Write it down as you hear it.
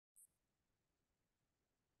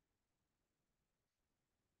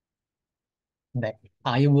දැන්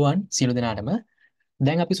ආයුබෝවන් සියලු දෙනාටම.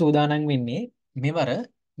 දැන් අපි සූදානම් වෙන්නේ මෙවර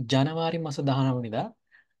ජනවාරි මාස 19 වෙනිදා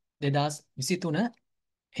 2023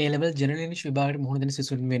 A level general English විභාගයට මුහුණ දෙන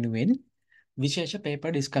සිසුන් වෙනුවෙන් විශේෂ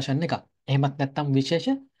පේපර් ඩිස්කෂන් එකක්. එහෙමත් නැත්නම් විශේෂ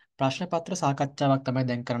ප්‍රශ්න පත්‍ර සාකච්ඡාවක් තමයි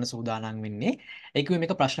දැන් කරන්න සූදානම් වෙන්නේ. ඒ කිව්වේ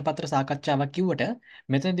මේක ප්‍රශ්න පත්‍ර සාකච්ඡාවක් කිව්වට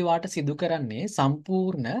මෙතනදී වාට සිදු කරන්නේ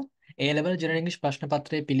සම්පූර්ණ A level general English ප්‍රශ්න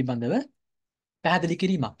පත්‍රය පිළිබඳව පැහැදිලි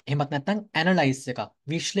කිරීමක්. එහෙමත් නැත්නම් ඇනලයිස් එකක්.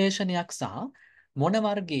 විශ්ලේෂණයක් සහ මොන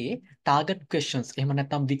වර්ගයේ ටාගට් ක්වෙස්චන්ස් එහෙම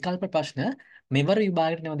නැත්නම් විකල්ප ප්‍රශ්න මෙවර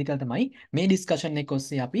විභාගයට නැවදී කියලා තමයි මේ ඩිස්කෂන් එක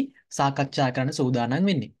ඔස්සේ අපි සාකච්ඡා කරන්න සූදානම්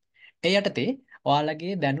වෙන්නේ. ඒ යටතේ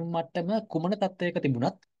ඔයාලගේ දැනුම් මට්ටම කුමන තත්ත්වයක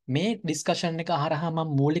තිබුණත් මේ ඩිස්කෂන් එක හරහා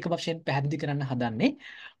මම මූලික වශයෙන් පැහැදිලි කරන්න හදන්නේ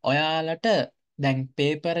ඔයාලට දැන්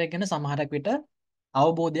පේපර් එක ගැන සමහරක් විට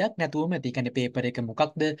අවබෝධයක් නැතුවම ඇති. කියන්නේ පේපර් එක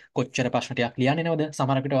මොකක්ද, කොච්චර ප්‍රශ්න ටිකක් ලියන්නේ නැවද?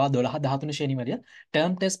 සමහර විට ඔයා 12 13 ශ්‍රේණි වල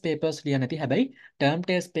ටර්ම් ටෙස්ට් පේපර්ස් ලියන්නේ නැති. හැබැයි ටර්ම්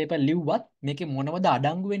ටෙස්ට් පේපර් ලිව්වත් මේකේ මොනවද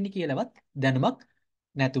අඩංගු වෙන්නේ කියලාවත් දැනුමක්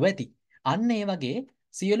නැතුව ඇති. අන්න ඒ වගේ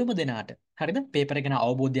සියලුම දෙනාට හරිද පේපර් එක ගැන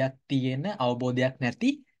අවබෝධයක් තියෙන, අවබෝධයක් නැති,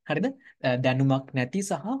 හරිද දැනුමක් නැති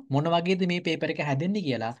සහ මොන වගේද මේ පේපර් එක හැදෙන්නේ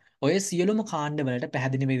කියලා ඔය සියලුම කාණ්ඩ වලට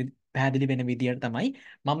පැහැදිලි වෙන විදියට තමයි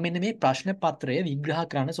මම මෙන්න මේ ප්‍රශ්න පත්‍රය විග්‍රහ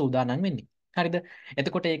කරන්න සූදානම් වෙන්නේ. හරිද?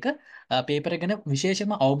 එතකොට ඒක පේපර් ගැන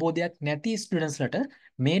විශේෂම අවබෝධයක් නැති ස්ටුඩන්ට්ස්ලට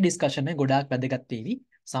මේ ඩිස්කෂන් එක ගොඩාක් වැදගත් වේවි.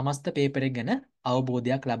 සමස්ත පේපර් එක ගැන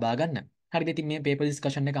අවබෝධයක් ලබා ගන්න. හරිද? ඉතින් මේ පේපර්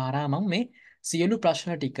ඩිස්කෂන් එක හරහා මම මේ සියලු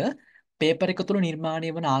ප්‍රශ්න ටික පේපර් එක තුළ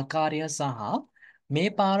නිර්මාණය වන ආකාරය සහ මේ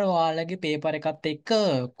පාර ඔයාලගේ පේපර් එකත් එක්ක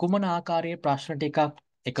කුමන ආකාරයේ ප්‍රශ්න ටිකක්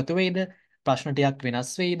එකතු වෙයිද? ප්‍රශ්න ටිකක්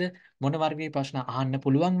වෙනස් වෙයිද? මොන වර්ගයේ ප්‍රශ්න අහන්න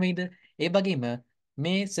පුළුවන් වෙයිද? ඒ වගේම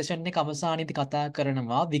මේ සෙෂන් එක අවසානයේදී කතා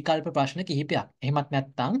කරනවා විකල්ප ප්‍රශ්න කිහිපයක්. එහෙමත්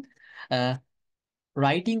නැත්නම්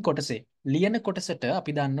රයිටිං කොටසේ ලියන කොටසට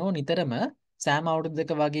අපි දන්නෝ නිතරම සෑම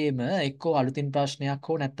අවුරුද්දක වගේම එක්කෝ අලුතින් ප්‍රශ්නයක්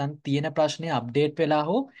හෝ නැත්නම් තියෙන ප්‍රශ්නේ අප්ඩේට් වෙලා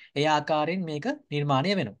හෝ ඒ ආකාරයෙන් මේක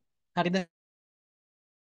නිර්මාණය වෙනවා. හරිද?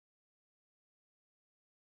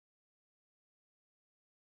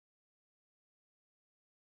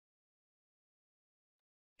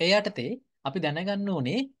 ඒ යටතේ අපි දැනගන්න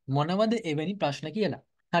ඕනේ මොනවද එවැනි ප්‍රශ්න කියලා.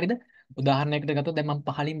 හරිද? උදාහරණයකට ගත්තොත් දැන් මම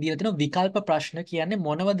පහලින් දීලා තියෙනවා විකල්ප ප්‍රශ්න කියන්නේ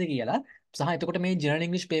මොනවද කියලා. සහ එතකොට මේ ජර්නල්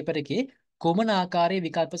ඉංග්‍රීසි පේපර් එකේ කොමන ආකාරයේ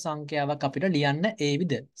විකල්ප සංඛ්‍යාවක් අපිට ලියන්න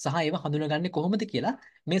ඒවිද සහ ඒව හඳුනගන්නේ කොහොමද කියලා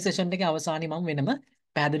මේ සෙෂන් එකේ අවසානයේ මම වෙනම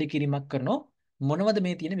පැහැදිලි කිරීමක් කරනවා මොනවද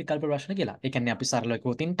මේ තියෙන විකල්ප ප්‍රශ්න කියලා. ඒ කියන්නේ අපි සරලව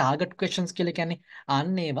කිව්වොත් ටාගට් ක්වෙස්චන්ස් කියලා කියන්නේ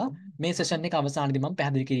අන්න ඒවා මේ සෙෂන් එක අවසානයේදී මම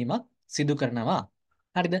පැහැදිලි කිරීමක් සිදු කරනවා.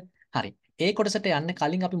 හරිද? හරි. ඒ කොටසට යන්න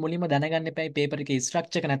කලින් අපි මුලින්ම දැනගන්න එපයි පේපර් එකේ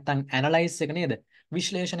ස්ට්‍රක්චර් එක නැත්නම් ඇනලයිස් එක නේද?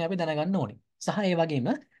 විශ්ලේෂණය අපි දැනගන්න ඕනේ. සහ ඒ වගේම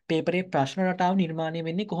පේපරේ ප්‍රශ්න රටාව නිර්මාණය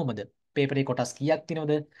වෙන්නේ කොහොමද? පේපරේ කොටස් කීයක්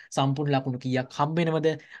තියෙනවද? සම්පූර්ණ ලකුණු කීයක් හම්බ වෙනවද?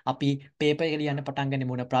 අපි පේපර් එක ලියන්න පටන්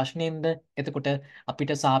ගන්නේ මොන ප්‍රශ්නෙන්ද? එතකොට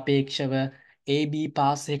අපිට සාපේක්ෂව AB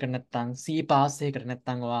පාස් එකකට නැත්නම් C පාස් එකකට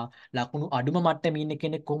නැත්නම් ඔයා ලකුණු අඩුම මට්ටමේ ඉන්න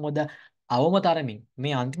කෙනෙක් කොහොමද අවම තරමින්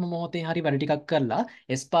මේ අන්තිම මොහොතේ හරි වැඩ ටිකක් කරලා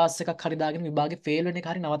S පාස් එකක් හරි දාගෙන විභාගේ ෆේල් වෙන එක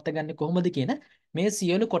හරි නවත්ත ගන්න කොහොමද කියන මේ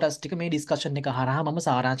සියලු කොටස් ටික මේ ඩිස්කෂන් එක හරහා මම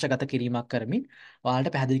සාරාංශගත කිරීමක් කරමින්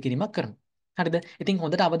ඔයාලට පැහැදිලි කිරීමක් කරනවා. හරිද? ඉතින්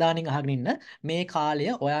හොඳට අවධානයෙන් අහගෙන ඉන්න. මේ කාලය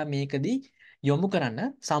ඔයා මේකදී යොමු කරන්න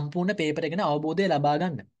සම්පූර්ණ පේපර් එක ගැන අවබෝධය ලබා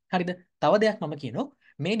ගන්න. හරිද? තව දෙයක් මම කියනවා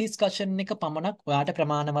මේ ඩිස්කෂන් එක පමණක් ඔයාට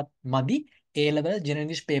ප්‍රමාණවත් මදි A level general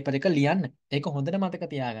English paper එක ලියන්න. ඒක හොඳට මතක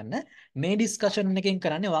තියාගන්න. මේ ඩිස්කෂන් එකෙන්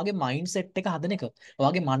කරන්නේ ඔයාගේ මයින්ඩ් සෙට් එක හදන එක.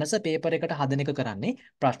 ඔයාගේ මනස පේපර් එකට හදන එක කරන්නේ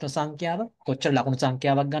ප්‍රශ්න සංඛ්‍යාව, කොච්චර ලකුණු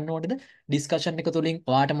සංඛ්‍යාවක් ගන්න ඕනේද? ඩිස්කෂන් එක තුලින්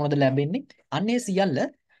ඔයාට මොනවද ලැබෙන්නේ? අන්න ඒ සියල්ල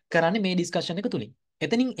කරන්නේ මේ ඩිස්කෂන් එක තුලින්.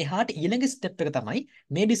 එතනින් එහාට ඊළඟ ස්ටෙප් එක තමයි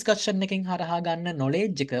මේ ඩිස්කෂන් එකෙන් හරහා ගන්න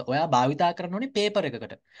නොලෙජ් එක ඔයා භාවිතා කරන්න ඕනේ පේපර්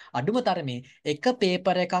එකකට. අඩුම තරමේ එක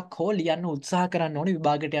පේපර් එකක් හෝ ලියන්න උත්සාහ කරන්න ඕනේ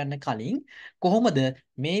විභාගයට යන්න කලින් කොහොමද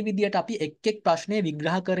මේ විදියට අපි එක් එක් ප්‍රශ්නේ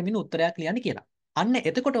විග්‍රහ කරමින් උත්තරයක් ලියන්න කියලා. අන්න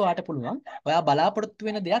එතකොට ඔයාට පුළුවන් ඔයා බලාපොරොත්තු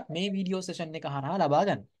වෙන දෙයක් මේ වීඩියෝ සෙෂන් එක හරහා ලබා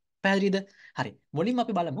ගන්න. පැහැදිලිද? හරි. මුලින්ම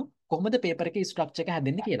අපි බලමු කොහොමද පේපර් එකේ ස්ට්‍රක්චර් එක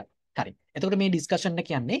හැදෙන්නේ කියලා. හරි. එතකොට මේ ඩිස්කෂන් එක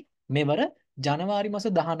කියන්නේ මෙවර ජනවාරි මාස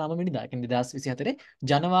 19 වෙනිදා කියන්නේ 2024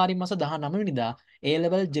 ජනවාරි මාස 19 වෙනිදා A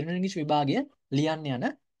level general English විභාගය ලියන්න යන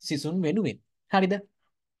සිසුන් වෙනුවෙන්. හරිද?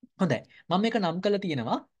 හොඳයි. මම මේක නම් කරලා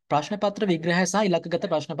තියෙනවා ප්‍රශ්න පත්‍ර විග්‍රහය සහ ඉලක්කගත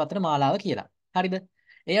ප්‍රශ්න පත්‍ර මාලාව කියලා. හරිද?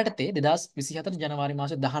 ඒ යටතේ 2024 ජනවාරි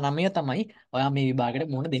මාස 19 තමයි ඔයා මේ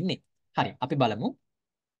විභාගයට මුහුණ දෙන්නේ. හරි. අපි බලමු.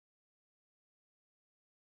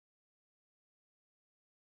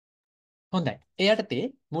 හොඳයි. ඒ යටතේ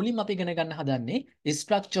මුලින්ම අපි ඉගෙන ගන්න හදන්නේ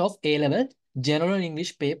structure of A level general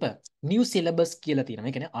English paper new syllabus කියලා තියෙනවා.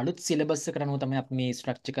 ඒ කියන්නේ අලුත් syllabus එකට අනුව තමයි අපි මේ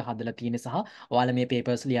structure එක හදලා තියෙන්නේ සහ ඔයාලා මේ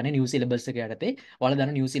papers ලියන්නේ new syllabus එක යටතේ. ඔයාලා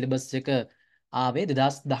දන්න new syllabus එක ආවේ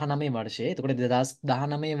 2019 වර්ෂයේ. එතකොට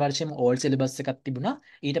 2019 වර්ෂයේම ඕල්ඩ් සිලබස් එකක් තිබුණා.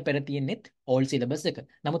 ඊට පෙර තියෙන්නෙත් ඕල්ඩ් සිලබස් එක.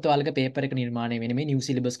 නමුත් ඔයාලගේ පේපර් එක නිර්මාණය වෙන්නේ මේ නිව්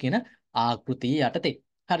සිලබස් කියන ආකෘතිය යටතේ.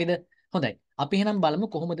 හරිද? හොඳයි. අපි එහෙනම් බලමු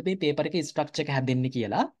කොහොමද මේ පේපර් එකේ ස්ට්‍රක්චර් එක හැදෙන්නේ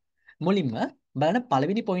කියලා. මුලින්ම බලන්න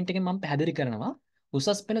පළවෙනි පොයින්ට් එකෙන් මම පැහැදිලි කරනවා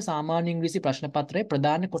උසස් පෙළ සාමාන්‍ය ඉංග්‍රීසි ප්‍රශ්න පත්‍රයේ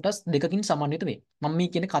ප්‍රධාන කොටස් දෙකකින් සමන්විත වේ. මම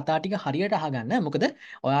මේ කියන කතා ටික හරියට අහගන්න. මොකද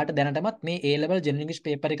ඔයාලට දැනටමත් මේ A level general English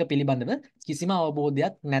paper එක පිළිබඳව කිසිම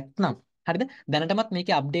අවබෝධයක් නැත්නම් හරිද? දැනටමත්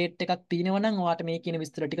මේකේ අප්ඩේට් එකක් තියෙනවා නම් ඔයාලට මේ කියන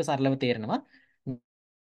විස්තර ටික සරලව තේරෙනවා.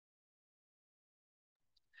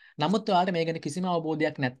 නමුත් ඔයාලට මේ ගැන කිසිම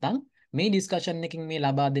අවබෝධයක් නැත්නම් මේ ඩිස්කෂන් එකකින් මේ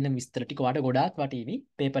ලබා දෙන විස්තර ටික ඔයාලට ගොඩාක් වටීවි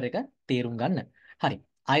පේපර් එක තේරුම් ගන්න. හරි.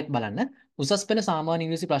 ආයෙත් බලන්න. උසස් පෙළ සාමාන්‍ය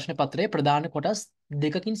ඉංග්‍රීසි ප්‍රශ්න පත්‍රයේ ප්‍රධාන කොටස්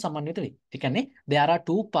දෙකකින් සමන්විත වේ. ඒ කියන්නේ there are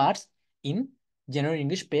two parts in general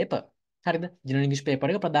English paper. හරිද? general English paper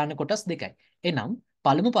එක ප්‍රධාන කොටස් දෙකයි. එනම්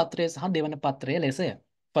පළමු පත්‍රය සහ දෙවන පත්‍රය ලෙසය.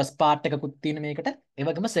 ෆස්ට් පාර්ට් එකකුත් තියෙන මේකට, ඒ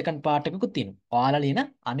වගේම සෙකන්ඩ් පාර්ට් එකකුත් තියෙනවා. ඔයාලා ලියන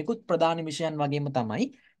අනිකුත් ප්‍රධාන විෂයන් වගේම තමයි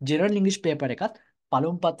general English paper එකත්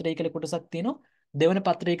පළමු පත්‍රය කියලා කොටසක් තියෙනවා, දෙවන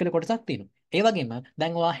පත්‍රය කියලා කොටසක් තියෙනවා. ඒ වගේම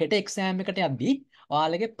දැන් ඔයා හෙට එක්සෑම් එකට යද්දී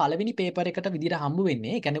ඔයාලගේ පළවෙනි පේපර් එකට විදිහට හම්බ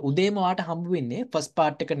වෙන්නේ, ඒ කියන්නේ උදේම ඔයාට හම්බ වෙන්නේ ෆස්ට්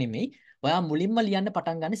පාර්ට් එක නෙමෙයි. ඔයා මුලින්ම ලියන්න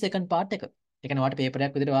පටන් ගන්න සෙකන්ඩ් පාර්ට් එක. ඒ කියන්නේ ඔයාට පේපර්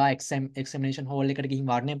එකක් විදිහට ඔයා එක්සැමිනේෂන් හෝල් එකට ගිහින්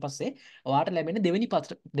වාඩිවෙන් පස්සේ ඔයාට ලැබෙන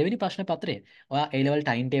දෙවෙනි ප්‍රශ්න පත්‍රය. ඔයා A level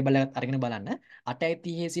ටයිම් ටේබල් එකත් අරගෙන බලන්න.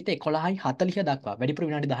 8:30 සිට 11:40 දක්වා වැඩිපුර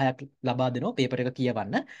විනාඩි 10ක් ලබා දෙනවා පේපර් එක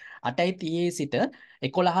කියවන්න. 8:30 සිට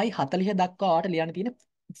 11:40 දක්වා ඔයාට ලියන්න තියෙන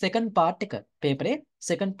සෙකන්ඩ් පාර්ට් එක පේපරේ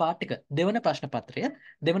සෙකන්ඩ් පාර්ට් එක දෙවන ප්‍රශ්න පත්‍රය.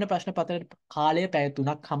 දෙවන ප්‍රශ්න පත්‍රයේ කාලය පැය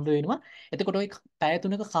 3ක් හම්බ වෙනවා. එතකොට ওই පැය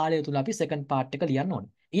 3ක කාලය තුල අපි සෙකන්ඩ් පාර්ට් එක ලියන්න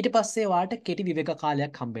ඕනේ. ඊට පස්සේ ඔයාලට කෙටි විවේක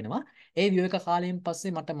කාලයක් හම්බ වෙනවා. ඒ විවේක කාලයෙන්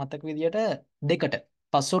පස්සේ මට මතක විදියට දෙකට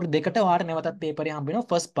පස්වරු දෙකට ඔයාලට නැවතත් පේපරේ හම්බ වෙනවා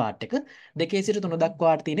ෆස්ට් පාර්ට් එක. 2 සිට 3 දක්වා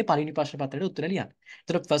ඔයාලට තියෙන්නේ පළවෙනි ප්‍රශ්න පත්‍රයට උත්තර ලියන්න.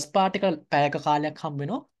 එතකොට ෆස්ට් පාර්ට් එක පැයක කාලයක් හම්බ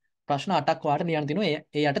වෙනවා. ප්‍රශ්න 8ක් ඔයාලට ලියන්න තියෙනවා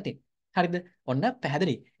ඒ යටතේ. හරිද? ඔන්න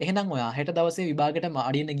පැහැදිලි. එහෙනම් ඔයා හෙට දවසේ විභාගයට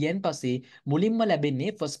අඩින්න ගියන් පස්සේ මුලින්ම ලැබෙන්නේ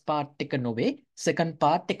ෆස්ට් පාර්ට් එක නොවේ සෙකන්ඩ්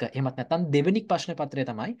පාර්ට් එක. එහෙමත් නැත්නම් දෙවෙනි ප්‍රශ්න පත්‍රය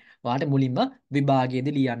තමයි ඔයාලට මුලින්ම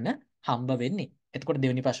විභාගයේදී ලියන්න හම්බ වෙන්නේ. එතකොට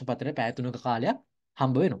දෙවෙනි ප්‍රශ්න පත්‍රයේ පැය 3ක කාලයක්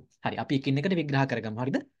හම්බ වෙනවා. හරි. අපි එකින් එකට විග්‍රහ කරගමු.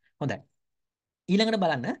 හරිද? හොඳයි. ඊළඟට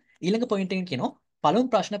බලන්න ඊළඟ පොයින්ට් එකෙන් කියනවා පළමු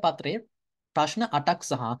ප්‍රශ්න පත්‍රයේ ප්‍රශ්න 8ක්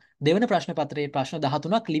සහ දෙවන ප්‍රශ්න පත්‍රයේ ප්‍රශ්න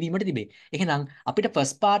 13ක් ලිවීමට තිබේ. එහෙනම් අපිට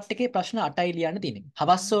ෆස්ට් පාර්ට් එකේ ප්‍රශ්න 8යි ලියන්න තියෙන්නේ.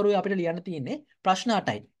 හවස් වරුවේ අපිට ලියන්න තියෙන්නේ ප්‍රශ්න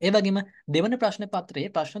 8යි. ඒ වගේම දෙවන ප්‍රශ්න පත්‍රයේ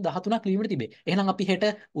ප්‍රශ්න 13ක් ලිවීමට තිබේ. එහෙනම් අපි හෙට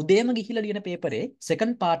උදේම ගිහිල්ලා ලියන පේපරේ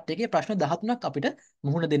සෙකන්ඩ් පාර්ට් එකේ ප්‍රශ්න 13ක් අපිට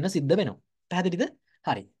මුහුණ දෙන්න සිද්ධ වෙනවා. පැහැදිලිද?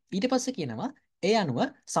 හරි. ඊට පස්සේ කියනවා ඒ අනුව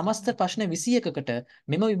සමස්ත ප්‍රශ්න 21කට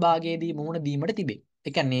මෙම විභාගයේදී මුහුණ දීමට තිබේ.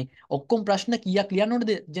 ඒ කියන්නේ ඔක්කොම ප්‍රශ්න කීයක් ලියන්න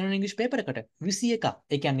ඕනද ජෙනරල් ඉංග්‍රීසි පේපර් එකට? 21ක්.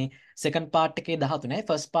 ඒ කියන්නේ සෙකන්ඩ් පාර්ට් එකේ 13යි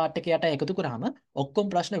ෆස්ට් පාර්ට් එකේ 8යි එකතු කරාම ඔක්කොම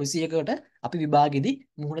ප්‍රශ්න 21කට අපි විභාගෙදී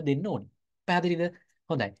මුහුණ දෙන්න ඕනේ. පැහැදිලිද?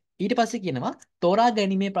 හොඳයි. ඊට පස්සේ කියනවා තෝරා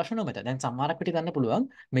ගැනීමේ ප්‍රශ්න නොමැත. දැන් සමහරක් පිට ගන්න පුළුවන්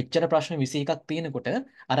මෙච්චර ප්‍රශ්න 21ක් තියෙනකොට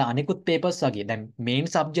අර අනිකුත් පේපර්ස් වගේ දැන් මේන්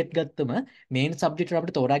සබ්ජෙක්ට් ගත්තම මේන් සබ්ජෙක්ට් වල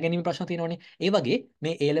අපිට තෝරා ගැනීමේ ප්‍රශ්න තියෙනවනේ. ඒ වගේ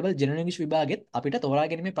මේ A level general English විභාගෙත් අපිට තෝරා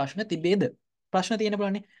ගැනීමේ ප්‍රශ්න තිබේද? ප්‍රශ්න තියෙන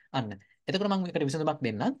බලන්නේ. අන්න. එතකොට මම එකට විසඳුමක්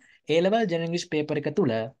දෙන්නම්. A level general English paper එක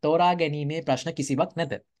තුල තෝරා ගැනීමේ ප්‍රශ්න කිසිවක්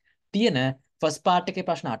නැත. තියෙන ෆස්ට් පාර්ට් එකේ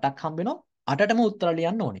ප්‍රශ්න 8ක් හම්බ වෙනවා. 8ටම උත්තර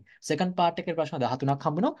ලියන්න ඕනේ. සෙකන්ඩ් පාර්ට් එකේ ප්‍රශ්න 13ක්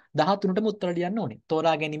හම්බ වෙනවා. 13ටම උත්තර ලියන්න ඕනේ.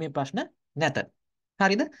 තෝරා ගැනීමේ ප්‍රශ්න නැත.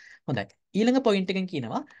 හරිද? හොඳයි. ඊළඟ පොයින්ට් එකෙන්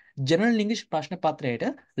කියනවා ජෙනරල් ඉංග්‍රීසි ප්‍රශ්න පත්‍රයට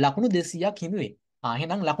ලකුණු 200ක් හිමි වේ.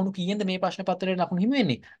 එහෙනම් ලකුණු කීයෙන්ද මේ ප්‍රශ්න පත්‍රයට ලකුණු හිමි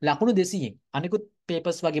වෙන්නේ? ලකුණු 200ෙන්. අනිකුත්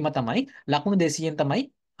පේපර්ස් වගේම තමයි ලකුණු 200ෙන් තමයි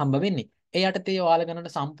හම්බ වෙන්නේ. ඒ යටතේ ඔයාලා ගණන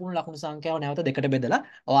සම්පූර්ණ ලකුණු සංඛ්‍යාව නැවත දෙකට බෙදලා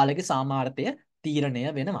ඔයාලගේ සාමාර්ථය තීරණය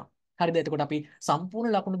වෙනවා. හරිද? එතකොට අපි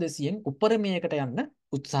සම්පූර්ණ ලකුණු 200ෙන් උපරිමයකට යන්න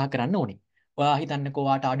උත්සාහ කරන්න ඕනේ. ඔයා හිතන්නකෝ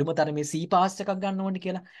ඔයාට අඩුම තරමේ C පාස් එකක් ගන්න ඕනේ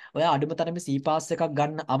කියලා. ඔයා අඩුම තරමේ C පාස් එකක්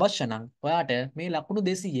ගන්න අවශ්‍ය නම් ඔයාට මේ ලකුණු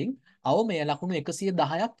 200ෙන් අවමය ලකුණු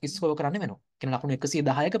 110ක් ස්කෝර් කරන්න වෙනවා. කියන ලකුණු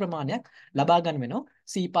 110ක ප්‍රමාණයක් ලබා ගන්න වෙනවා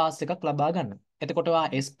C පාස් එකක් ලබා ගන්න. එතකොට ඔයා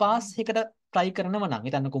S පාස් එකට try කරනවා නම්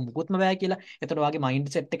හිතන්නකෝ මුකුත්ම බෑ කියලා. එතකොට ඔයාගේ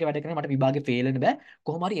මයින්ඩ් සෙට් එක වැඩ කරන්නේ මට විභාගේ ෆේල් වෙන්න බෑ.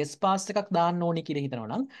 කොහොම හරි S පාස් එකක් දාන්න ඕනේ කියලා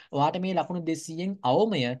හිතනවා නම් ඔයාට මේ ලකුණු 200ෙන්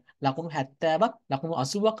අවමය ලකුණු 70ක් ලකුණු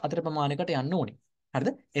 80ක් අතර ප්‍රමාණයකට යන්න ඕනේ. හරිද?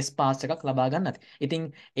 S පාස් එකක් ලබා ගන්නත්. ඉතින්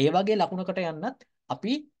ඒ වගේ ලකුණකට යන්නත්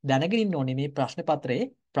අපි දැනගෙන ඉන්න ඕනේ මේ ප්‍රශ්න පත්‍රයේ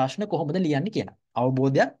ප්‍රශ්න කොහොමද ලියන්නේ කියලා.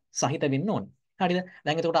 අවබෝධයක් සහිත වෙන්න ඕනේ. හරිද?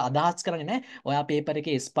 දැන් එතකොට අදහස් කරන්නේ නැහැ ඔයා පේපර්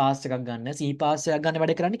එකේ S පාස් එකක් ගන්න, C පාස් එකක් ගන්න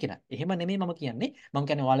වැඩ කරන්න කියලා. එහෙම නෙමෙයි මම කියන්නේ. මම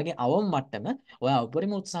කියන්නේ ඔයාලගේ අවම මට්ටම ඔයා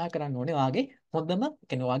උපරිම උත්සාහ කරන්න ඕනේ ඔයාගේ හොඳම,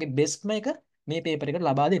 කියන්නේ ඔයාගේ බෙස්ට්ම එක මේ පේපර් එකට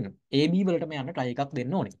ලබා දෙන්න. AB වලටම යන්න try එකක්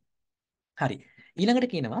දෙන්න ඕනේ. හරි.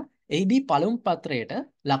 ඊළඟට කියනවා එහිදී පළමු පත්‍රයට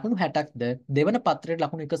ලකුණු 60ක්ද දෙවන පත්‍රයට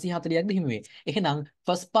ලකුණු 140ක්ද හිමි වේ. එහෙනම්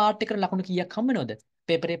ෆස්ට් පාර්ට් එකට ලකුණු කීයක් හම්බ වෙනවද?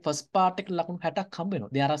 පේපරේ ෆස්ට් පාර්ට් එකට ලකුණු 60ක් හම්බ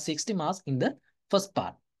වෙනවා. there are 60 marks in the first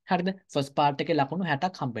part. හරිද? ෆස්ට් පාර්ට් එකේ ලකුණු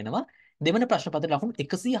 60ක් හම්බ වෙනවා. දෙවන ප්‍රශ්න පත්‍රයේ ලකුණු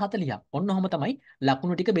 140ක්. ඔන්න ඔහම තමයි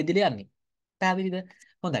ලකුණු ටික බෙදලා යන්නේ. පැහැදිලිද?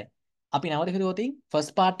 හොඳයි. අපි නැවත හිතුවොතින්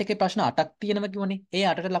ෆස්ට් පාර්ට් එකේ ප්‍රශ්න 8ක් තියෙනවා කිව්වනේ. ඒ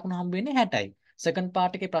 8ට ලකුණු හම්බ වෙන්නේ 60යි. සෙකන්ඩ්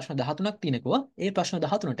පාර්ට් එකේ ප්‍රශ්න 13ක් තියෙනකෝ ඒ ප්‍රශ්න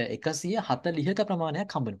 13ට 140ක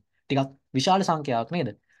ප්‍රමාණයක් හම්බ වෙනවා. ටිකක් විශාල සංඛ්‍යාවක් නේද?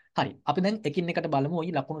 හරි. අපි දැන් එකින් එකට බලමු ওই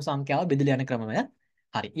ලකුණු සංඛ්‍යාව බෙදලා යන ක්‍රමය.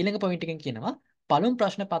 හරි. ඊළඟ පොයින්ට් එකෙන් කියනවා පළමු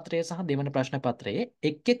ප්‍රශ්න පත්‍රය සහ දෙවන ප්‍රශ්න පත්‍රයේ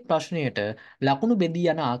එක් එක් ප්‍රශ්නයට ලකුණු බෙදී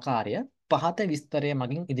යන ආකාරය පහත විස්තරය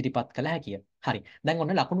මගින් ඉදිරිපත් කළ හැකිය. හරි. දැන්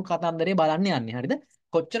ඔන්න ලකුණු කතන්දරේ බලන්න යන්නේ. හරිද?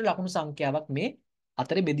 කොච්චර ලකුණු සංඛ්‍යාවක් මේ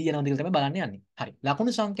අතරේ බෙදී යනවද කියලා තමයි බලන්න යන්නේ. හරි.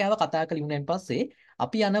 ලකුණු සංඛ්‍යාව කතා කරලා ඉවරෙන් පස්සේ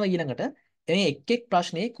අපි යනවා ඊළඟට මේ එක් එක්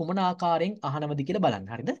ප්‍රශ්නේ කුමන ආකාරයෙන් අහනවද කියලා බලන්න.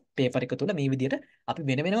 හරිද? පේපර් එක තුල මේ විදිහට අපි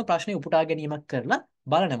වෙන වෙනම ප්‍රශ්නේ උපුටා ගැනීමක් කරලා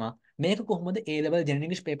බලනවා. මේක කොහොමද A level general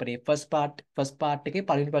English පේපරේ first part එකේ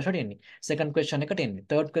පළවෙනි ප්‍රශ්නට එන්නේ. second question එකට එන්නේ.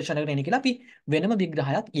 third question එකට එන්නේ කියලා අපි වෙනම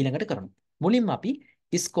විග්‍රහයක් ඊළඟට කරනවා. මුලින්ම අපි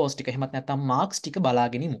scores ටික එහෙමත් නැත්නම් marks ටික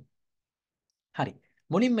බලාගෙන ඉමු. හරි.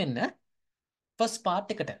 මුලින්ම එන්න first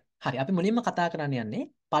part එකට. හරි. අපි මුලින්ම කතා කරන්න යන්නේ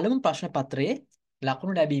පළමු ප්‍රශ්න පත්‍රයේ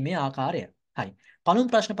ලකුණු ලැබීමේ ආකාරය. හරි. පළමු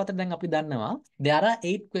ප්‍රශ්න පත්‍රය දැන් අපි දන්නවා there are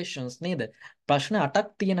 8 questions නේද? ප්‍රශ්න 8ක්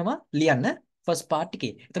තියෙනවා ලියන්න first part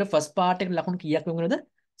එකේ. ඒතර first part එකට ලකුණු කීයක් වෙන් වෙනවද?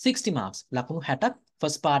 60 marks. ලකුණු 60ක්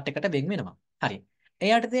first part එකට වෙන් වෙනවා. හරි.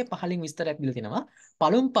 ඒ යටතේ පහලින් විස්තරයක් දීලා තිනවා.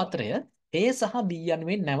 පළමු පත්‍රය A සහ B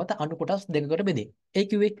යනුවෙන් නැවත අණු කොටස් දෙකකට බෙදේ. ඒ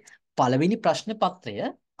කිව්වේ පළවෙනි ප්‍රශ්න පත්‍රය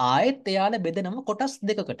ආයෙත් එයාලා බෙදනම කොටස්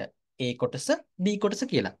දෙකකට. A කොටස B කොටස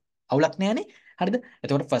කියලා. අවුලක් නෑනේ. හරිද?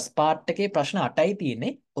 එතකොට ෆස්ට් පාර්ට් එකේ ප්‍රශ්න 8යි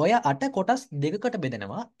තියෙන්නේ. ඔය 8 කොටස් දෙකකට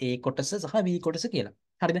බෙදනවා A කොටස සහ B කොටස කියලා.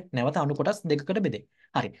 හරිද? නැවත අණු කොටස් දෙකකට බෙදේ.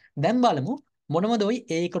 හරි. දැන් බලමු මොනවද ওই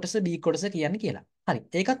A කොටස B කොටස කියන්නේ කියලා. හරි.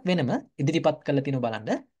 ඒකත් වෙනම ඉදිරිපත් කරලා තිනු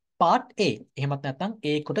බලන්න. part A. එහෙමත් නැත්නම්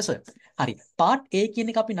A කොටස. හරි. part A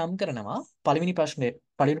කියන එක අපි නම් කරනවා පළවෙනි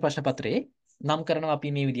ප්‍රශ්න පත්‍රයේ නම් කරනවා අපි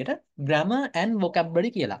මේ විදිහට grammar and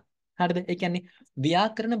vocabulary කියලා. හරිද? ඒ කියන්නේ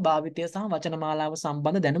ව්‍යාකරණ භාවිතය සහ වචනමාලාව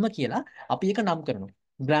සම්බන්ධ දැනුම කියලා අපි ඒක නම් කරනවා.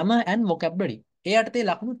 grammar and vocabulary. ඒ යටතේ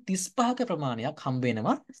ලකුණු 35ක ප්‍රමාණයක් හම්බ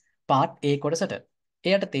වෙනවා part A කොටසට.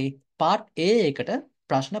 ඒ යටතේ part A එකට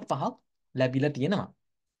ප්‍රශ්න 5ක් ලැබිලා තියෙනවා.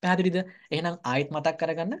 පැහැදිලිද? එහෙනම් ආයෙත් මතක්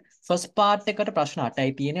කරගන්න first part එකට ප්‍රශ්න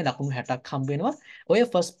 8යි තියෙන්නේ ලකුණු 60ක් හම්බ වෙනවා. ඔය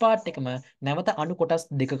first part එකම නැවත අණු කොටස්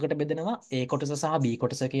දෙකකට බෙදෙනවා A කොටස සහ B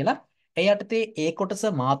කොටස කියලා. ඒ යටතේ A කොටස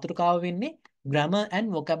මාතෘකාව වෙන්නේ grammar and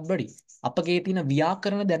vocabulary. අපගේ තියෙන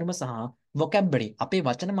ව්‍යාකරණ දැනුම සහ vocabulary අපේ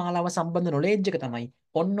වචන මාලාව සම්බන්ධ knowledge එක තමයි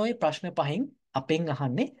ඔන්න ඔය ප්‍රශ්න පහෙන් අපෙන්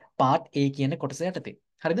අහන්නේ part A කියන කොටස යටතේ.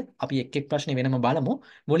 හරිද? අපි එක් එක් ප්‍රශ්නේ වෙනම බලමු.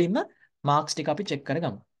 මුලින්ම marks ටික අපි check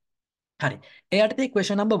කරගමු. හරි. ඒ යටතේ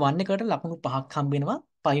question number 1 එකට ලකුණු 5ක් හම්බ වෙනවා.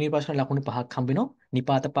 පළවෙනි ප්‍රශ්න ලකුණු 5ක් හම්බ වෙනවා.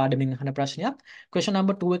 නිපාත පාඩමෙන් අහන ප්‍රශ්නයක්. question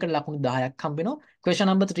number 2 එකට ලකුණු 10ක් හම්බ වෙනවා. question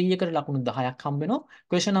number 3 එකට ලකුණු 10ක් හම්බ වෙනවා.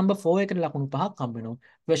 question number 4 එකට ලකුණු 5ක් හම්බ වෙනවා.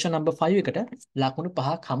 question number 5 එකට ලකුණු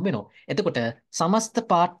 5ක් හම්බ වෙනවා. එතකොට සමස්ත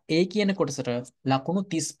part A කියන කොටසට ලකුණු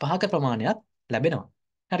 35ක ප්‍රමාණයක් ලැබෙනවා.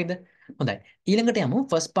 හරිද? හොඳයි. ඊළඟට යමු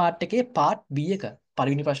first part එකේ part B එක.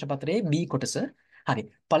 පළවෙනි ප්‍රශ්න පත්‍රයේ B කොටස. හරි.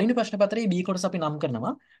 පළවෙනි ප්‍රශ්න පත්‍රයේ B කොටස අපි නම්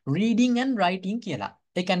කරනවා reading and writing කියලා.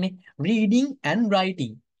 ඒ කියන්නේ reading and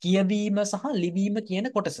writing කියවීම සහ ලිවීම කියන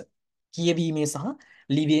කොටස. කියවීමේ සහ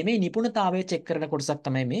ලිවීමේ නිපුණතාවය චෙක් කරන කොටසක්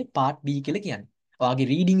තමයි මේ part B කියලා කියන්නේ.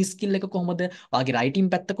 ඔයාගේ reading skill එක කොහොමද? ඔයාගේ writing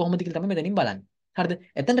පැත්ත කොහොමද කියලා තමයි මෙතනින් බලන්නේ. හරිද?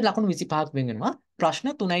 එතනට ලකුණු 25ක් වෙන් වෙනවා. ප්‍රශ්න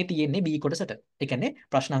 3යි තියෙන්නේ B කොටසට. ඒ කියන්නේ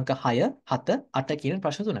ප්‍රශ්න අංක 6, 7, 8 කියන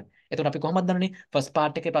ප්‍රශ්න 3. එතකොට අපි කොහොමද දන්නන්නේ? first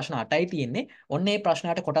part එකේ ප්‍රශ්න 8යි තියෙන්නේ. ඔන්න ඒ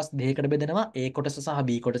ප්‍රශ්නයට කොටස් දෙකකට බෙදනවා. A කොටස සහ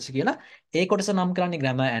B කොටස කියලා. A කොටස නම් කරන්නේ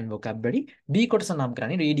grammar and vocabulary. B කොටස නම්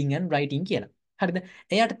කරන්නේ reading and writing කියලා. හරිද?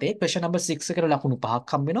 එයාට question number 6 එකට ලකුණු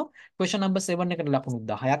 5ක් හම්බ වෙනවා. question number 7 එකට ලකුණු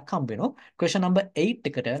 10ක් හම්බ වෙනවා. question number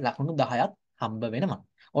 8 එකට ලකුණු 10ක් හම්බ වෙනවා.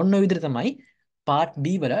 ඔන්න ඔය විදිහට තමයි part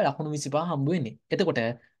B වල ලකුණු 25 හම්බ වෙන්නේ. එතකොට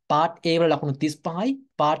part A වල ලකුණු 35යි,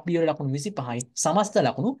 part B වල ලකුණු 25යි, සමස්ත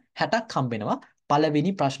ලකුණු 60ක් හම්බ වෙනවා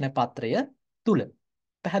පළවෙනි ප්‍රශ්න පත්‍රය තුල.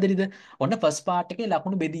 පැහැදිලිද? ඔන්න first part එකේ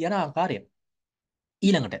ලකුණු බෙදී යන ආකාරය.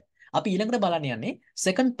 ඊළඟට බලන්න යන්නේ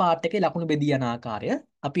second part එකේ ලකුණු බෙදී යන ආකාරය.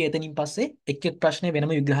 අපි එතනින් පස්සේ එක් එක් ප්‍රශ්නේ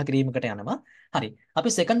වෙනම විග්‍රහ කිරීමකට යනවා. හරි. අපි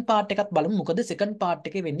second part එකත් බලමු මොකද second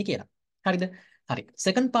part එකේ වෙන්නේ කියලා. හරිද? හරි.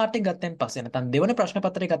 second part එක ගත්තෙන් පස්සේ නැත්නම් දෙවන ප්‍රශ්න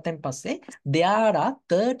පත්‍රය ගත්තෙන් පස්සේ there are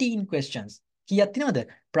 13 questions. කීයක් තියෙනවද?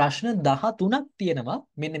 ප්‍රශ්න 13ක් තියෙනවා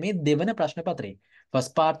මෙන්න මේ දෙවන ප්‍රශ්න පත්‍රයේ.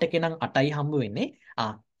 first part එකේ නම් 8යි හම්බ වෙන්නේ.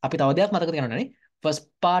 අපි තව දෙයක් මතක තියාගන්න ඕනේ. first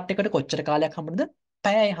part එකට කොච්චර කාලයක් හම්බුනද?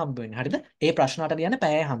 පැයයි හම්බ වෙන්නේ. හරිද? ඒ ප්‍රශ්නකට ලියන්න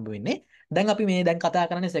පැයයි හම්බ වෙන්නේ. දැන් අපි මේ දැන් කතා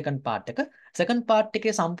කරන්නේ සෙකන්ඩ් පාර්ට් එක. සෙකන්ඩ් පාර්ට්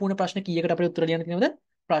එකේ සම්පූර්ණ ප්‍රශ්න කීයකට අපිට උත්තර ලියන්න තියෙනවද?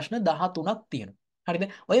 ප්‍රශ්න 13ක් තියෙනවා. හරිද?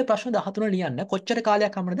 ඔය ප්‍රශ්න 13 ලියන්න කොච්චර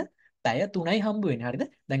කාලයක් හම්බුනද? පැය 3යි හම්බ වෙන්නේ. හරිද?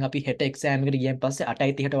 දැන් අපි හෙට එක්සෑම් එකට ගියන් පස්සේ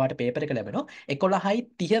 8:30ට වාට පේපර් එක ලැබෙනවා.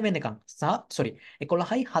 11:30 වෙනකම් සෝරි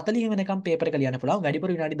 11:40 වෙනකම් පේපර් එක ලියන්න පුළුවන්.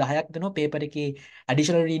 වැඩිපුර විනාඩි 10ක් දෙනවා පේපර් එකේ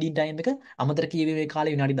ඇඩිෂනල් රීඩින් ටයිම් එක. අමතර කියවීමේ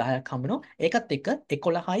කාලේ විනාඩි 10ක් හම්බ වෙනවා. ඒකත් එක්ක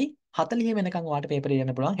 11:40 වෙනකම් වාට පේපර්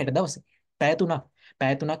ලියන්න පුළුවන් හෙට දවසේ. පැය 3ක්.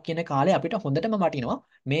 පැය 3ක් කියන කාලේ අපිට හොඳටම වටිනවා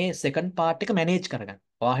මේ සෙකන්ඩ් පාර්ට් එක මැනේජ් කරගන්න.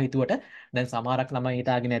 ඔයා හිතුවට දැන් සමහරක් ළමයි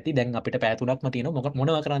හිතාගෙන ඇති දැන් අපිට පැය 3ක්ම තියෙනවා.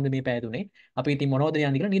 මොනව කරන්නද මේ පැය 3? අපි ඉතින් මොනවද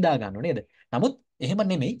යන්නේ කියලා නිදා ගන්නව නේද? නමුත් එහෙම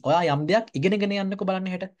නෙමෙයි. ඔයා යම් දෙයක් ඉගෙනගෙන යන්නකෝ බලන්න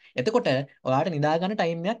හෙට. එතකොට ඔයාට නිදා ගන්න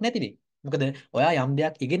ටයිම් එකක් නැති වෙයි. මොකද ඔයා යම්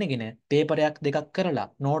දෙයක් ඉගෙනගෙන පේපරයක් දෙකක් කරලා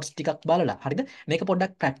නෝට්ස් ටිකක් බලලා හරිද? මේක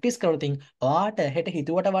පොඩ්ඩක් ප්‍රැක්ටිස් කරලා තින් ඔයාට හෙට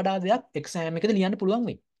හිතුවට වඩා දෙයක් එක්සෑම් එකේදී ලියන්න පුළුවන්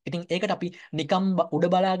වෙයි. ඉතින් ඒකට අපි නිකම් උඩ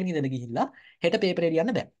බලාගෙන ඉඳලා ගිහිල්ලා හෙට පේපරේ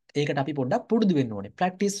ලියන්න බෑ. ඒකට අපි පොඩ්ඩක් පුරුදු වෙන්න ඕනේ.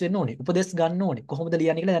 ප්‍රැක්ටිස් වෙන්න ඕනේ. උපදෙස් ගන්න ඕනේ. කොහොමද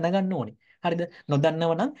ලියන්නේ කියලා දැනගන්න ඕනේ. හරිද?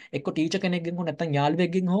 නොදන්නව නම් එක්ක ටීචර් කෙනෙක්ගෙන් හෝ නැත්නම්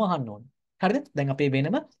යාළුවෙක්ගෙන් හෝ අහන්න ඕනේ. හරිද? දැන් අපේ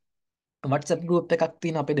වෙනම WhatsApp group එකක්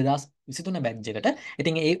තියෙන අපේ 2023 බැච් එකට.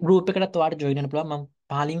 ඉතින් ඒ group එකටත් ඔයාලට join වෙන්න පුළුවන්. මම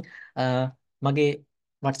පහලින් මගේ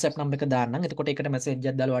WhatsApp number එක දාන්නම්. එතකොට ඒකට message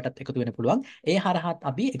එකක් දාලා ඔයාලටත් එකතු වෙන්න පුළුවන්. ඒ හරහාත්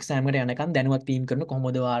අපි exam එකට යනකම් දැනුවත් වීම කරන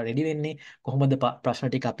කොහොමද ඔයා ready වෙන්නේ? කොහොමද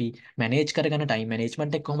ප්‍රශ්න ටික අපි manage කරගන්න time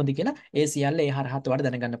management එක කොහොමද කියලා ඒ සියල්ල ඒ හරහාත් ඔයාලට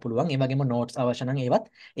දැනගන්න පුළුවන්. ඒ වගේම notes අවශ්‍ය නම් ඒවත්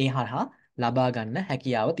ඒ හරහා ලබා ගන්න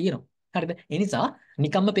හැකියාව තියෙනවා. හරිද? ඒ නිසා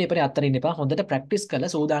නිකම්ම පේපරේ අත්තරින්න එපා. හොඳට practice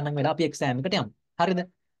කරලා සූදානම් වෙලා අපි exam එකට යමු. හරිද?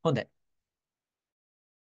 හොඳයි.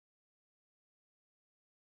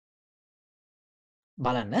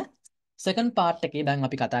 බලන්න සෙකන්ඩ් පාර්ට් එකේ දැන්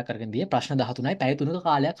අපි කතා කරගෙන ගියේ ප්‍රශ්න 13යි පැය 3ක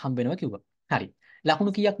කාලයක් හම්බ වෙනවා කිව්වා. හරි.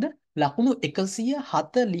 ලකුණු කීයක්ද? ලකුණු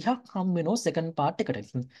 140ක් හම්බ වෙනවා සෙකන්ඩ් පාර්ට් එකට.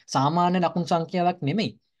 ඉතින් සාමාන්‍ය ලකුණු සංඛ්‍යාවක්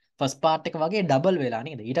නෙමෙයි. ෆස්ට් පාර්ට් එක වගේ ඩබල් වෙලා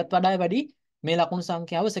නේද? ඊටත් වඩා වැඩි මේ ලකුණු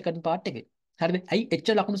සංඛ්‍යාව සෙකන්ඩ් පාර්ට් එකේ. හරිද? ඇයි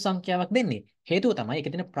එච්චර ලකුණු සංඛ්‍යාවක් දෙන්නේ? හේතුව තමයි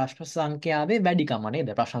ඒකේ තියෙන ප්‍රශ්න සංඛ්‍යාවේ වැඩිකම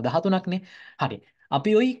නේද? ප්‍රශ්න 13ක් නේ. හරි.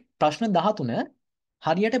 අපි ওই ප්‍රශ්න 13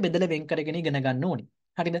 හරියට බෙදලා වෙන් කරගෙන ඉගෙන ගන්න ඕනේ.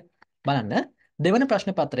 හරිද? බලන්න දෙවන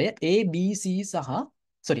ප්‍රශ්න පත්‍රය A B C සහ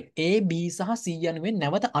A B සහ C යනුවෙන්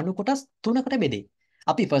නැවත අණු කොටස් 3කට බෙදේ.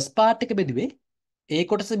 අපි ෆස්ට් පාර්ට් එක බෙදුවේ A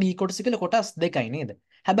කොටස B කොටස කියලා කොටස් දෙකයි නේද?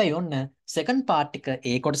 හැබැයි ඔන්න සෙකන්ඩ් පාර්ට් එක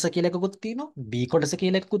A කොටස කියලා එකකුත් තියෙනවා B කොටස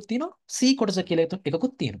කියලා එකකුත් තියෙනවා C කොටස කියලා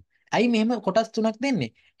එකකුත් තියෙනවා. ඇයි මෙහෙම කොටස් 3ක්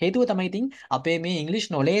දෙන්නේ? හේතුව තමයි ඉතින් අපේ මේ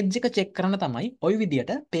ඉංග්‍රීසි නොලෙජ් එක චෙක් කරන තමයි ওই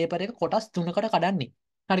විදියට පේපර් එක කොටස් 3කට කඩන්නේ.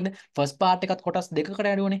 හරිද? ෆස්ට් පාර්ට් එකත් කොටස් දෙකකට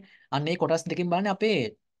ඇඩුවනේ. අන්න ඒ කොටස් දෙකෙන් බලන්නේ අපේ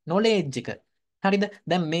නොලෙජ් එක. හරිද?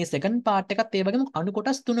 දැන් මේ සෙකන්ඩ් පාර්ට් එකත් ඒ වගේම අණු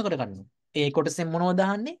කොටස් 3කට ගන්නවා. A කොටසෙන් මොනවද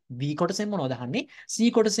අහන්නේ? B කොටසෙන් මොනවද අහන්නේ? C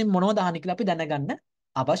කොටසෙන් මොනවද අහන්නේ කියලා අපි දැනගන්න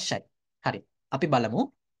අවශ්‍යයි. හරි. අපි බලමු.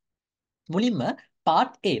 මුලින්ම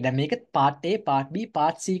පාර්ට් A. දැන් මේක part A, part B,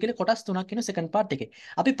 part C කියලා කොටස් තුනක් වෙන සෙකන්ඩ් පාර්ට් එකේ.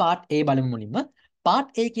 අපි පාර්ට් A බලමු මුලින්ම.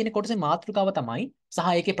 පාර්ට් A කියන කොටසේ මාතෘකාව තමයි සහ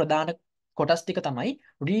ඒකේ ප්‍රධාන කොටස් ටික තමයි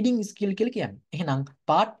රීඩිං ස්කිල් කියලා කියන්නේ. එහෙනම්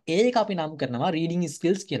පාර්ට් A එක අපි නම් කරනවා රීඩිං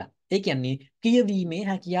ස්කිල්ස් කියලා. ඒ කියන්නේ කියවීමේ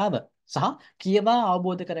හැකියාව සහ කියවා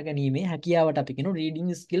අවබෝධ කරගැනීමේ හැකියාවට අපි කියන රීඩිං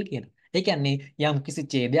ස්කිල් කියන. ඒ කියන්නේ යම් කිසි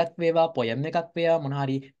ඡේදයක් වේවා, පොයම් එකක් වේවා, මොන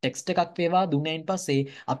හරි ටෙක්ස්ට් එකක් වේවා දුන්නයින් පස්සේ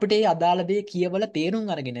අපිට ඒ අදාළ දේ කියවලා තේරුම්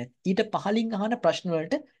අරගෙන ඊට පහලින් අහන ප්‍රශ්න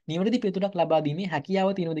වලට නිවැරදි පිළිතුරක් ලබා දීමේ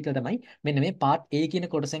හැකියාව තියෙනවද කියලා තමයි මෙන්න මේ පාර්ට් A කියන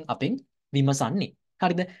කොටසෙන් අපෙන් විමසන්නේ.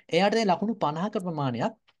 හරිද? එයාට ලකුණු 50ක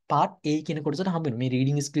ප්‍රමාණයක් පාර්ට් A කියන කොටසට හම්බ වෙනවා. මේ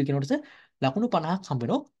රීඩිං ස්කිල් කියන කොටස ලකුණු 50ක් හම්බ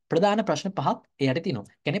වෙනවා. ප්‍රධාන ප්‍රශ්න පහක් එයාට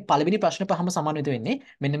තියෙනවා. කියන්නේ පළවෙනි ප්‍රශ්න පහම සමානවිත වෙන්නේ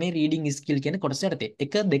මෙන්න මේ රීඩිං ස්කිල් කියන කොටස යටතේ.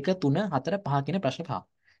 1 2 3 4 5 කියන ප්‍රශ්න පහ.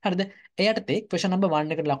 හරිද? එයාටතේ question number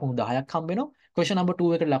 1 එකට ලකුණු 10ක් හම්බ වෙනවා. question number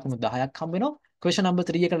 2 එකට ලකුණු 10ක් හම්බ වෙනවා. question number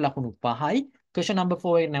 3 එකට ලකුණු 5යි. question number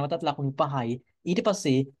 4 එකට නැවතත් ලකුණු 5යි. ඊට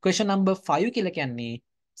පස්සේ question number 5 කියලා කියන්නේ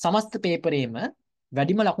සමස්ත පේපරේම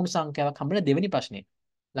වැඩිම ලකුණු සංඛ්‍යාවක් හම්බ වෙන දෙවෙනි ප්‍රශ්නේ.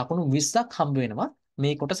 ලකුණු 20ක් හම්බ වෙනවා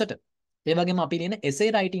මේ කොටසට. ඒ වගේම අපි ලියන essay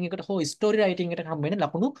writing එකට හෝ story writing එකට හම්බ වෙන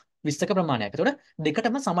ලකුණු 20ක ප්‍රමාණයක්. ඒතකොට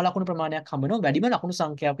දෙකටම සම ලකුණු ප්‍රමාණයක් හම්බ වෙනවා වැඩිම ලකුණු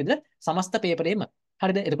සංඛ්‍යාවක් විදිහට සමස්ත පේපරේම.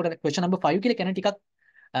 හරිද? එතකොට question number 5 කියලා කියන්නේ ටිකක්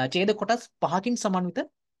ඡේද කොටස් 5කින් සමන්විත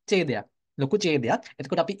ඡේදයක්. ලොකු ඡේදයක්.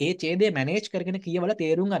 එතකොට අපි ඒ ඡේදය මැනේජ් කරගෙන කියවලා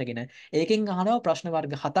තේරුම් අරගෙන ඒකෙන් අහනවා ප්‍රශ්න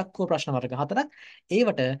වර්ග 7ක් හෝ ප්‍රශ්න වර්ග 4ක්.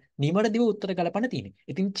 ඒවට නිවැරදිව උත්තර ගලපන්න තියෙන්නේ.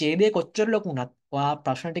 ඉතින් ඡේදය කොච්චර ලොකු වුණත් ඔයා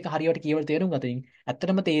ප්‍රශ්න ටික හරියට කියවලා තේරුම් ගතින්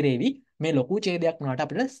ඇත්තටම තේරෙවි මේ ලොකු ඡේදයක් වුණාට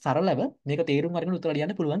අපිට සරලව මේක තේරුම් අරගෙන උත්තර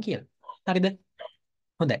ලියන්න පුළුවන් කියලා. හරිද?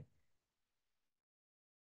 හොඳයි.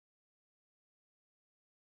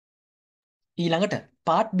 ඊළඟට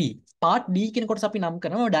පාර්ට් B. පාර්ට් B කියන කොටස අපි නම්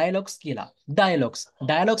කරනවා ඩයලොග්ස් කියලා. ඩයලොග්ස්.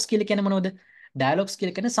 ඩයලොග්ස් කියලා කියන්නේ මොනවද? ඩයලොග්ස්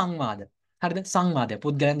කියලා කියන්නේ සංවාද. හරිද? සංවාදය.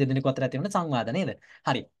 පුද්ගලයන් දෙදෙනෙකු අතර ඇති වෙන සංවාද නේද?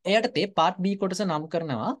 හරි. එයට තේ part B කොටස නම්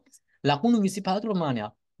කරනවා ලකුණු 25ක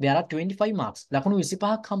ප්‍රමාණයක්. there are 25 marks. ලකුණු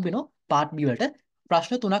 25ක් හම්බ වෙනවා part B වලට.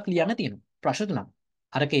 ප්‍රශ්න 3ක් ලියන්න තියෙනවා. ප්‍රශ්න 3ක්.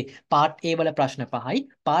 අරකේ part A වල ප්‍රශ්න 5යි,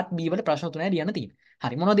 part B වල ප්‍රශ්න 3යි ලියන්න තියෙන්නේ.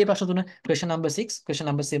 හරි. මොනවද මේ ප්‍රශ්න 3? question number 6, question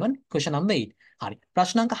number 7, question number 8. හරි.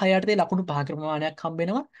 ප්‍රශ්නාංක 6 යටතේ ලකුණු 5ක ප්‍රමාණයක් හම්බ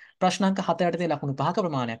වෙනවා. ප්‍රශ්නාංක 7 යටතේ ලකුණු 5ක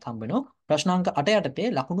ප්‍රමාණයක් හම්බ වෙනවා. ප්‍රශ්නාංක 8 යටතේ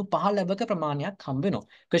ලකුණු 15ක ප්‍රමාණයක් හම්බ වෙනවා.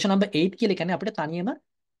 question number 8 කියලා කියන්නේ අපිට තනියම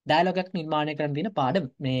ඩයලොග් එකක් නිර්මාණය කරන්න තියෙන පාඩම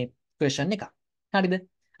මේ question එක. හරිද?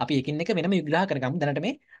 අපි එකින් එක වෙනම විග්‍රහ කරගමු. දැනට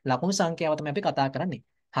මේ ලකුණු සංඛ්‍යාව තමයි අපි කතා කරන්නේ.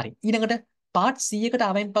 හරි. ඊළඟට part C එකට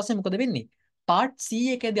ආවෙන් පස්සේ මොකද වෙන්නේ? part C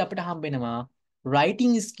එකේදී අපිට හම්බ වෙනවා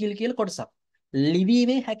writing skill කියලා කොටසක්.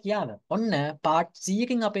 ලිවීමේ හැකියාව. ඔන්න part C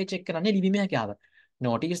එකෙන් අපේ චෙක් කරන්නේ ලිවීමේ හැකියාව.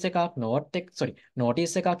 notice එකක්,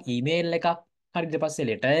 notice එකක්, email එකක්, හරිද? ඊට පස්සේ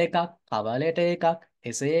letter එකක්, cover letter එකක්,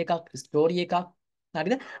 essay එකක්, story එකක්.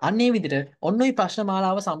 හරිද? අන්න ඒ විදිහට ඔන්න ඔය ප්‍රශ්න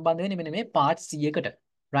මාලාව සම්බන්ධ වෙන්නේ මෙන්න මේ part C එකට.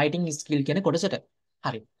 writing skill කියන කොටසට.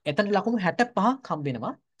 හරි. එතන ලකුණු 65ක් හම්බ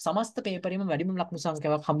වෙනවා. සමස්ත පේපරෙම වැඩිම ලකුණු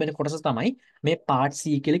සංඛ්‍යාවක් හම්බ වෙන කොටස තමයි මේ part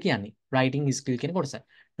C කියලා කියන්නේ. writing skill කියන කොටස.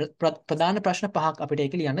 ප්‍රධාන ප්‍රශ්න 5ක් අපිට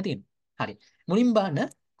ඒක ලියන්න තියෙනවා. හරි. මුලින් බලන්න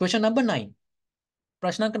question number 9.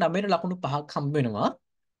 ප්‍රශ්නාංක 9ට ලකුණු 5ක් හම්බ වෙනවා.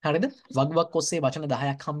 හරිද? වගුවක් ඔස්සේ වචන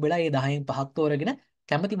 10ක් හම්බ වෙලා ඒ 10න් 5ක් තෝරගෙන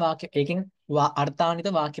කැමති වාක්‍ය ඒකෙන් අර්ථාන්විත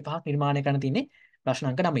වාක්‍ය 5ක් නිර්මාණය කරන්න තියෙන්නේ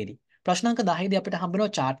ප්‍රශ්නාංක 9දී. ප්‍රශ්නාංක 10දී අපිට හම්බ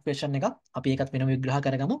වෙනවා chart question එකක්. අපි ඒකත් වෙනම විග්‍රහ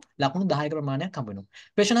කරගමු. ලකුණු 10ක ප්‍රමාණයක් හම්බ වෙනවා.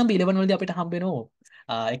 question number 11 වලදී අපිට හම්බ වෙනවා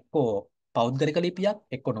එක්කෝ පෞද්ගලික ලිපියක්,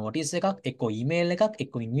 එක්කෝ notice එකක්, එක්කෝ email එකක්,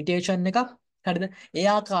 එක්කෝ invitation එකක්. හරිද? ඒ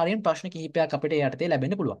ආකාරයෙන් ප්‍රශ්න කිහිපයක් අපිට ඒ යටතේ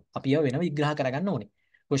ලැබෙන්න පුළුවන්. අපි ඒව වෙනම විග්‍රහ කරගන්න ඕනේ.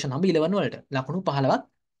 question number 11 වලට ලකුණු 15ක්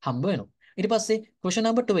හම්බ වෙනවා. ඊට පස්සේ question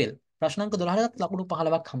number 12 ප්‍රශ්නාංක 12ට ලකුණු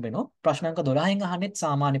 15ක් හම්බ වෙනවා. ප්‍රශ්නාංක 12න් අහන්නේ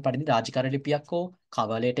සාමාන්‍ය පරිදි රාජකාරී ලිපියක් හෝ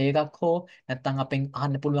cover letter එකක් හෝ නැත්නම් අපෙන්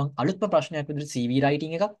අහන්න පුළුවන් අලුත්ම ප්‍රශ්නයක් විදිහට CV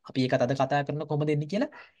writing එකක්. අපි ඒකත් අද කතා කරන කොහොමද එන්නේ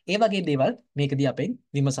කියලා. ඒ වගේ දේවල් මේකදී අපෙන්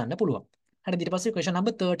විමසන්න පුළුවන්. හරි. ඊට පස්සේ question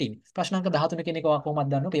number 13 ප්‍රශ්නාංක 13 කියන එක කොහොමද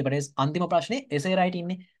දන්නව? paper is අන්තිම ප්‍රශ්නේ essay writing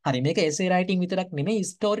නේ. හරි. මේක essay writing විතරක් නෙමෙයි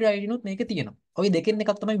story writing උත් මේකේ තියෙනවා. ওই දෙකෙන්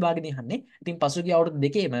එකක් තමයි විභාගෙදී අහන්නේ. ඉතින් පසුගිය අවුරුදු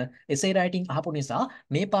දෙකේම essay writing අහපු නිසා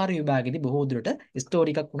මේ පාර විභාගෙදී බොහෝ දුරට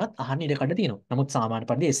ස්ටෝරි එකක් වුණත් අහන්න ඉඩ කඩ තියෙනවා. නමුත් සාමාන්‍ය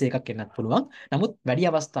පරිදි essay එකක් එන්නත් පුළුවන්. නමුත් වැඩි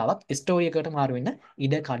අවස්ථාවක් ස්ටෝරි එකකට මාරු වෙන්න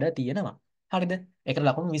ඉඩ කඩ තියෙනවා. හරිද? ඒකට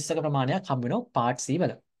ලකුණු 20ක ප්‍රමාණයක් හම්බ වෙනවා part C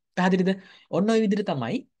වල. පැහැදිලිද? ඔන්න ඔය විදිහට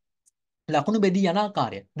තමයි ලකුණු බෙදී යන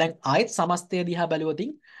ආකාරය. දැන් ආයෙත් සමස්තය දිහා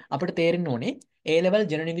බැලුවොතින් අපිට තේරෙන්න ඕනේ A level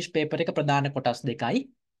general English paper එක ප්‍රධාන කොටස් දෙකයි.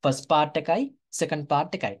 first part එකයි second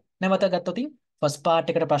part එකයි. නැවත ගත්තොතින් first part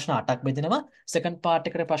එකට ප්‍රශ්න 8ක් බෙදෙනවා, second part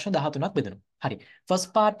එකට ප්‍රශ්න 13ක් බෙදෙනවා. හරි. first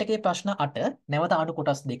part එකේ ප්‍රශ්න 8 නැවත අණු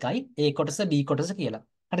කොටස් දෙකයි, A කොටස B කොටස කියලා.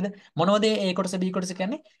 හරිද? මොනවද A කොටස B කොටස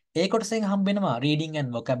කියන්නේ? A කොටසෙන් හම්බ වෙනවා reading and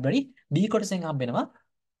vocabulary, B කොටසෙන් හම්බ වෙනවා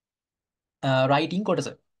writing කොටස.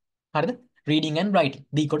 හරිද? reading and writing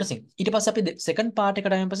D කොටසෙන්. ඊට පස්සේ අපි second part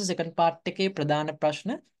එකට ආවෙන් පස්සේ second part එකේ ප්‍රධාන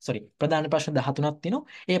ප්‍රශ්න ප්‍රධාන ප්‍රශ්න 13ක් තියෙනවා.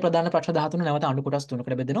 ඒ ප්‍රධාන ප්‍රශ්න 13 නැවත අණු කොටස්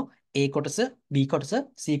තුනකට බෙදෙනවා. A කොටස, B කොටස,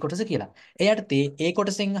 C කොටස කියලා. ඒ යටතේ A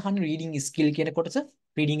කොටසෙන් අහන්නේ reading skill කියන කොටස.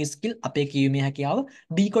 reading skill අපේ කියවීමේ හැකියාව.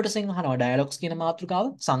 B කොටසෙන් අහනවා dialogues කියන මාතෘකාව,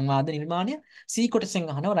 සංවාද නිර්මාණය. C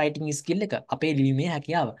කොටසෙන් අහනවා writing skill එක, අපේ ලිවීමේ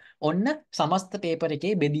හැකියාව. ඔන්න සමස්ත පේපර්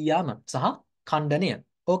එකේ බෙදී යාම සහ ඛණ්ඩනය.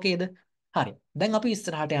 ඕකේද? හරි. දැන් අපි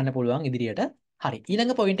ඉස්සරහට යන්න පුළුවන් ඉදිරියට. හරි.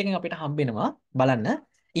 ඊළඟ පොයින්ට් එකෙන් අපිට හම්බ වෙනවා බලන්න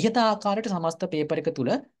ඉහත ආකාරයට සමස්ත පේපර් එක තුල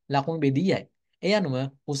ලකුණු බෙදී යයි. ඒ අනුව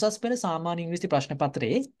උසස් පෙළ සාමාන්‍ය ඉංග්‍රීසි ප්‍රශ්න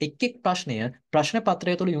පත්‍රයේ එක් එක් ප්‍රශ්නය ප්‍රශ්න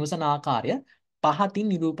පත්‍රය තුල විමසන ආකාරය පහතින්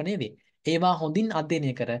නිරූපණය වේ. ඒවා හොඳින්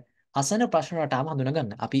අධ්‍යයනය කර අසන ප්‍රශ්න රටාව හඳුනා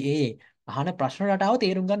ගන්න. අපි අහන ප්‍රශ්න රටාව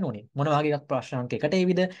තේරුම් ගන්න ඕනේ. මොන වගේ එකක් ප්‍රශ්නාංක 1ට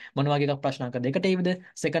එවිද? මොන වගේ එකක් ප්‍රශ්නාංක 2ට එවිද?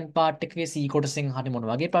 second part එකේ C කොටසෙන් අහන්නේ මොන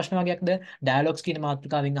වගේ ප්‍රශ්න වගේක්ද? dialogues කියන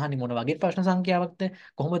මාතෘකාවෙන් අහන්නේ මොන වගේ ප්‍රශ්න සංඛ්‍යාවක්ද?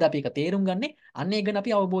 කොහොමද අපි ඒක තේරුම් ගන්නෙ? අන්න ඒ ගැන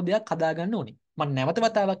අපි අවබෝධයක් හදා ගන්න ඕනේ. මම නැවත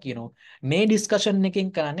වතාවක් කියනවා මේ ඩිස්කෂන්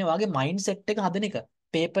එකෙන් කරන්නේ වාගේ මයින්ඩ් සෙට් එක හදන එක.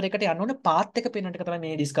 පේපර් එකට යන්න ඕනේ පාත් එක පෙන්වන්න එක තමයි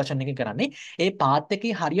මේ ඩිස්කෂන් එකෙන් කරන්නේ. ඒ පාත්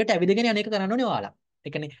එකේ හරියට ඇවිදගෙන යන එක කරන්න ඕනේ ඔයාලා.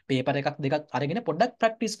 ඒ කියන්නේ පේපර් එකක් දෙකක් අරගෙන පොඩ්ඩක්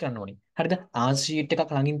ප්‍රැක්ටිස් කරන්න ඕනේ. හරිද? ආන්සර් ෂීට්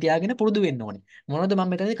එකක් ළඟින් තියාගෙන පුරුදු වෙන්න ඕනේ. මොනවද මම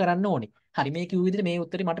මෙතනදී කරන්න ඕනේ? හරි මේ කිව්ව විදිහට මේ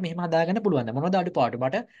උත්තරේ මට මෙහෙම හදාගන්න පුළුවන්ද? මොනවද අඩුපාඩු?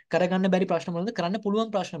 මට කරගන්න බැරි ප්‍රශ්න මොනවද? කරන්න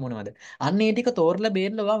පුළුවන් ප්‍රශ්න මොනවද? අන්න ඒ ටික තෝරලා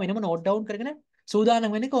බේරලා ඔයා වෙනම නෝට් ඩවුන් කරගෙන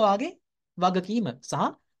සූදානම් වෙන්න එක ඔයාගේ වගකීම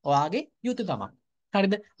සහ ඔයාගේ යුතුයකමක්.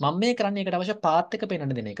 හරිද? මම මේ කරන්නේ ඒකට අවශ්‍ය පාත් එක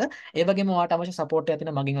පෙන්වන්න දෙන එක. ඒ වගේම ඔයාට අවශ්‍ය සපෝට් එකක්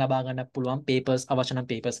තියෙන මගෙන් ලබා ගන්න පුළුවන් papers අවශ්‍ය නම්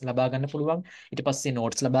papers ලබා ගන්න පුළුවන්. ඊට පස්සේ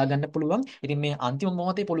notes ලබා ගන්න පුළුවන්. ඉතින් මේ අන්තිම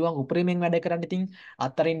මොහොතේ පුළුවන් උපරිමයෙන් වැඩ කරන්න ඉතින්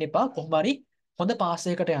අත්තරින්න එපා. කොහොම හරි හොඳ පාස්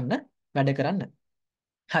එකකට යන්න වැඩ කරන්න.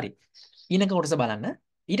 හරි. ඊළඟ කොටස බලන්න.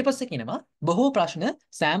 ඊට පස්සේ කියනවා බොහෝ ප්‍රශ්න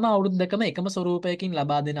සෑම අවුරුද්දකම එකම ස්වරූපයකින්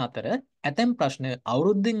ලබා දෙන අතර ඇතැම් ප්‍රශ්න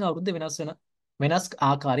අවුරුද්දෙන් අවුරුද්ද වෙනස්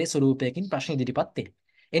ආකාරයේ ස්වරූපයකින් ප්‍රශ්න ඉදිරිපත් වේ.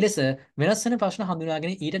 එලෙස වෙනස් වෙන ප්‍රශ්න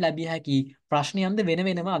හඳුනාගෙන ඊට ලැබිය හැකි ප්‍රශ්නයන්ද වෙන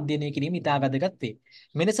වෙනම අධ්‍යයනය කිරීම ඉතා වැදගත් වේ.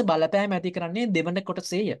 මෙලෙස බලපෑම ඇති කරන්නේ දෙවන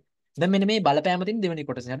කොටසේය. දැන් මෙන්න මේ බලපෑම තියෙන දෙවෙනි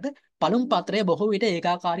කොටසේ හරිද? පළමු පත්‍රය බොහෝ විට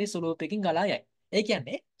ඒකාකාරී ස්වරූපයකින් ගලා යයි. ඒ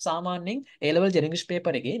කියන්නේ සාමාන්‍යයෙන් A level English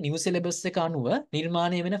paper එකේ new syllabus එක අනුව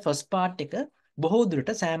නිර්මාණය වෙන first part එක බොහෝ දුරට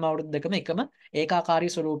සෑම අවුරුද්දකම එකම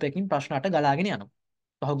ඒකාකාරී ස්වරූපයකින් ප්‍රශ්න 8 ගලාගෙන යනවා.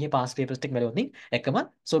 පහුගිය පාස් පේපර්ස් ටික බලවොත් එකම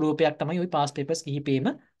ස්වරූපයක් තමයි ওই පාස් පේපර්ස් කිහිපෙම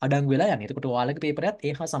අඩංගු වෙලා යන්නේ. එතකොට ඔයාලගේ පේපරයත්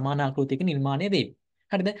ඒ හා සමාන ආකෘතියක නිර්මාණය වෙයි.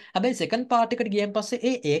 හරිද? හැබැයි සෙකන්ඩ් පාර්ට් එකට ගියන් පස්සේ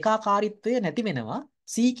ඒ ඒකාකාරීත්වය නැති වෙනවා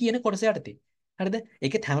C කියන කොටස යටතේ. හරිද?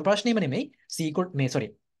 ඒකෙත් හැම ප්‍රශ්නෙම නෙමෙයි C කොට මේ සෝරි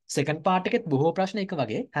සෙකන්ඩ් පාර්ට් එකෙත් බොහෝ ප්‍රශ්න එක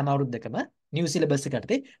වගේ හැම අවුරුද්දකම නිව් සිලබස් එකට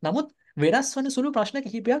යටතේ. නමුත් වෙනස් වන සුළු ප්‍රශ්න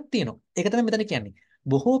කිහිපයක් තියෙනවා. ඒක තමයි මෙතන කියන්නේ.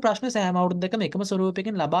 බොහෝ ප්‍රශ්න සෑම අවුරුද්දකම එකම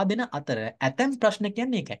ස්වරූපයකින් ලබා දෙන අතර ඇතැම් ප්‍රශ්න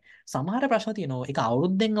කියන්නේ ඒකයි. සමහර ප්‍රශ්න තියෙනවා ඒක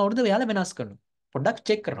අවුරුද්දෙන් අවුරුද්ද ඔයාලා වෙනස් කරනවා. පොඩ්ඩක්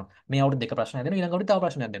චෙක් කරනවා. මේ අවුරුද්ද එක ප්‍රශ්නයක් දෙනවා ඊළඟ අවුරුද්ද තව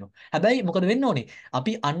ප්‍රශ්නයක් දෙනවා. හැබැයි මොකද වෙන්න ඕනේ?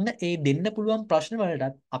 අපි අන්න ඒ දෙන්න පුළුවන් ප්‍රශ්න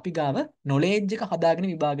වලටත් අපි ගාව නොලෙජ් එක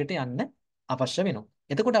හදාගෙන විභාගයට යන්න අවශ්‍ය වෙනවා.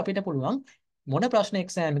 එතකොට අපිට පුළුවන් මොන ප්‍රශ්න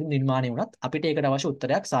එක්සෑම් එකකින් නිර්මාණය වුණත් අපිට ඒකට අවශ්‍ය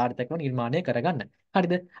උත්තරයක් සාර්ථකව නිර්මාණය කරගන්න.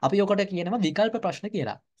 හරිද? අපි ඔකට කියනවා විකල්ප ප්‍රශ්න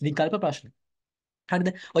කියලා. විකල්ප ප්‍රශ්න. හරිද?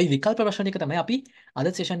 ওই විකල්ප ප්‍රශ්න ටික තමයි අපි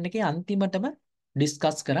අද සෙෂන් එකේ අන්තිමටම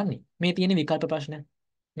ඩිස්කස් කරන්නේ. මේ තියෙන විකල්ප ප්‍රශ්න.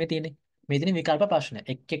 මේ තියෙන විකල්ප ප්‍රශ්න.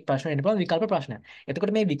 එක් ප්‍රශ්න එන්න පුළුවන් විකල්ප ප්‍රශ්න.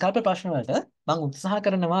 එතකොට මේ විකල්ප ප්‍රශ්න වලට මම උත්සාහ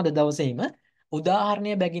කරනවා අද දවසේම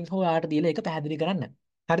උදාහරණය බැගින් හෝ ආට දීලා ඒක පැහැදිලි කරන්න.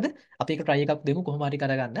 හරිද? අපි ඒක try එකක් දෙමු කොහොම හරි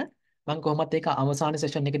කරගන්න. මම කොහොමත් ඒක අවසාන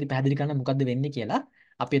සෙෂන් එකේදී පැහැදිලි කරන්න මොකද්ද වෙන්නේ කියලා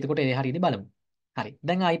අපි එතකොට ඒ හරියදී බලමු. හරි.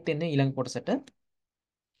 දැන් ආයෙත් එන්නේ ඊළඟ කොටසට.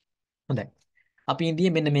 හොඳයි. අපි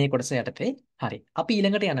ඉන්දියේ මෙන්න මේ කොටස යටතේ. හරි. අපි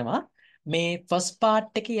ඊළඟට යනවා මේ ෆස්ට්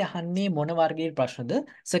පාර්ට් එකේ යහන්නේ මොන වර්ගයේ ප්‍රශ්නද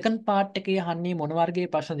සෙකන්ඩ් පාර්ට් එකේ යහන්නේ මොන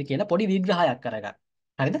වර්ගයේ ප්‍රශ්නද කියලා පොඩි විග්‍රහයක් කරගන්න.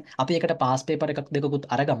 හරිද? අපි ඒකට පාස් පේපර් එකක් දෙකකුත්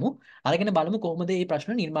අරගමු. අරගෙන බලමු කොහොමද මේ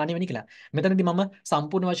ප්‍රශ්න නිර්මාණය වෙන්නේ කියලා. මෙතනදී මම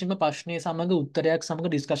සම්පූර්ණ වශයෙන්ම ප්‍රශ්නය සමග උත්තරයක් සමග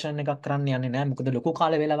ඩිස්කෂන් එකක් කරන්න යන්නේ නැහැ. මොකද ලොකු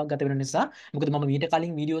කාල වේලාවක් ගත වෙන නිසා. මොකද මම මීට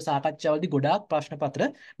කලින් වීඩියෝ සාකච්ඡාවලදී ගොඩාක් ප්‍රශ්න පත්‍ර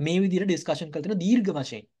මේ විදිහට ඩිස්කෂන් කරලා තියෙන දීර්ඝ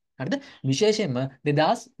වශයෙන්. හරිද? විශේෂයෙන්ම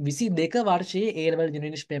 2022 වර්ෂයේ A level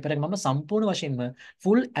English paper එක මම සම්පූර්ණ වශයෙන්ම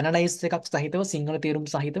full analysis එකක් සහිතව සිංහල තේරුම්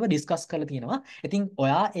සහිතව ඩිස්කස් කරලා තියෙනවා. ඉතින්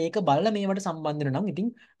ඔයා ඒක බලලා මේවට සම්බන්ධ වෙනවා නම්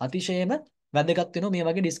ඉතින් අතිශයම වැදගත් වෙනවා මේ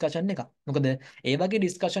වගේ ඩිස්කෂන් එකක්. මොකද ඒ වගේ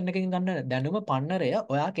ඩිස්කෂන් එකකින් ගන්න දැනුම පන්නරය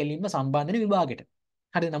ඔයා කෙලින්ම සම්බන්ධ වෙන විභාගෙට.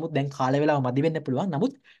 හරිද? නමුත් දැන් කාල වේලාව මදි වෙන්න පුළුවන්.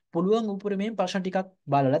 නමුත් පුළුවන් උපරිමයෙන් ප්‍රශ්න ටිකක්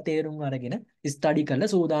බලලා තේරුම් අරගෙන ස්ටඩි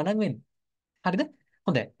කරලා සූදානම් වෙන්න. හරිද?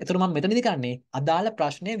 හොඳයි. එතකොට මම මෙතනදී කරන්නේ අදාළ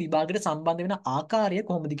ප්‍රශ්නය විභාගයට සම්බන්ධ වෙන ආකාරය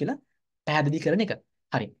කොහොමද කියලා පැහැදිලි කරන එක.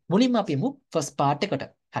 හරි. මුලින්ම අපි යමු ෆස්ට් පාර්ට් එකට.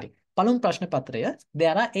 හරි. පළමු ප්‍රශ්න පත්‍රය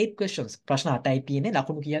there are 8 questions. ප්‍රශ්න 8යි තියෙන්නේ.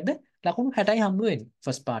 ලකුණු කීයද? ලකුණු 60යි හම්බ වෙන්නේ.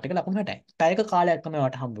 ෆස්ට් පාර්ට් එක ලකුණු 60යි. පැයක කාලයක් තමයි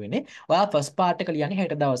ඔයාලට හම්බ වෙන්නේ. ඔයා ෆස්ට් පාර්ට් එක ලියන්නේ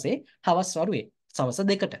හෙට දවසේ හවස් වරුවේ. සවස්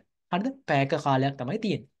 2ට. හරිද? පැයක කාලයක් තමයි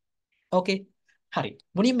තියෙන්නේ. ඕකේ. හරි.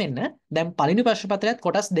 මුලින්ම එන්න දැන් පළවෙනි ප්‍රශ්න පත්‍රයත්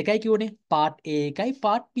කොටස් දෙකයි කියෝනේ. පාර්ට් A එකයි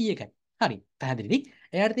පාර්ට් B එකයි. හරි. පැහැදිලිද?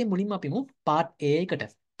 එයාට තියෙන මුලින්ම අපිමු පාර්ට් A එකට.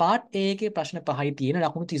 පාර්ට් A එකේ ප්‍රශ්න 5යි තියෙන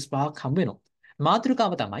ලකුණු 35ක් හම්බ වෙනවා.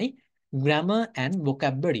 මාතෘකාව තමයි grammar and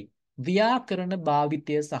vocabulary. ව්‍යාකරණ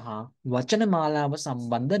භාවිතය සහ වචන මාලාව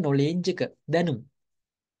සම්බන්ධ knowledge එක දැනුම්.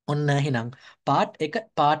 ඔන්න එහෙනම් පාර්ට්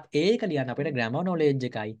A එක ලියන්න අපිට grammar knowledge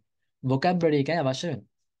එකයි vocabulary එකයි අවශ්‍ය වෙනවා.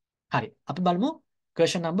 හරි. අපි බලමු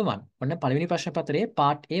question number 1. ඔන්න පළවෙනි ප්‍රශ්න පත්‍රයේ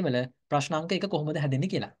part A වල ප්‍රශ්න අංක 1 කොහොමද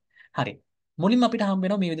හැදෙන්නේ කියලා. හරි. මුලින්ම අපිට හම්බ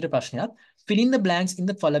වෙනවා මේ විදිහට ප්‍රශ්නයක්. Fill in the blanks in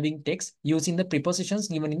the following text using the prepositions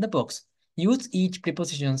given in the box. Use each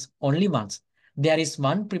prepositions only once. There is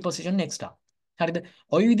one preposition extra. හරිද?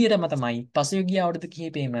 ওই විදිහටම තමයි පසුගිය අවුරුදු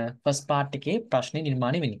කිහිපෙම first part එකේ ප්‍රශ්නේ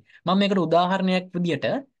නිර්මාණය වෙන්නේ. මම මේකට උදාහරණයක් විදිහට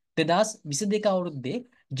 2022 අවුරුද්දේ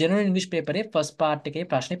ජෙනරල් ඉංග්‍රීසි පේපරේ ෆස්ට් පාර්ට් එකේ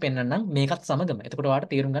ප්‍රශ්නේ පෙන්නන්නම් මේකත් සමගම. එතකොට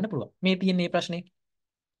ඔයාලට තේරුම් ගන්න පුළුවන්. මේ තියෙන මේ ප්‍රශ්නේ.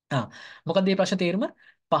 මොකක්ද මේ ප්‍රශ්නේ තේරුම?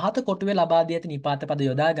 පහත කොටුවේ ලබා දී ඇති නිපාත පද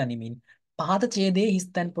යොදා ගනිමින් පහත ඡේදයේ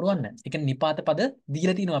හිස්තැන් පුරවන්න. ඒ කියන්නේ නිපාත පද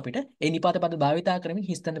දීලා තිනවා අපිට. ඒ නිපාත පද භාවිතා කරමින්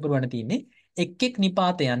හිස්තැන් පුරවන්න තියෙන්නේ. එක්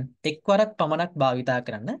නිපාතයන් එක්වරක් පමණක් භාවිතා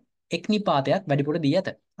කරන්න. එක් නිපාතයක් වැඩිපුර දී ඇත.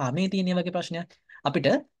 මේ තියෙන වගේ ප්‍රශ්නයක්. අපිට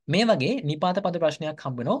මේ වගේ නිපාත පද ප්‍රශ්නයක්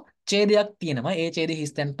හම්බ වෙනවා. ඡේදයක් තියෙනවා. ඒ ඡේදයේ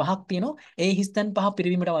හිස්තැන් පහක් තියෙනවා. ඒ හිස්තැන් පහ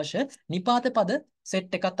පිරවීමට අවශ්‍ය නිපාත පද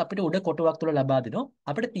සෙට් එකක් අපිට උඩ කොටුවක් තුල ලබා දෙනවා.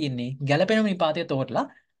 අපිට තියෙන්නේ ගැළපෙන නිපාතය තෝරලා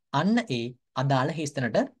අන්න ඒ අදාළ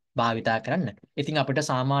හිස්තැනට භාවිතා කරන්න. ඉතින් අපිට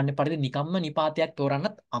සාමාන්‍ය පරිදි නිකම්ම නිපාතයක්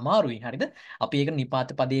තෝරන්නත් අමාරුයි. හරිද? අපි ඒක නිපාත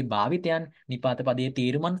පදයේ භාවිතයන්, නිපාත පදයේ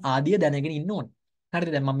තේරුමන් ආදිය දැනගෙන ඉන්න ඕනේ.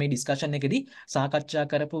 හරිද? දැන් මම මේ ඩිස්කෂන් එකේදී සාකච්ඡා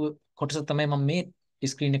කරපු කොටස තමයි මම මේ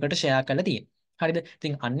ස්ක්‍රීන් එකට ෂෙයා කරලා තියෙන්නේ. හරිද?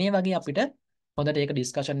 ඉතින් අන්න ඒ වගේ අපිට හොඳට ඒක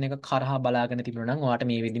ඩිස්කෂන් එක කරහා බලාගෙන තිබුණා නම් ඔයාලට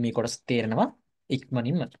මේ විදිහ මේ කොටස තේරෙනවා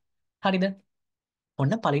ඉක්මනින්ම. හරිද?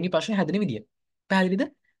 ඔන්න පළවෙනි ප්‍රශ්නේ හැදෙන විදිය. පැහැදිලිද?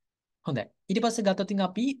 හොඳයි. ඊට පස්සේ ගත්තොත්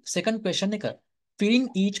අපි second question එක. Fill in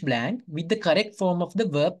each blank with the correct form of the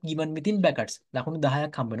verb given within brackets. ලකුණු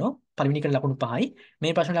 10ක් හම්බ වෙනවා. පළවෙනි එකට ලකුණු 5යි.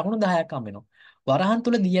 මේ ප්‍රශ්නේ ලකුණු 10ක් හම්බ වෙනවා. වරහන්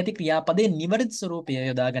තුල දී ඇති ක්‍රියාපදයේ නිවැරදි ස්වරූපය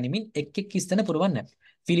යොදා ගනිමින් එක් එක් ස්ථන පුරවන්න.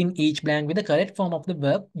 Fill in each blank with the correct form of the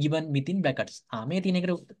verb given within brackets. මේ තියෙන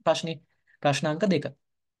එකට ප්‍රශ්නේ ප්‍රශ්නාංක 2.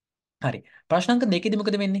 හරි. ප්‍රශ්නාංක 2 දී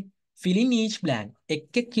මොකද වෙන්නේ? Fill in each blank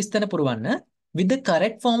එක් එක් ස්ථන පුරවන්න with the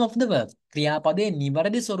correct form of the verb. ක්‍රියාපදයේ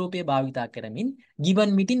නිවැරදි ස්වරූපය භාවිතා කරමින්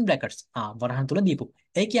given within brackets. වරහන් තුල දීපු.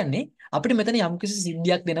 ඒ කියන්නේ අපිට මෙතන යම්කිසි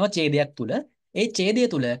සිද්ධියක් දෙනවා ඡේදයක් තුල. ඒ ඡේදය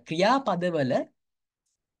තුල ක්‍රියාපදවල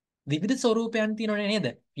විවිධ ස්වරූපයන් තියෙනවනේ නේද?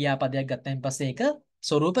 ක්‍රියාපදයක් ගත්තයින් පස්සේ ඒක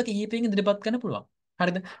ස්වරූප කිහිපයකින් ඉදිරිපත් කරන්න පුළුවන්.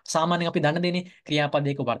 හරිද? සාමාන්‍යයෙන් අපි දන්න දෙන්නේ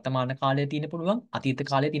ක්‍රියාපදයක වර්තමාන කාලය තියෙන පුළුවන්, අතීත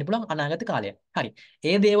කාලය තියෙන පුළුවන්, අනාගත කාලය. හරි.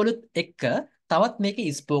 ඒ දේවලුත් එක්ක තවත්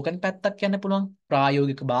මේකේ ස්පෝකන් පැත්තක් යන්න පුළුවන්.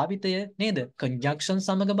 ප්‍රායෝගික භාවිතය නේද? කන්ජන්ක්ෂන්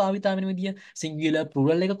සමග භාවිතා වෙන විදිය, සිංගියුලර්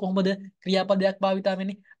ප්ලුරල් එක කොහොමද ක්‍රියාපදයක් භාවිතා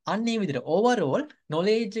වෙන්නේ? අන්න ඒ විදිහට ඕවරෝල්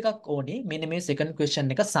නොලෙජ් එකක් ඕනේ මෙන්න මේ සෙකන්ඩ්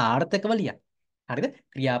ක්වෙස්චන් එක සාර්ථකව ලියන්න. හරිද?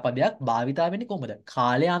 ක්‍රියාපදයක් භාවිතා වෙන්නේ කොහොමද?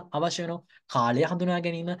 කාලය අවශ්‍ය වෙනවා. කාලය හඳුනා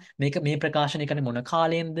ගැනීම මේක මේ ප්‍රකාශනය කරන්නේ මොන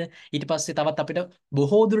කාලයෙන්ද? ඊට පස්සේ තවත් අපිට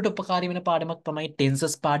බොහෝ දුරට උපකාරී වෙන පාඩමක් තමයි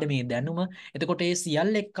ටෙන්සස් පාඩමේ දැනුම. එතකොට ඒ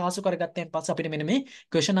සියල්ල එක්කාසු කරගත්තෙන් පස්සේ අපිට මෙන්න මේ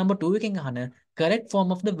question number 2 එකෙන් අහන correct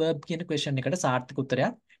form of the verb කියන question එකට සාර්ථක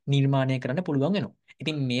උත්තරයක් නිර්මාණය කරන්න පුළුවන් වෙනවා.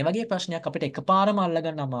 ඉතින් මේ වගේ ප්‍රශ්නයක් අපිට එකපාරම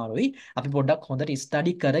අල්ලගන්න අමාරුයි. අපි පොඩ්ඩක් හොඳට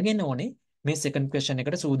ස්ටඩි කරගෙන ඕනේ මේ second question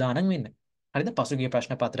එකට සූදානම් වෙන්න. හරිද? පසුගිය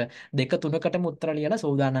ප්‍රශ්න පත්‍ර 2-3කටම උත්තර ලියලා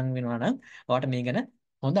සූදානම් වෙනවා නම් ඔයාලට මේ ගැන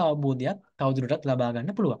හොඳ අවබෝධයක් තවදුරටත් ලබා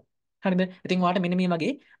ගන්න පුළුවන්. හරිද? ඉතින් ඔයාලට මෙන්න මේ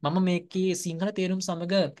වගේ මම මේකේ සිංහල තේරුම්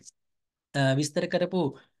සමග විස්තර කරපු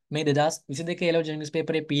මේ 2022 A level English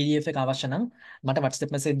paper එකේ PDF එක අවශ්‍ය නම් මට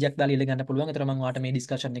WhatsApp message එකක් දාලා ඉල්ල ගන්න පුළුවන්. ඒතර මම ඔයාලට මේ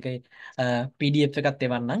discussion එකේ PDF එකත්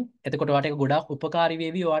එවන්නම්. එතකොට ඔයාලට ඒක ගොඩාක් උපකාරී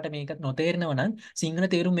වේවි. ඔයාලට මේක නොතේරෙනව නම් සිංහල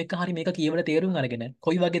තේරුම් එක හරි මේක කියවලා තේරුම් අරගෙන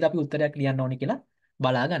කොයි වගේද අපි උත්තරයක් ලියන්න ඕනේ කියලා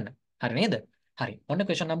බලා ගන්න. හරි නේද? හරි. ඔන්න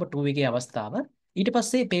question number 2 එකේ අවස්ථාව. ඊට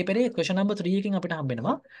පස්සේ paper එකේ question number 3 එකෙන් අපිට හම්බ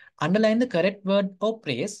වෙනවා underline the correct word or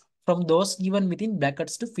phrase from those given within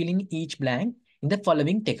brackets to fill in each blank in the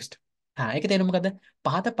following text. ඒක තේරුම මොකද?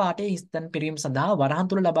 පහත පාඩේ හිස්තන් පිරීම සඳහා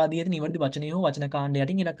වරහන් තුල ලබා දී ඇති නිවැරදි වචනය හෝ වචන කාණ්ඩ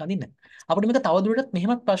යටින් ඉලක්ක අඳින්න. අපිට මේක තවදුරටත්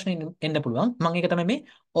මෙහෙමත් ප්‍රශ්න එන්න පුළුවන්. මම ඒක තමයි මේ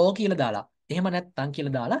ඕ කියලා දාලා. එහෙම නැත්නම්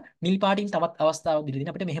කියලා දාලා නිල් පාටින් තවත් අවස්ථාවක් දීලා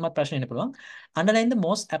දෙන අපිට මෙහෙමත් ප්‍රශ්න එන්න පුළුවන්. Underline the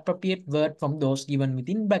most appropriate word from those given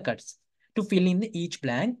within brackets to fill in each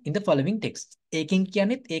blank in the following text. ඒකෙන්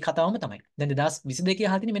කියන්නේත් ඒ කතාවම තමයි. දැන් 2022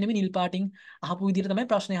 අහලා තියෙන මෙන්න මේ නිල් පාටින් අහපු විදිහට තමයි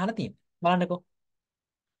ප්‍රශ්නේ අහලා තියෙන්නේ. බලන්නකෝ.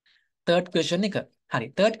 third question එක. හරි.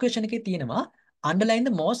 third question එකේ තියෙනවා underline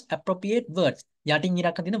the most appropriate words. යටින්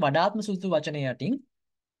ඉරක් අදින වඩාත්ම සුදුසු වචනය යටින්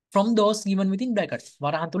from those given within brackets.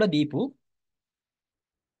 වරහන් තුල දීපු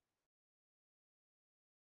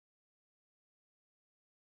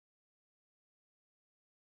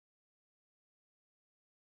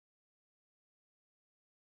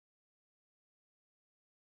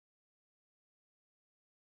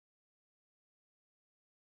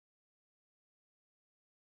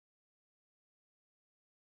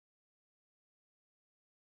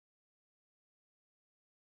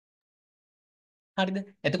හරිද?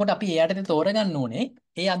 එතකොට අපි එයාට තෝරගන්න ඕනේ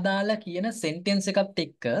ඒ අදාළ කියන sentence එකත්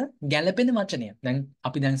එක්ක ගැළපෙන වචනය.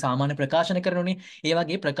 දැන් සාමාන්‍ය ප්‍රකාශන කරනෝනේ. ඒ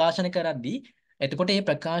වගේ ප්‍රකාශන කරද්දී එතකොට මේ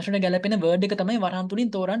ප්‍රකාශන ගැළපෙන word එක තමයි වරහන්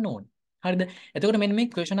තුලින් තෝරන්න ඕනේ. හරිද? එතකොට මෙන්න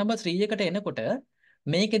මේ question number 3 එකට එනකොට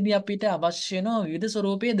මේකෙදී අපිට අවශ්‍ය වෙන විවිධ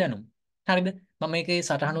ස්වරූපයේ දැනුම්. හරිද? මම මේකේ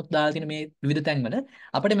සටහනුත් දාලා තියෙන මේ විවිධ තැන්වල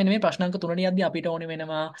අපිට මෙන්න මේ ප්‍රශ්නාංක 3 යද්දී අපිට ඕනේ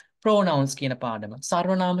වෙනවා pronouns කියන පාඩම,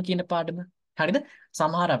 සර්වනාම කියන පාඩම. හරිද?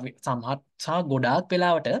 සමහර සහ ගොඩාක්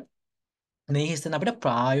වෙලාවට මේ හිස්තන අපිට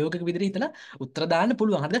ප්‍රායෝගික විදිහට හිතලා උත්තර දාන්න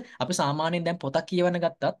පුළුවන්. හරිද? අපි සාමාන්‍යයෙන් දැන් පොතක් කියවන්න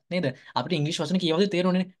ගත්තත් නේද? අපිට ඉංග්‍රීසි වචන කියවද්දි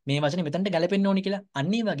තේරෙන්නේ මේ වචනේ මෙතනට ගැලපෙන්න ඕනි කියලා.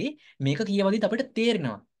 අන්න ඒ වගේ මේක කියවද්දිත් අපිට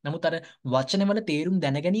තේරෙනවා. නමුත් අර වචනවල තේරුම්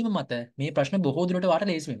දැන ගැනීම මත මේ ප්‍රශ්න බොහෝ දුරට වාට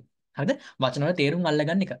ලේසි වෙනවා. හරිද? වචනවල තේරුම්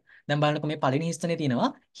අල්ලගන්න එක. දැන් බලන්නකො මේ පළවෙනි හිස්තනේ තියෙනවා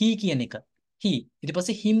he කියන එක. he. ඊට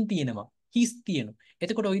පස්සේ him තියෙනවා. his තියෙනවා.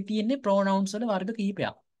 එතකොට ওই තියෙන්නේ pronouns වල වර්ග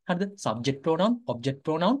කිහිපයක්. හරිද? subject pronoun, object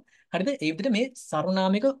pronoun. හරිද? ඒ විදිහට මේ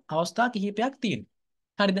සර්වනාමික අවස්ථා කිහිපයක් තියෙනවා.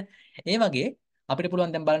 හරිද? ඒ වගේ අපිට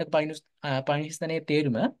පුළුවන් දැන් බලන්න පළවෙනි ස්ථනයේ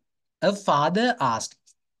තේරුම a father asked.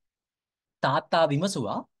 තාත්තා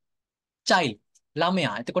විමසුවා child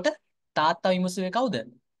ළමයා. එතකොට තාත්තා විමසුවේ කවුද?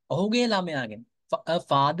 ඔහුගේ ළමයාගෙන්. A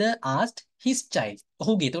father asked his child.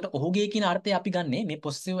 ඔහුගේ. එතකොට ඔහුගේ කියන අර්ථය අපි ගන්නෙ මේ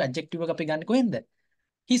possessive adjective එක අපි ගන්න කොහෙන්ද?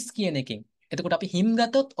 his කියන එකෙන්. එතකොට අපි him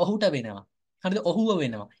ගත්තොත් ඔහුට වෙනවා. හරිද? ඔහුව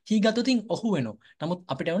වෙනවා. he ගත්තොතින් ඔහු වෙනවා. නමුත්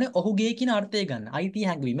අපිට ඕනේ ඔහුගේ කියන අර්ථය ගන්න. අයිති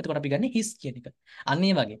හැඟවීම. එතකොට අපි ගන්නේ his කියන එක. අන්න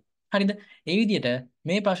ඒ වගේ. හරිද? ඒ විදිහට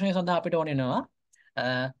මේ ප්‍රශ්නය සඳහා අපිට ඕනේ වෙනවා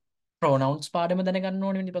pronouns පාඩම දැනගන්න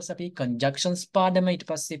ඕනේ. ඊට පස්සේ අපි conjunctions පාඩම, ඊට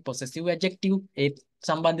පස්සේ possessive adjective ඒ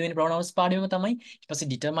සම්බන්ධ වෙන pronouns පාඩම තමයි. ඊට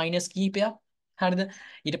පස්සේ determiners කීපයක්. හරිද?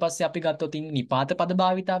 ඊට පස්සේ අපි ගත්තොත් නිපාත පද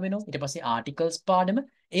භාවිතා වෙනවා. ඊට පස්සේ articles පාඩම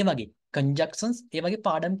ඒ වගේ conjunctions ඒ වගේ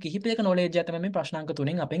පාඩම් කිහිපයක knowledge එක තමයි මේ ප්‍රශ්නාංක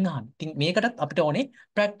 3න් අපෙන් අහන්නේ. ඉතින් මේකටත් අපිට ඕනේ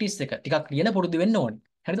practice එක. ටිකක් ලියලා පුරුදු වෙන්න ඕනේ.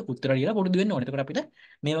 හරිද? උත්තර ලියලා පුරුදු වෙන්න ඕනේ. එතකොට අපිට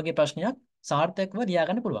මේ වගේ ප්‍රශ්නයක් සාර්ථකව ලියා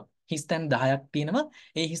ගන්න පුළුවන්. හිස් තැන් 10ක් තියෙනවා.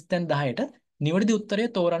 ඒ හිස් තැන් 10ට නිවැරදි උත්තරය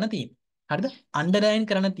තෝරන්න තියෙනවා. හරිද? අන්ඩර්ලයින්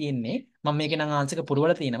කරන්න තියෙන්නේ මම මේකේ නම් ආන්සර් එක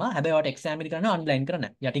පුරවලා තියෙනවා. හැබැයි ඔයාලට එක්සෑම් එකේ කරනවා අන්ඩර්ලයින් කරන්න.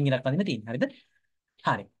 යටින් ඉරක් වදින්න තියෙනවා. හරිද?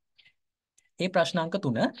 හරි. ඒ ප්‍රශ්නාංක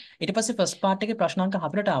 3 ඊට පස්සේ ෆස්ට් පාර්ට් එකේ ප්‍රශ්නාංක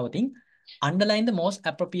 4ට ආවොතින් underline the most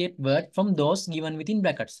appropriate word from those given within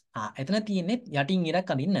brackets. එතන තියෙන්නේ යටින්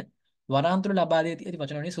ඉරක් අඳින්න. වරහන් තුල ලබා දී ඇති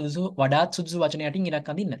වචන වලින් සුදුසු වඩාත් සුදුසු වචන යටින්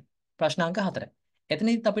ඉරක් අඳින්න. ප්‍රශ්නාංක 4.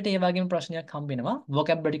 එතනදිත් අපිට ඒ වගේම ප්‍රශ්නයක් හම්බ වෙනවා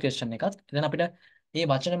vocabulary question එකක්. එතන අපිට මේ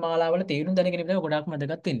වචන මාලාවල තේරුම් දැනගෙන ඉන්න ගොඩාක්ම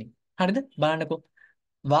වැදගත් වෙන්නේ. හරිද? බලන්නකෝ.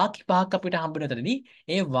 වාක්‍ය පහක් අපිට හම්බ වෙන උතරදී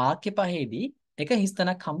ඒ වාක්‍ය පහේදී එක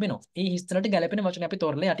හිස්තැනක් හම්බ වෙනවා. ඒ හිස්තැනට ගැලපෙන වචන අපි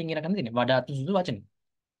තෝරලා යටින් ඉරගෙන දෙන්නේ. වඩාත් සුදුසු වචන.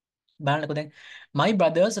 බලන්නකෝ දැන් my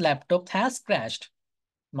brother's laptop has crashed.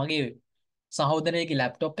 මගේ සහෝදරයගේ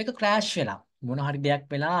ලැප්ටොප් එක ක්‍රෑෂ් වෙලා. මොන හරි දෙයක්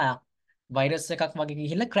වෙලා වෛරස් එකක් වගේ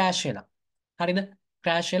ගිහිල්ලා ක්‍රෑෂ් වෙලා. හරිද?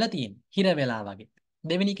 ක්‍රෑෂ් වෙලා තියෙන. හිර වෙලා වගේ.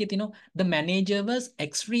 දෙවෙනි එකේ තියෙනවා the manager was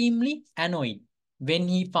extremely annoyed when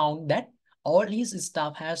he found that all his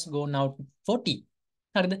staff has gone out for tea.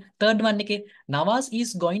 හරිද? third one එකේ Nawaz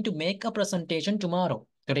is going to make a presentation tomorrow.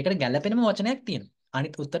 ඒකට ගැළපෙනම වචනයක් තියෙනවා.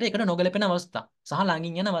 අනිත් උත්තරේ ඒකට නොගැලපෙන අවස්ථා සහ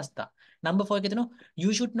ළඟින් යන අවස්ථා. number 4 එකේ තියෙනවා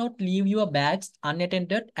you should not leave your bags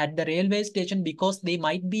unattended at the railway station because they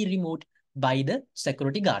might be removed by the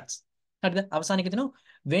security guards. හරිද? අවසාන එකේ තියෙනවා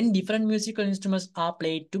when different musical instruments are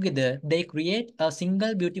played together they create a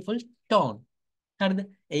single beautiful tone. හරිද?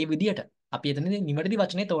 ඒ විදිහට අපි එතනදී නිවැරදි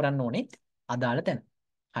වචනේ තෝරන්න ඕනේ අදාළ තැන.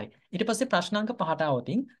 හරි. ඊට පස්සේ ප්‍රශ්නාංක 5ට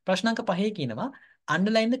આવොතින් ප්‍රශ්නාංක 5 කියනවා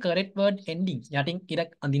underline the correct word ending. යටින් ඉර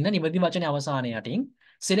අඳින්න නිවැරදි වචනේ අවසානයේ යටින්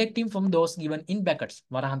selecting from those given in brackets.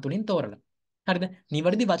 වරහන් තුලින් තෝරලා. හරිද?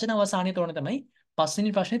 නිවැරදි වචන අවසානයේ තෝරන තමයි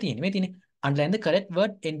පස්වෙනි ප්‍රශ්නේ තියෙන්නේ. මේ තියෙන්නේ underline the correct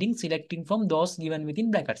word ending selecting from those given within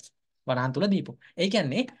brackets. වරහන් තුල දීපු. ඒ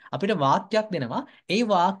කියන්නේ අපිට වාක්‍යයක් දෙනවා. ඒ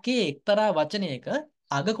වාක්‍යයේ එක්තරා වචනයක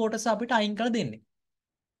අග කොටස අපිට අයින් කරලා දෙන්නේ.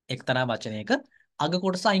 එක්තරා වචනයක අග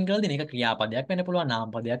කොටස අයින් කරලා දෙන එක ක්‍රියාපදයක් වෙන්න පුළුවන්, නාම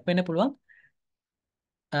පදයක් වෙන්න පුළුවන්,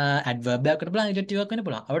 ඇඩ්වර්බ් එකක් වෙන්න පුළුවන්, ඇඩ්ජෙක්ටිව් එකක් වෙන්න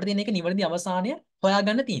පුළුවන්. අපිට තියෙන එක නිවැරදි අවසානය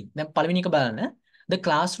හොයාගන්න තියෙන්නේ. දැන් පළවෙනි එක බලන්න. The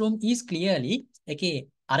classroom is clearly එකේ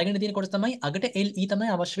අරගෙන තියෙන කොටස තමයි අගට LE තමයි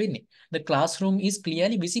අවශ්‍ය වෙන්නේ. The classroom is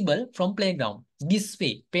clearly visible from playground. This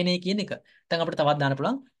way පේනේ කියන එක. දැන් අපිට තවත් දාන්න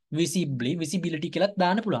පුළුවන් visibly, visibility කියලා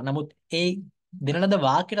දාන්න පුළුවන්. නමුත් ඒ දෙන ලද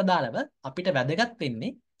වාක්‍යයට අදාළව අපිට වැදගත්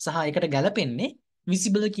වෙන්නේ සහ ඒකට ගැලපෙන්නේ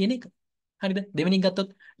visible කියන එක. හරිද? දෙවෙනි ගත්තොත්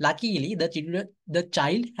luckily the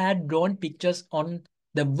child had drawn pictures on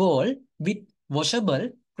the wall with washable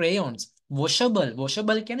crayons.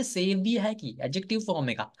 washable කියන්නේ save විය හැකි adjective form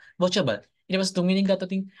එක. washable. ඊට පස්සේ තුන්වෙනි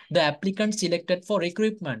ගත්තොත් the applicant selected for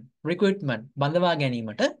recruitment බඳවා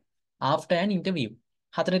ගැනීමට after an interview.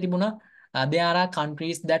 හතර තිබුණා there are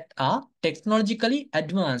countries that are technologically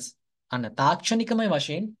advanced. අන්න තාක්ෂණිකමය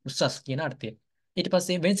වශයෙන් උසස් කියන අර්ථය. ඊට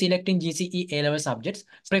පස්සේ when selecting GCE A level subjects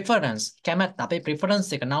preference කැමැත්ත අපේ preference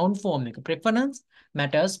එක noun form එක preference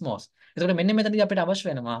matters most. එතකොට මෙන්න මෙතනදී අපිට අවශ්‍ය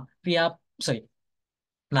වෙනවා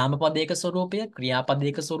නාමපදයක ස්වරූපය,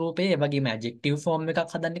 ක්‍රියාපදයක ස්වරූපය, ඒ වගේම adjective form එකක්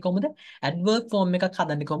හදන්නේ කොහොමද? adverb form එකක්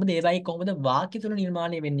හදන්නේ කොහොමද? ඒවයි කොහොමද වාක්‍ය තුන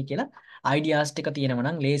නිර්මාණය වෙන්නේ කියලා ideas ටික තියෙනවා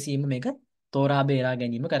නම් ලේසියෙන්ම මේක තෝරා බේරා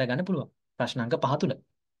ගැනීම කරගන්න පුළුවන්. ප්‍රශ්නාංක 5 තුල.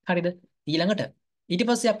 හරිද? ඊළඟට ඊට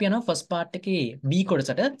පස්සේ අපි යනවා first part එකේ B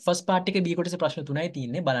කොටසට. first part එකේ B කොටසේ ප්‍රශ්න 3යි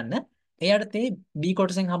තියෙන්නේ බලන්න. ඒ අර්ථයේ B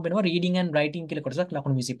කොටසෙන් හම්බ වෙනවා reading and writing කියලා කොටසක්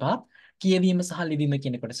ලකුණු 25. කියවීම සහ ලිවීම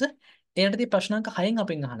කියන කොටස. ඒ අර්ථයේ ප්‍රශ්නාංක 6න්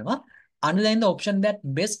අපෙන් අහනවා underline the option that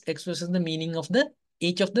best expresses the meaning of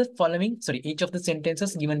each of the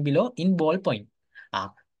sentences given below in ball point.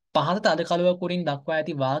 පහත තද කළුවක් උරින් දක්වා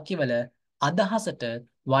ඇති වාක්‍යවල අදහසට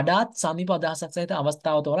වඩාත් සමීප අදහසක් සහිත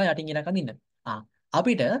අවස්ථාව තෝරා යටින් ඉරක අඳින්න.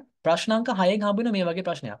 අපිට ප්‍රශ්නාංක 6න් හම්බ වෙන මේ වගේ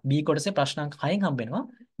ප්‍රශ්නයක්. B කොටසේ ප්‍රශ්නාංක 6න් හම්බ වෙනවා.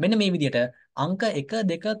 මෙන්න මේ විදිහට අංක 1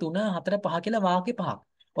 2 3 4 5 කියලා වාක්‍ය පහක්.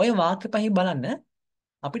 ඔය වාක්‍ය පහෙන් බලන්න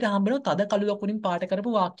අපිට හම්බ වෙනවා තද කළුවක් උඩින් පාට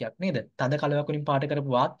කරපු වාක්‍යයක් නේද? තද කළුවක් උඩින් පාට කරපු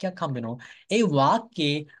වාක්‍යයක් හම්බ වෙනවා. ඒ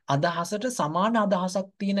වාක්‍යයේ අදහසට සමාන අදහසක්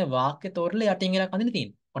තියෙන වාක්‍ය තෝරලා යටින් ඉරක් අඳින්න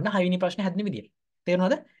තියෙනවා. ඔන්න 6 වෙනි ප්‍රශ්නේ හැදෙන විදිය.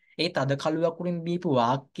 තේරුණාද? ඒ තද කළුවක් උඩින් දීපු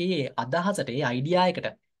වාක්‍යයේ අදහසට ඒ අයිඩියා එකට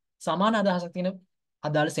සමාන අදහසක් තියෙන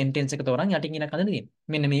අදාළ සෙන්ටෙන්ස් එක තෝරන් යටින් ඉරක් අඳින්න තියෙනවා.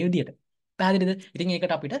 මෙන්න මේ විදියට. පැහැදිලිද? ඉතින්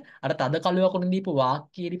ඒකට අපිට අර තද කළුවකුණ දීපු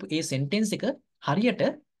වාක්‍යයේ දීපු ඒ සෙන්ටෙන්ස් එක හරියට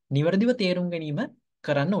නිවැරදිව තේරුම් ගැනීම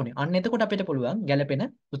කරන්න ඕනේ. අන්න එතකොට අපිට පුළුවන් ගැළපෙන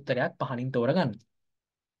උත්තරයක් පහලින් තෝරගන්න.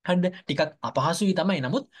 හරිද? ටිකක් අපහසුයි තමයි.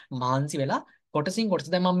 නමුත් මහන්සි වෙලා කොටසින් කොටස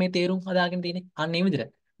දැන් මම මේ තේරුම් හදාගෙන තියෙන්නේ. අන්න ඒ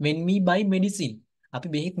විදිහට. when we buy medicine අපි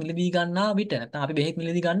බෙහෙත් මිලදී ගන්නා විට නැත්නම් අපි බෙහෙත්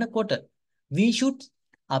මිලදී ගන්නකොට we should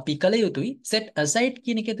අපි කල යුතුයි set aside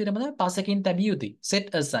කියන එකේ තියෙන මොනවද? පසකින් තැබිය යුතුයි. set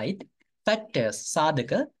aside factors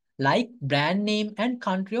සාධක like brand name and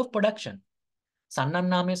country of production. සන්නන්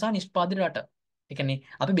නාමය සහ නිෂ්පාදිත රට. ඒ කියන්නේ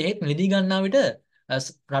අපි බෙහෙත් මිලදී ගන්නා විට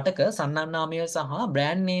රටක සන්නන් නාමය සහ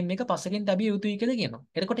බ්‍රෑන්ඩ් නේම් එක පසකින් තැබිය යුතුයි කියලා කියනවා.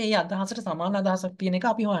 එතකොට මේ අදහසට සමාන අදහසක් තියෙන එක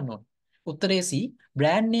අපි හොයන්න ඕනේ. උත්තරේ C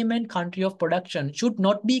brand name and country of production should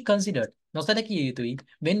not be considered. නොසලකිය යුතුයි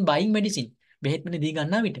when buying medicine. බෙහෙත් මිලදී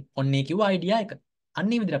ගන්නා විට. ඔන්නේ කිව්ව අයිඩියා එක.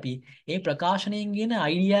 අන්න ඒ විදිහට අපි මේ ප්‍රකාශනයෙන් කියන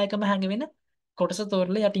අයිඩියා එකම හැඟවෙන කොටස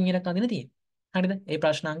තෝරලා යටින් ඉරක් අඳින තියෙන්නේ. හරිද? ඒ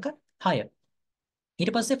ප්‍රශ්නාංක 6.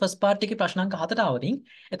 ඊට පස්සේ first part එකේ ප්‍රශ්නාංක 7ට ආවදින්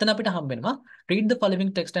එතන අපිට හම්බ වෙනවා read the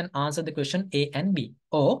following text and answer the question A and B.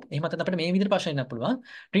 එහෙම නැත්නම් අපිට මේ විදිහට ප්‍රශ්න එන්න පුළුවන්.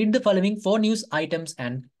 read the following four news items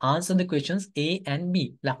and answer the questions A and B.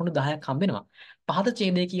 ලකුණු 10ක් හම්බ වෙනවා. පහත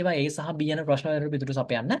ඡේදයේ කියවා A සහ B යන ප්‍රශ්න වලට පිටුරු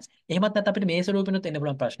සපයන්න. එහෙමත් නැත්නම් අපිට මේ ස්වරූපෙන්නත් එන්න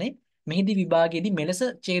පුළුවන් ප්‍රශ්නේ. මෙහිදී විභාගයේදී මෙලෙස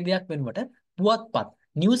ඡේදයක් වෙනුවට පුවත්පත්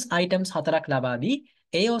news items 4ක් ලබා දී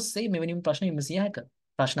A ඔස්සේ මෙවැනි ප්‍රශ්න විමසිය හැක.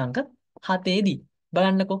 ප්‍රශ්නාංක 7ේදී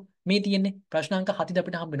බලන්නකෝ මේ තියෙන්නේ ප්‍රශ්නාංක 7ද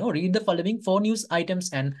අපිට හම්බ වෙනවා read the following four news items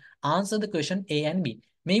and answer the question A and B.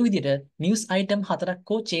 මේ විදිහට news item 4ක්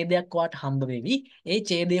හෝ ඡේදයක් වාට හම්බ වෙවි. ඒ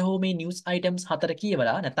ඡේදය හෝ මේ news items 4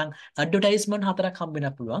 කියවලා නැත්නම් advertisement 4ක් හම්බ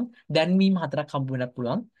වෙනත් පුළුවන්. දැන්වීම් 4ක් හම්බ වෙනත්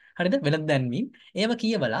පුළුවන්. හරිද? වෙනත් දැන්වීම්. ඒව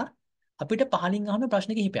කියවලා අපිට පහලින් අහන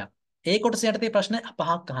ප්‍රශ්න කිහිපයක්. ඒ කොටස යටතේ ප්‍රශ්න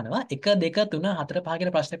 5ක් අහනවා. 1 2 3 4 5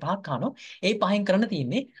 කියන ප්‍රශ්න 5ක් අහනවා. ඒ පහෙන් කරන්න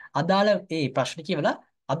තියෙන්නේ අදාළ ඒ ප්‍රශ්න කියවලා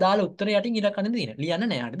අදාළ උත්තරය යටින් ඉලක්ක අඳින්න තියෙන. ලියන්න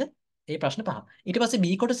නෑ හරිද? ඒ ප්‍රශ්න පහ. ඊට පස්සේ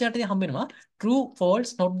B කොටස යටතේ හම්බ වෙනවා true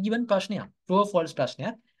false not given ප්‍රශ්නයක්. true or false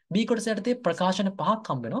ප්‍රශ්නයක්. B කොටස යටතේ ප්‍රකාශන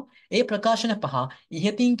පහක් හම්බ වෙනවා. ඒ ප්‍රකාශන පහ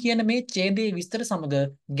ඉහතින් කියන මේ ඡේදයේ විස්තර සමග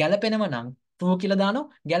ගැලපෙනව නම් true කියලා දානවා.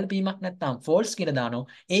 ගැලපීමක් නැත්නම් false කියලා දානවා.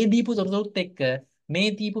 ඒ දීපු තොරතුරුත් එක්ක මේ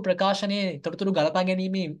දීපු ප්‍රකාශනයේ තොරතුරු ගලපා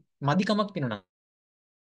ගැනීමේ මදිකමක් තියෙනවා.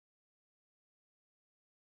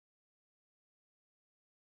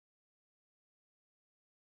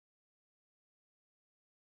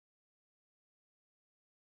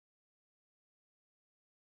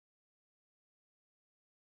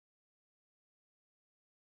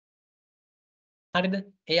 හරිද?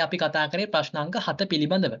 ඒ අපි කතා කරේ ප්‍රශ්නාංක 7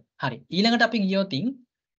 පිළිබඳව. හරි. ඊළඟට අපි ගියොතින්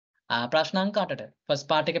ප්‍රශ්නාංක 8ට. first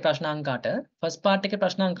part එකේ ප්‍රශ්නාංක 8. first part එකේ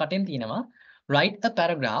ප්‍රශ්නාංක 8ෙන් තියෙනවා write a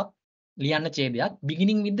paragraph ලියන්න ඡේදයක්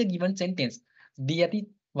beginning with the given sentence. දී ඇති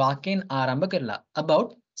වාක්‍යයෙන් ආරම්භ කරලා about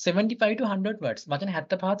 75 to 100 words. වචන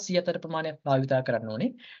 75 100 ප්‍රමාණයක් භාවිතා කරන්න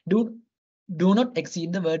ඕනේ. do not exceed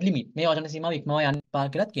the word limit. මේ වචන සීමාව ඉක්මවා යන්න එපා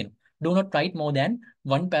කියලාත් කියනවා. do not write more than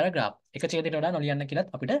one paragraph. එක ඡේදයකට වඩා නොලියන්න කියලාත්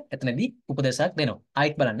අපිට එතනදී උපදේශයක් දෙනවා.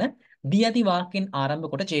 ආයිත් බලන්න. දී ඇති වාක්‍යයෙන් ආරම්භ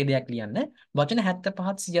කොට ඡේදයක් ලියන්න. වචන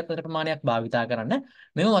 75 100 ප්‍රමාණයක් භාවිතා කරන්න.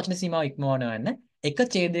 මෙම වචන සීමාව ඉක්මවනවා යන්න. එක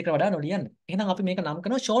ඡේදයකට වඩා නොලියන්න. එහෙනම් අපි මේක නම්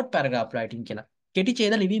කරනවා short paragraph writing කියලා. කෙටි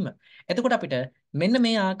ඡේද ලිවීම. එතකොට අපිට මෙන්න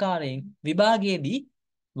මේ ආකාරයෙන් විභාගයේදී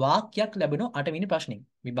වාක්‍යයක් ලැබෙන 8 වෙනි ප්‍රශ්නෙන්.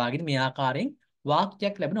 විභාගයේදී මේ ආකාරයෙන්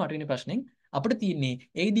වාක්‍යයක් ලැබෙන 8 වෙනි ප්‍රශ්නෙන් අපිට තියෙන්නේ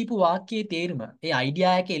ඒ දීපු වාක්‍යයේ තේරුම, ඒ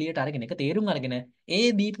අයිඩියා එක එළියට අරගෙන එක තේරුම් අරගෙන ඒ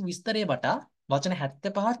දීපු විස්තරය වටා වචන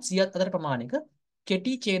 75 104 ප්‍රමාණයක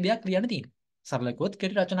කෙටි ඡේදයක් ලියන්න තියෙනවා. සරල කිව්වොත්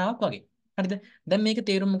කෙටි රචනාවක් වගේ. හරිද? දැන් මේක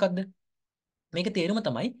තේරුම මොකක්ද? මේක තේරුම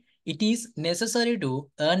තමයි it is necessary to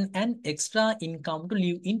earn an extra income to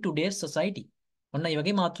live in today's society. ඔන්න මේ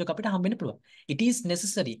වගේ මාතෘකාවක් අපිට හම්බෙන්න පුළුවන්. It is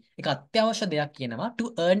necessary. ඒක අත්‍යවශ්‍ය දෙයක් කියනවා to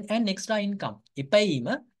earn an extra income. ඉපැයීම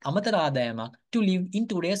අමතර ආදායමක් to live in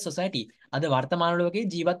today's society. අද වර්තමාන ලෝකයේ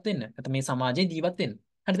ජීවත් වෙන්න. නැත්නම් මේ සමාජයේ ජීවත් වෙන්න.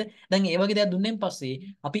 හරිද? දැන් මේ වගේ දෙයක් දුන්නෙන් පස්සේ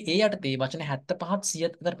අපි ඒ යටතේ වචන 75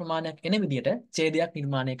 104 ප්‍රමාණයක් එන විදිහට ඡේදයක්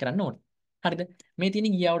නිර්මාණය කරන්න ඕනේ. හරිද? මේ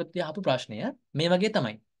තියෙන ගිය අවුරුද්දේ අහපු ප්‍රශ්නය මේ වගේ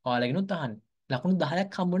තමයි. ඔයාලගෙනුත් අහන්න. ලකුණු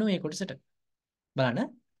 10ක් හම්බ වෙනවා මේ කොටසට. බලන්න.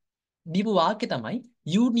 දීපු වාක්‍ය තමයි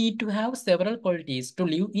you need to have several qualities to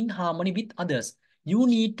live in harmony with others. You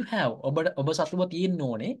need to have ඔබ සතුව තියෙන්න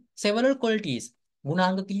ඕනේ several qualities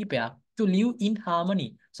ගුණාංග කිහිපයක් to live in harmony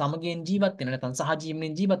සමගයෙන් ජීවත් වෙන්න නැත්නම්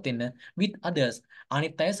සහජීවනයෙන් ජීවත් වෙන්න with others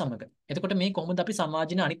අනිත් අය සමග. එතකොට මේ කොහොමද අපි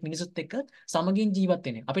සමාජයේ අනිත් මිනිසුත් එක්ක සමගින් ජීවත්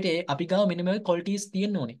වෙන්නේ? අපිට අපි ගාව මෙන්න මේ qualities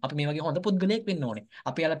තියෙන්න ඕනේ. අපි මේ වගේ හොඳ පුද්ගලයෙක් වෙන්න ඕනේ.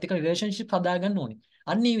 අපි යාළුවත් එක්ක relationship හදාගන්න ඕනේ.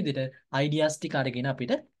 අන්න ඒ විදිහට ideas ටික අරගෙන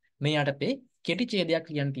අපිට මේ යටතේ කෙටි ඡේදයක්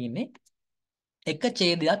ලියන්න තියෙන්නේ. එක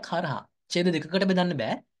ඡේදයක් හරහා. ඡේද දෙකකට බෙදන්න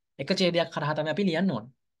බෑ. එක ඡේදයක් හරහා තමයි අපි ලියන්න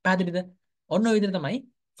ඕනේ. පැහැදිලිද? ඔන්න ඔය විදිහට තමයි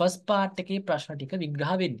first part එකේ ප්‍රශ්න ටික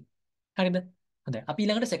විග්‍රහ වෙන්නේ. හරිද? හොඳයි. අපි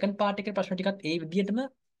ඊළඟට second part එකේ ප්‍රශ්න ටිකත් ඒ විදිහටම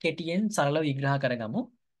කෙටියෙන් සරලව විග්‍රහ කරගමු.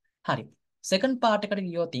 හරි. second part එකට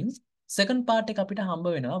ගියොතින් second part එක අපිට හම්බ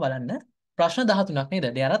වෙනවා බලන්න ප්‍රශ්න 13ක් නේද?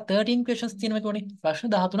 there are 13 questions තියෙනවා කියෝනේ. ප්‍රශ්න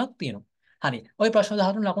 13ක් තියෙනවා. හරි. ওই ප්‍රශ්න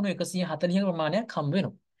 13 ලකුණු 140ක ප්‍රමාණයක් හම්බ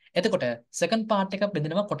වෙනවා. එතකොට second part එක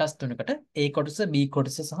බෙදෙනවා කොටස් තුනකට. A කොටස, B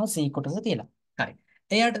කොටස සහ C කොටස කියලා. හරි.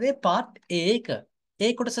 එයාටදී part A එක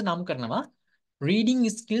A කොටස නම් කරනවා reading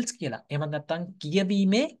skills කියලා. එහෙම නැත්නම්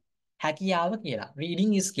කියවීමේ හැකියාව කියලා.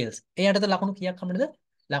 reading skills. එයාටද ලකුණු කීයක් හම්බ වෙනවද?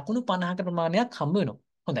 ලකුණු 50ක ප්‍රමාණයක් හම්බ වෙනවා.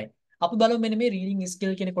 හොඳයි. අපි බලමු මෙන්න මේ reading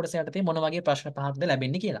skill කියන කොටස යටතේ මොන වගේ ප්‍රශ්න පහක්ද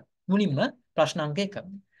ලැබෙන්නේ කියලා. මුලින්ම ප්‍රශ්න අංක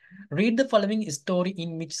 1. Read the following story in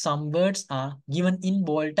which some words are given in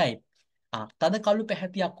bold type. තද කළු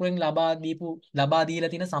පැහැති අකුරෙන් ලබා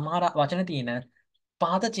දීලා තියෙන සමහර වචන තියෙන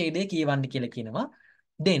පහත ඡේදය කියවන්න කියලා කියනවා.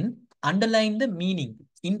 Then underline the meaning.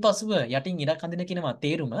 ඉන්පසුව යටින් ඉරක් අඳින කියනවා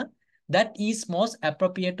තේරුම that is most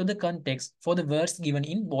appropriate to the context for the words given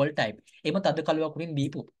in bold type. එම තද කළු අකුරින්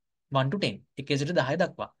දීපු 1 to 10 එකේ සිට 10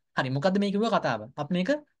 දක්වා. හරි මොකද්ද මේ කිව්ව කතාව? අපි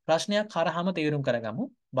මේක ප්‍රශ්නයක් හරහාම තේරුම් කරගමු.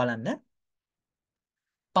 බලන්න.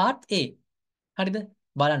 part A. හරිද?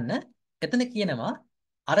 බලන්න. එතන කියනවා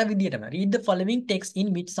අර විදියටම read the following text in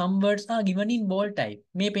which some words are given in bold type.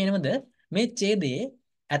 මේ පේනවද? මේ ඡේදයේ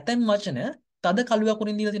ඇතැම් වචන තද කළු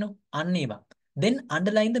අකුරින් දීලා තිනවා. අන්න ඒවා. Then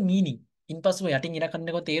underline the meaning. ඉන්පසුව යටින් ඉර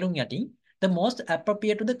කන්නකො තේරුම් යටින් the most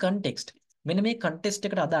appropriate to the context. මෙන්න මේ context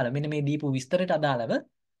එකට අදාළ මෙන්න මේ දීපු විස්තරයට අදාළව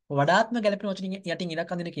වඩාත්ම ගැළපෙන වචන යටින් ඉර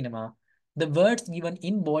කඳින කියනවා the words given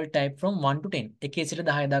in bold type from 1 to 10 එකේ සිට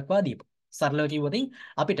 10 දක්වා දීපු. සරලව කිව්වොතින්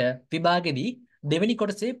අපිට විභාගෙදී දෙවෙනි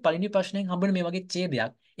කොටසේ පළවෙනි ප්‍රශ්නයෙන් හම්බුන මේ වගේ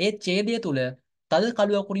ඡේදයක්. ඒ ඡේදය තුල තද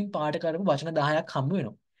කළු අකුරින් පාට කරපු වචන 10ක් හම්බ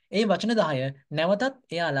වෙනවා. ඒ වචන 10 නැවතත්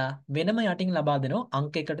එයාලා වෙනම යටින් ලබා දෙනවා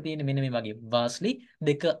අංක එකට තියෙන මෙන්න මේ වගේ vastly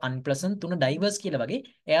 2 unpleasant 3 diverse කියලා වගේ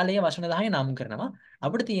එයාලා මේ වචන 10 නම් කරනවා.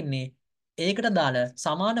 අපිට තියෙන්නේ ඒකට දාල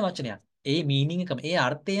සමාන වචනයක්. ඒ meaning එකම ඒ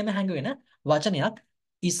අර්ථයම හැඟවෙන වචනයක්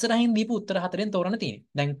ඉස්සරහින් දීපු උත්තර හතරෙන් තෝරන්න තියෙන්නේ.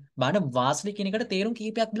 දැන් බලන්න vastly කියන එකට තේරුම්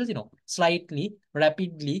කීපයක් දීලා තිනවා. slightly,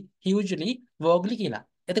 rapidly, hugely, vaguely කියලා.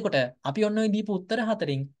 එතකොට අපි ඔන්න ඔය දීපු උත්තර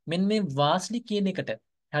හතරෙන් මෙන්න මේ vastly කියන එකට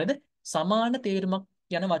හරිද? සමාන තේරුමක්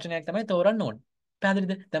යන වචනයක් තමයි තෝරන්න ඕනේ.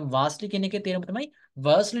 පැහැදිලිද? දැන් vastly කියන එකේ තේරුම තමයි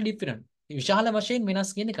vastly different. විශාල වශයෙන්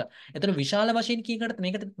වෙනස් කියන එක. එතකොට විශාල වශයෙන් කියන එකට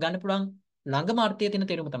මේකට ගන්න පුළුවන් ළඟම අර්ථය තියෙන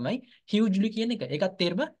තේරුම තමයි hugely කියන එක. ඒකත්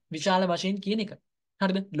තේරුම විශාල වශයෙන් කියන එක.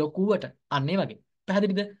 හරිද? ලොකුවට අන්න ඒ වගේ.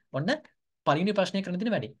 පැහැදිලිද? ඔන්න පළවෙනි ප්‍රශ්නේ කරන්න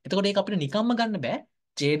තියෙන වැඩේ. එතකොට ඒක අපිට නිකම්ම ගන්න බෑ.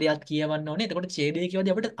 ඡේදයක් කියවන්න ඕනේ. එතකොට ඡේදය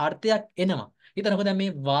කියවදී අපිට අර්ථයක් එනවා. හිතන්නකෝ දැන්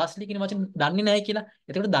මේ vastly කියන වචන දන්නේ නැහැ කියලා.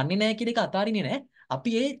 එතකොට දන්නේ නැහැ කියන එක අතාරින්නේ නැහැ.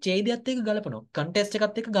 අපි ඒ ඡේදයත් එක්ක ගලපනවා. කන්ටෙස්ට්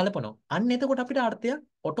එකත් එක්ක ගලපනවා. අන්න එතකොට අපිට අර්ථයක්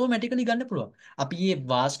ඔටෝමැටිකලි ගන්න පුළුවන්. අපි මේ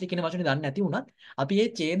vastly කියන වචනේ දන්නේ නැති වුණත් අපි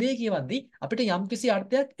මේ ඡේදය කියවද්දී අපිට යම්කිසි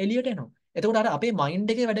අර්ථයක් එළියට එනවා. එතකොට අර අපේ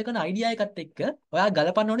මයින්ඩ් එකේ වැඩ කරන අයිඩියා එකත් එක්ක ඔයා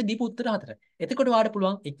ගලපන්න ඕනේ දීපු උත්තර හතර. එතකොට ඔයාලට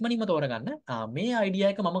පුළුවන් ඉක්මනින්ම තෝරගන්න මේ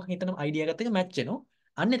අයිඩියා එක මම හිතන අයිඩියා එකත් එක්ක මැච් වෙනවා.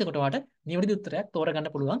 අන්න එතකොට ඔයාලට නිවැරදි උත්තරයක් තෝරගන්න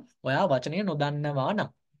පුළුවන්. ඔයා වචනය නොදන්නවා නම්.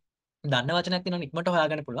 දන්න වචනයක් තියෙනවා ඉක්මනට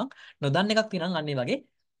හොයාගන්න පුළුවන්. නොදන්න එකක් තියෙනවා අන්න ඒ වගේ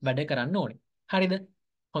වැඩ කරන්න ඕනේ. හරිද?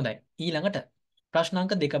 හොඳයි. ඊළඟට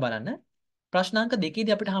ප්‍රශ්නාංක 2 බලන්න. ප්‍රශ්නාංක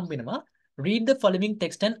 2ේදී අපිට හම්බ වෙනවා read the following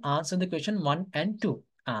text and answer the question 1 and 2.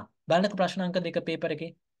 බලන්නකො ප්‍රශ්නාංක 2 පේපර් එකේ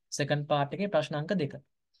second part එකේ ප්‍රශ්නාංක 2.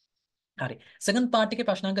 හරි. second part එකේ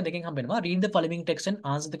ප්‍රශ්නාංක 2කින් හම්බ වෙනවා read the following text and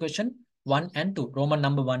answer the question 1 and 2. Roman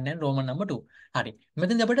number 1 and Roman number 2. හරි.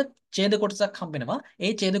 මෙතෙන්දී අපිට ඡේද කොටසක් හම්බ වෙනවා.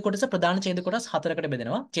 ඒ ඡේද කොටස ප්‍රධාන ඡේද කොටස් 4කට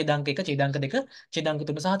බෙදෙනවා. ඡේදාංක 1, ඡේදාංක 2, ඡේදාංක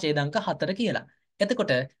 3 සහ ඡේදාංක 4 කියලා.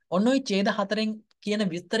 එතකොට ඔන්න ඔය ඡේද 4න් කියන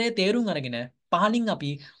විස්තරයේ තේරුම් අරගෙන පහලින් අපි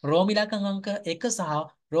රෝමිලකම් අංක 1 සහ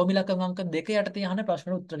රෝමිලකම් අංක 2 යටතේ අහන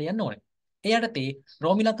ප්‍රශ්නවල උත්තර ලියන්න ඕනේ. ඒ යටතේ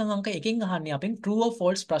රෝමිලකම් අංක 1කින් අහන්නේ අපෙන් true or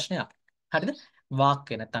false ප්‍රශ්නයක්. හරිද?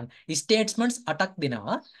 වාක්‍ය නැත්නම් ස්ටේට්මන්ට්ස් 8ක්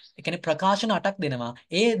දෙනවා. ඒ කියන්නේ ප්‍රකාශන 8ක් දෙනවා.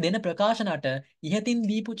 ඒ දෙන ප්‍රකාශන 8 ඉහතින්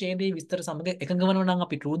දීපු ඡේදයේ විස්තර සමග එකඟ වෙනවා නම්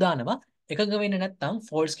අපි true දානවා. එකඟ වෙන්නේ නැත්නම්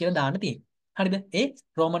false කියලා දාන්න තියෙනවා. හරිද? ඒ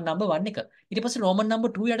Roman number 1 එක. ඊට පස්සේ Roman number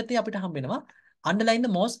 2 යටතේ අපිට හම්බ වෙනවා underline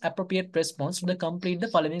the most appropriate response to the complete the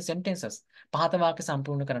following sentences. පහත වාක්‍ය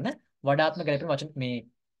සම්පූර්ණ කරන වඩාත්ම ගැළපෙන වචන මේ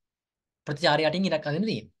ප්‍රතිචාරය යටින් ඉලක්ක අදින්න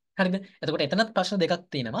තියෙනවා. හරිද? එතකොට එතනත් ප්‍රශ්න දෙකක්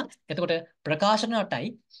තියෙනවා. එතකොට ප්‍රකාශන 8යි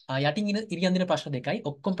යටින් ඉරියන් දෙන ප්‍රශ්න 2යි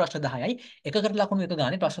ඔක්කොම ප්‍රශ්න 10යි එකකට ලකුණු එක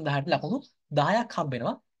ගානේ ප්‍රශ්න 10ට ලකුණු 10ක් හම්බ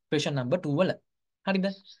වෙනවා question number 2 වල. හරිද?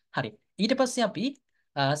 හරි. ඊට පස්සේ අපි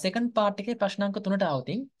second part එකේ ප්‍රශ්නාංක 3ට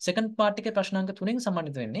આવතින් second part එකේ ප්‍රශ්නාංක 3ෙන්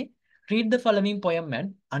සම්බන්ධිත වෙන්නේ read the following poem and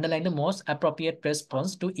underline the most appropriate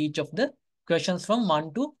response to each of the questions from 1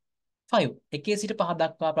 to 5. එකේ සිට 5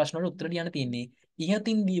 දක්වා ප්‍රශ්න වල උත්තර ලියන්න තියෙන්නේ.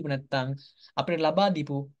 ඉහතින් දීපු නැත්නම් අපිට ලබා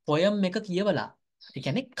දීපු poem එක කියවලා. ඒ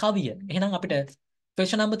කියන්නේ කවිය. එහෙනම් අපිට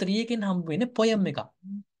question number 3 එකෙන් හම්බ වෙන්නේ poem එකක්.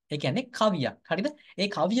 ඒ කියන්නේ කවියක්. හරිද? ඒ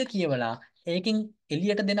කවිය කියවලා ඒකෙන්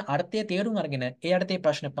එළියට දෙන අර්ථය තේරුම් අරගෙන ඒ අර්ථයේ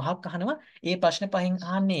ප්‍රශ්න පහක් අහනවා. ඒ ප්‍රශ්න පහෙන්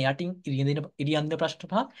අහන්නේ යටින් ඉරියන්ද ප්‍රශ්න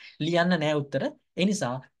පහක් ලියන්න නෑ උත්තර. ඒ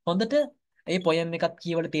නිසා හොඳට ඒ පොයම් එකක්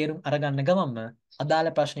කියවලා තේරුම් අරගන්න ගමන්ම අදාළ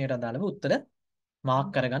ප්‍රශ්නයට අදාළව උත්තර මාක්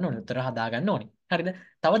කරගන්න ඕනේ. උත්තර හදාගන්න ඕනේ. හරිද?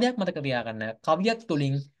 තව දෙයක් මතක තියාගන්න. කවියක්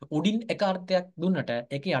තුලින් උඩින් එක අර්ථයක් දුන්නට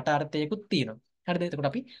ඒකේ යට අර්ථයකුත් තියෙනවා. හරිද? එතකොට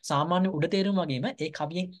අපි සාමාන්‍ය උඩ තේරුම වගේම ඒ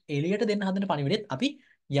කවියෙන් එළියට දෙන්න හදන පණිවිඩෙත් අපි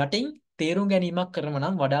යටින් තේරුම් ගැනීමක් කරනවා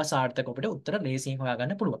නම් වඩා සාර්ථක අපිට උත්තර ලේසියෙන්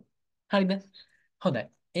හොයාගන්න පුළුවන්. හරිද? හොඳයි.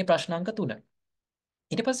 ඒ ප්‍රශ්නාංක 3.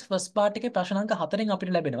 ඊට පස්සේ ෆස්ට් පාර්ට් එකේ ප්‍රශ්නාංක 4න්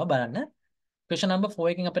අපිට ලැබෙනවා බලන්න. Question number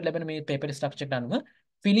 4 එකෙන් අපිට ලැබෙන මේ paper structure එක අනුව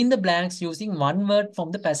fill in the blanks using one word from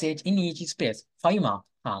the passage in each space. 5 mark.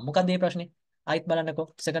 මොකක්ද මේ ප්‍රශ්නේ? ආයිත් බලන්නකෝ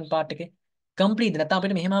second part එකේ. Complete නැත්නම්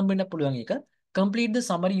අපිට මෙහෙම හම්බ වෙන්න පුළුවන් එක. Complete the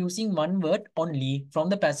summary using one word only from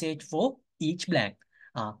the passage for each blank.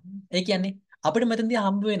 ඒ කියන්නේ අපිට මෙතනදී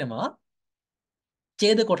හම්බ වෙනවා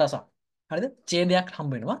ඡේද කොටසක්. හරිද? ඡේදයක්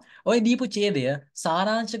හම්බ වෙනවා. ওই දීපු ඡේදය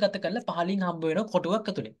සාරාංශගත කරලා පහලින් හම්බ වෙන කොටුවක්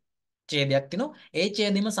ඇතුලේ. ඡේදයක් තියෙනවා. ඒ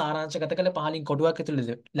ඡේදෙම සාරාංශගත කරලා පහලින් කොටුවක්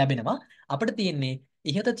ඇතුලේ ලැබෙනවා. අපිට තියෙන්නේ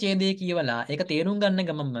ඉහත ඡේදයේ කියවලා ඒක තේරුම් ගන්න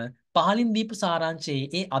ගමන්ම පහලින් දීපු සාරාංශයේ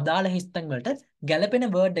ඒ අදාළ හිස්තැන් වලට ගැළපෙන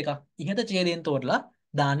වර්ඩ් එකක් ඉහත ඡේදයෙන් තෝරලා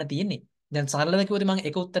දාන්න තියෙන්නේ. දැන් සරලව කිව්වොත් මම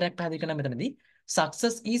එක උත්තරයක් පැහැදිලි කරන්න මෙතනදී.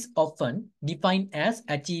 Success is often defined as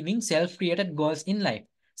achieving self-created goals in life.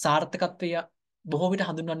 සාර්ථකත්වය බොහෝ විට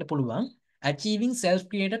හඳුන්වන්න පුළුවන් achieving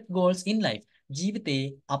self-created goals in life. ජීවිතේ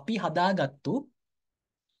අපි හදාගත්තු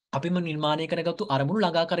අපිම නිර්මාණය කරගත්තු අරමුණු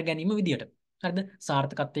ළඟා කර ගැනීම විදියට. හරිද?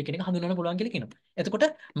 සාර්ථකත්වය කියන එක හඳුන්වන්න පුළුවන් කියලා කියනවා. එතකොට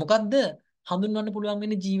මොකද්ද හඳුන්වන්න පුළුවන්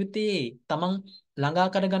වෙන්නේ ජීවිතයේ තමන් ළඟා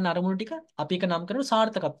කරගන්න අරමුණු ටික අපි එක නම් කරමු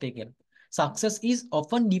සාර්ථකත්වය කියලා. Success is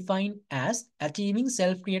often defined as achieving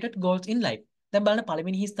self-created goals in life. දැන් බලන්න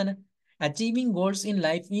පළවෙනි හිස්තන achieving goals in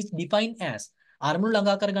life is defined as අරමුණු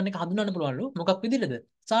ළඟා කරගන්න එක හඳුන්වන්න පුළුවන්ලු මොකක් විදිහටද?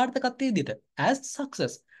 සාර්ථකත්වයේ විදිහට as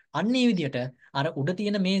success. අන්න ඒ විදිහට අර උඩ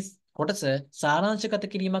තියෙන මේ කොටස සාරාංශගත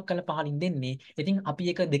කිරීමක් කළ පහලින් දෙන්නේ. ඉතින් අපි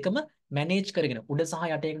එක දෙකම මැනේජ් කරගෙන උඩ සහ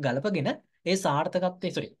යට එක ගලපගෙන ඒ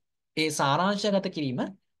සාර්ථකත්වයේ ඒ සාරාංශගත කිරීම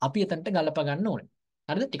අපි එතනට ගලප ගන්න ඕනේ.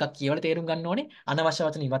 හරිද? ටිකක් කියවලා තේරුම් ගන්න ඕනේ. අනවශ්‍ය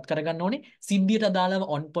වචන ඉවත් කර ගන්න ඕනේ. සිද්ධියට අදාළව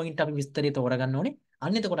on point අපි විස්තරය තෝරගන්න ඕනේ.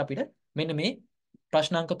 අන්න එතකොට අපිට මෙන්න මේ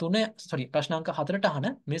ප්‍රශ්නාංක 3 ප්‍රශ්නාංක 4ට අහන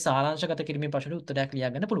මේ සාරාංශගත කිරීමේ ප්‍රශ්නෙට උත්තරයක්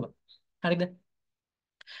ලියා ගන්න පුළුවන්. හරිද?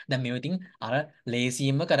 දැන් මේව ඉතින් අර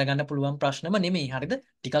ලේසියෙන්ම කරගන්න පුළුවන් ප්‍රශ්නම නෙමෙයි. හරිද?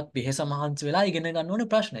 ටිකක් වෙහෙස මහන්සි වෙලා ඉගෙන ගන්න ඕනේ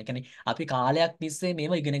ප්‍රශ්න. ඒ කියන්නේ අපි කාලයක් තිස්සේ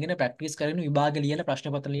මේව ඉගෙනගෙන ප්‍රැක්ටිස් කරගෙන විභාග ලියලා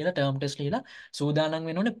ප්‍රශ්න පත්‍ර ලියලා ටර්ම් ටෙස්ට් ලියලා සූදානම්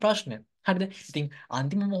වෙන්න ඕනේ ප්‍රශ්න. හරිද? ඉතින්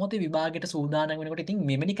අන්තිම මොහොතේ විභාගයට සූදානම් වෙනකොට ඉතින්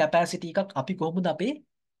මෙවැනි කැපැසිටි එකක් අපි කොහොමද අපේ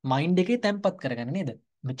මයින්ඩ් එකේ තැම්පත් කරගන්නේ නේද?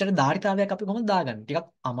 මෙච්චර ධාරිතාවයක් අපි කොහොමද දාගන්නේ? ටිකක්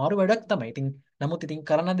අමාරු වැඩක් තමයි. ඉතින් නමුත් ඉතින්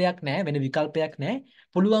කරන්න දෙයක් නැහැ. වෙන විකල්පයක් නැහැ.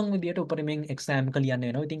 පුළුවන් විදියට උපරිමයෙන් එක්සෑම් එක ලියන්න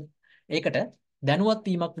වෙනවා. ඉතින් ඒකට දැනුවත්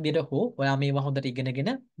වීමක් විදියට හෝ ඔයා මේවා හොඳට ඉගෙනගෙන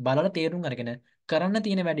බලලා තේරුම් අරගෙන කරන්න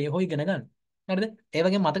තියෙන වැඩේ හොය ඉගෙන ගන්න. හරිද? ඒ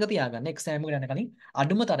වගේම මතක තියාගන්න එක්සෑම් එකට යන කලින්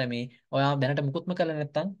අඩුම තරමේ ඔයා දැනට මුකුත්ම කරලා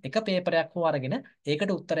නැත්නම් එක පේපරයක් හෝ අරගෙන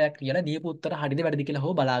ඒකට උත්තරයක් කියලා දීපු උත්තර හරිද වැරදිද කියලා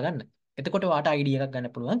හෝ බලා ගන්න. එතකොට ඔයාට අයිඩියා එකක්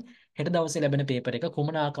ගන්න පුළුවන් හෙට දවසේ ලැබෙන පේපර් එක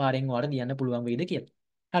කුමන ආකාරයෙන් ඔයාලට ලියන්න පුළුවන් වෙයිද කියලා.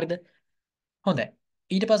 හරිද? හොඳයි.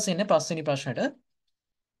 ඊට පස්සේ එන්නේ පස්වෙනි ප්‍රශ්නෙට.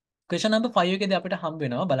 Question number 5 එකේදී අපිට හම්බ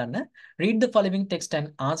වෙනවා බලන්න. Read the following text and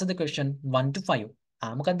answer the question 1 to 5.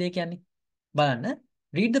 මොකක්ද ඒ කියන්නේ? බලන්න.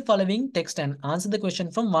 Read the following text and answer the question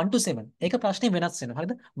from 1 to 7. ඒක ප්‍රශ්නේ වෙනස් වෙනවා.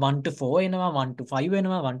 හරිද? 1 to 4 එනවා, 1 to 5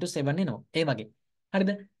 එනවා, 1 to 7 එනවා. ඒ වගේ.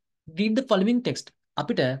 හරිද? Read the following text.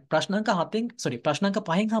 අපිට ප්‍රශ්නාංක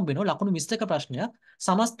 5න් හම්බ වෙනවා ලකුණු 20ක ප්‍රශ්නයක්.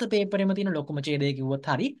 සමස්ත පේපරෙම තියෙන ලොකුම ඡේදය කිව්වොත්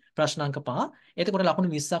හරි ප්‍රශ්නාංක 5. එතකොට ලකුණු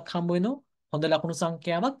 20ක් හම්බ වෙනවා. හොඳ ලකුණු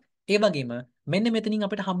සංඛ්‍යාවක්. ඒ වගේම මෙන්න මෙතනින්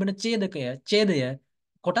අපිට හම්බ වෙන ඡේදය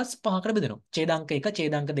කොටස් 5කට බෙදෙනවා. ඡේදාංක 1,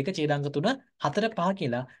 ඡේදාංක 2, ඡේදාංක 3, 4, 5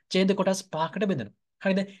 කියලා ඡේද කොටස් 5කට බෙදෙනවා.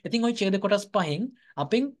 හරිද? ඉතින් ওই ඡේද කොටස් 5න්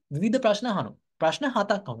අපෙන් විවිධ ප්‍රශ්න අහනවා. ප්‍රශ්න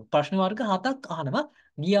 7ක් අහනවා. ප්‍රශ්න වර්ග 7ක් අහනවා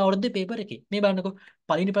ගිය අවුරුද්දේ පේපර් එකේ. මේ බලන්නකෝ.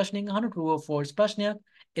 පළවෙනි ප්‍රශ්නෙන් අහන true or false ප්‍රශ්නයක්.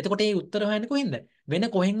 එතකොට ඒ උත්තර හොයන්නේ කොහෙන්ද? වෙන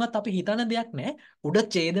කොහෙන්වත් අපි හිතන දෙයක් නැහැ. උඩ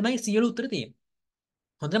ඡේදමයි සියලු උත්තර තියෙන්නේ.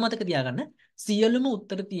 හොඳට මතක තියාගන්න සියලුම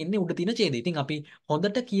උත්තර තියෙන්නේ උඩ තියෙන ඡේදේ. ඉතින් අපි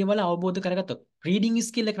හොඳට කියවලා අවබෝධ කරගත්තොත් රීඩින්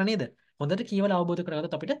ස්කිල් එක නේද? හොඳට කියවලා අවබෝධ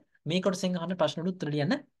කරගත්තොත් අපිට මේ කොටසෙන් අහන ප්‍රශ්නවලට උත්තර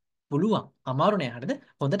ලියන්න පුළුවන්. අමාරු නෑ හරිද?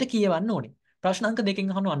 හොඳට කියවන්න ඕනේ. ප්‍රශ්න අංක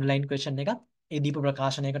 2කින් අහන ඔන්ලයින් ක්වෙස්චන් එකක්. ඒ දීප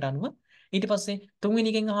ප්‍රකාශනයකට අනුව ඊට පස්සේ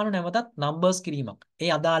තුන්වෙනි එකෙන් අහන නැවතත් නම්බර්ස් කිරීමක්.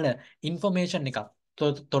 ඒ අදාළ ඉන්ෆර්මේෂන් එකක්.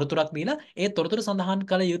 තොරතුරක් දීලා ඒ තොරතුරු සඳහන්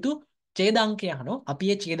කළ යුතු ඡේදාංකය අහනවා. අපි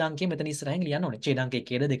මේ ඡේදාංකය මෙතන ඉස්සරහින් ලියන්න ඕනේ. ඡේදාංක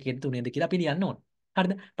 1ද 2ද 3ද කියලා අපි ලියන්න ඕනේ.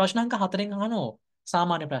 හරිද? ප්‍රශ්න අංක 4න් අහනවා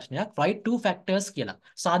සාමාන්‍ය ප්‍රශ්නයක් write two factors කියලා.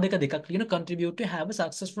 සාධක දෙකක් ලියන contribute to have a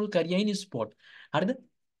successful career in sport. හරිද?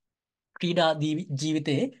 ක්‍රීඩා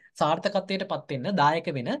ජීවිතයේ සාර්ථකත්වයටපත් වෙන්න දායක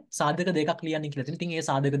වෙන සාධක දෙකක් ලියන්න කියලා තියෙනවා. ඉතින් ඒ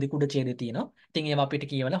සාධක දෙක උඩ ඡේදය තියෙනවා. ඉතින් ඒවා අපිට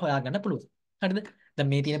කියවලා හොයාගන්න පුළුවන්. හරිද? දැන්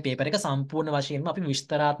මේ තියෙන පේපර් එක සම්පූර්ණ වශයෙන්ම අපි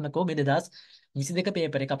විස්තරාත්මකව මේ 2022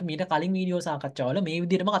 පේපර් එක අපි මීට කලින් වීඩියෝ සාකච්ඡාවල මේ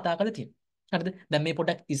විදිහටම කතා කරලා තියෙනවා. හරිද? දැන් මේ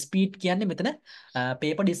පොඩක් ස්පීඩ් කියන්නේ මෙතන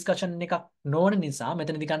පේපර් ඩිස්කෂන් එකක් නොවන නිසා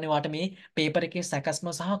මෙතනදි කන්නේ වාට මේ පේපර් එකේ සැකස්ම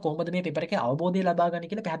සහ කොහොමද මේ පේපර් එකේ අවබෝධය ලබා ගන්න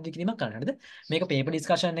කියලා පැහැදිලි කිරීමක් කරන්න. හරිද? මේක පේපර්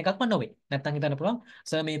ඩිස්කෂන් එකක්ම නොවේ. නැත්තම් හිතන්න පුළුවන්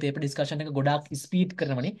සර් මේ පේපර් ඩිස්කෂන් එක ගොඩාක් ස්පීඩ්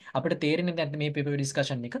කරනවනේ අපිට තේරෙන්නේ නැත්නම් මේ පේපර්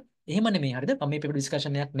ඩිස්කෂන් එක. එහෙම නෙමෙයි. හරිද? මම මේ පේපර්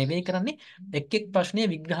ඩිස්කෂන් එකක් නෙවෙයි කරන්නේ. එක් එක් ප්‍රශ්නය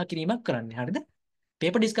විග්‍රහ කිරීමක් කරන්නේ. හරිද?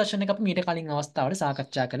 පේපර් ඩිස්කෂන් එක අපි මීට කලින් අවස්ථාවල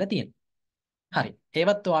සාකච්ඡා කරලා තියෙනවා. හරි.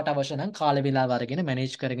 ඒවත් ඔයාට අවශ්‍ය නම් කාල වේලාව අරගෙන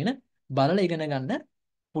මැනේජ් කරගෙන බලලා ඉගෙන ගන්න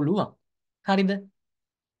පුළුවන්. හරිද?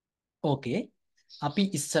 ඕකේ. අපි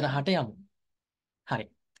ඉස්සරහට යමු. හරි.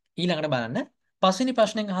 ඊළඟට බලන්න. පස්වෙනි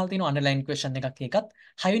ප්‍රශ්නෙන් අහලා තියෙන අන්ඩර්ලයින් ක්වෙස්චන් එකක් ඒකත්.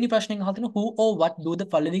 හයවෙනි ප්‍රශ්නෙන් අහලා තියෙන who or what do the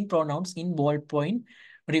following pronouns in bold point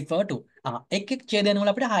refer to. එක් එක් ඡේදයන්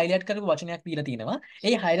වල අපිට highlight කරපු වචනයක් දීලා තියෙනවා.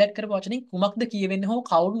 ඒ highlight කරපු වචنين කුමක්ද කියවෙන්නේ හෝ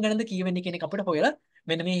කවුරුන් ගැනද කියවෙන්නේ කියන එක අපිට හොයලා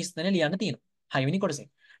මෙන්න මේ හිස්තැන ලියන්න තියෙනවා. හයවෙනි කොටසේ.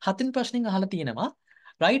 හත්වෙනි ප්‍රශ්නෙන් අහලා තියෙනවා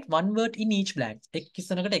write one word in each blank. එක්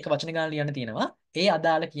කිස්සනකට එක වචන ගාන ලියන්න තියෙනවා. ඒ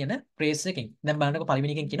අදාළ කියන phrase එකකින්. දැන් බලන්නකො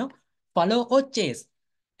පළවෙනි එකෙන් කියනවා follow or chase.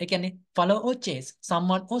 ඒ කියන්නේ follow or chase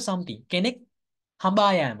someone or something. කෙනෙක්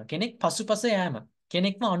හඹා යෑම, කෙනෙක් පසුපස යෑම,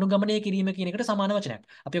 කෙනෙක්ම අනුගමනය කිරීම කියන එකට සමාන වචනයක්.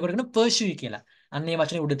 අපි ඒකට කියන pursue කියලා. අන්න ඒ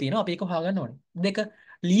වචනේ උඩ තියෙනවා. අපි ඒක හොයාගන්න ඕනේ. දෙක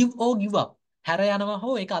leave or give up. හැර යනවා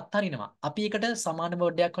හෝ ඒක අත්හරිනවා. අපි ඒකට සමාන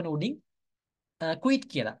වර්ඩ් එකක් වන උඩින් quit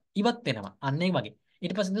කියලා. ඉවත් වෙනවා. අන්න ඒ වගේ.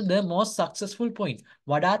 ඊට පස්සේ the most successful point.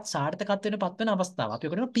 වඩාත් සාර්ථකත්වයට පත්වන අවස්ථාව. අපි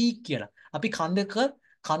ඒකට කියන peak කියලා. අපි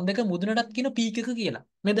කන්දක මුදුනටත් කියන peak එක කියලා.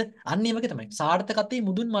 නේද? අන්න ඒ වගේ තමයි. සාර්ථකත්වයේ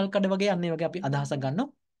මුදුන් මල් කඩ වගේ අන්න ඒ වගේ අපි අදහසක් ගන්නවා.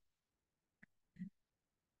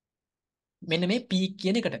 මෙන්න මේ peak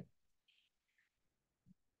කියන එකට.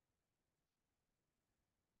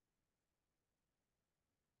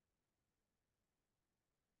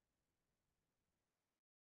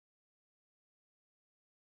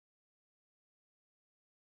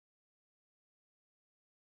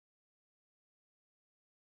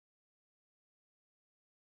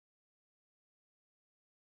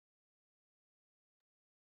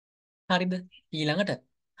 හරිද? ඊළඟට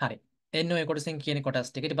හරි. එන්න ඔය කොටසෙන් කියන කොටස්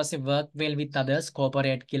ටික. ඊට පස්සේ work well with others,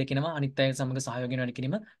 cooperate කියලා කියනවා. අනිත් අය සමග සහයෝගයෙන් වැඩ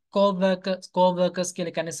කිරීම. co-workers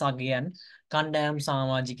කියලා කියන්නේ සගයන්, කණ්ඩායම්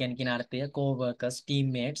සමාජිකයන් කියන අර්ථය. co-workers,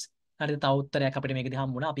 teammates. හරිද? තව උත්තරයක් අපිට මේකදී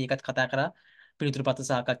හම්බුණා. අපි ඒකත් කතා කරා පිළිතුරු පත්‍ර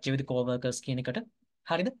සාකච්ඡාවේදී co-workers කියන එකට.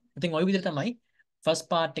 හරිද? ඉතින් ওই විදිහට තමයි first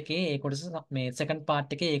part එකේ ඒ කොටස මේ second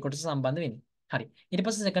part එකේ ඒ කොටස සම්බන්ධ වෙන්නේ. හරි. ඊට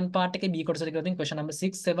පස්සේ second part එකේ B කොටසට ගියොත් question number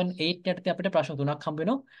 6 7 8 යටතේ අපිට ප්‍රශ්න තුනක් හම්බ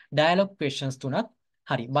වෙනවා. dialogue questions තුනක්.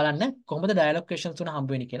 හරි. බලන්න කොහොමද dialogue questions තුන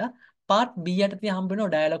හම්බ වෙන්නේ කියලා. part B යටතේ හම්බ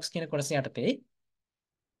වෙනවා dialogues කියන කොටස යටතේ.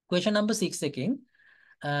 question number 6 එකෙන්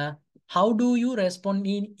how do you respond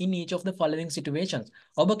in each of the following situations?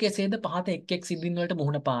 ඔබ කෙසේද පහත එක් එක් සිද්ධීන් වලට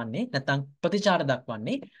මුහුණ පාන්නේ නැත්නම් ප්‍රතිචාර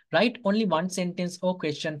දක්වන්නේ? write only one sentence or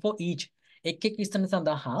question for each. එක් එක් විස්තර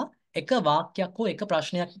සඳහා එක වාක්‍යයක් හෝ එක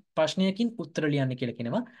ප්‍රශ්නයකින් උත්තර ලියන්න කියලා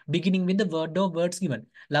කියනවා. beginning with the word or words given.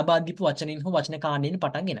 ලබා දීපු වචනින් හෝ වචන කාණ්ඩයෙන්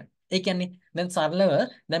පටන්ගෙන. ඒ කියන්නේ දැන් සරලව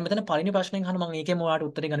දැන් මෙතන පළවෙනි ප්‍රශ්නෙන් අහන මම ඒකෙම ඔයාලට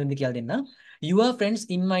උත්තරේ ගන්නෙන්ද කියලා දෙන්නම්. Your friends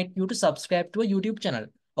invite you to subscribe to a YouTube channel.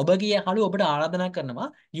 ඔබගේ යාළුවෝ ඔබට ආරාධනා කරනවා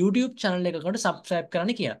YouTube channel එකකට subscribe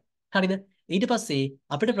කරන්න කියලා. හරිද? ඊට පස්සේ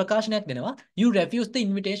අපිට ප්‍රකාශනයක් දෙනවා you refuse the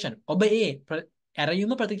invitation. ඔබ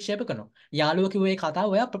ඇරයුම ප්‍රතික්ෂේප කරනවා. යාළුවෝ කිව්ව ඒ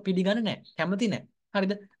කතාව ඔයා පිළිගන්නේ නැහැ. කැමති නැහැ.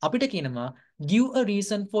 හරිද? අපිට කියනවා give a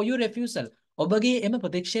reason for your refusal. ඔබගේ එම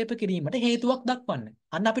ප්‍රතික්ෂේප කිරීමට හේතුවක් දක්වන්න.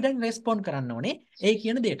 අන්න අපිට respond කරන්න ඕනේ ඒ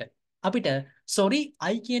කියන දෙයට. අපිට sorry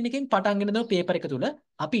I කියන එකෙන් පටන් ගෙන දෙන පේපර් එක තුල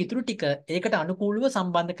අපි ඊටු ටික ඒකට අනුකූලව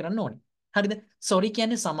සම්බන්ධ කරන්න ඕනේ. හරිද? sorry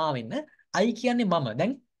කියන්නේ සමා වෙන්න. I කියන්නේ මම.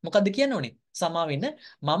 දැන් මොකද්ද කියන්න ඕනේ? සමා වෙන්න.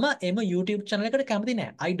 මම එම YouTube channel එකට කැමති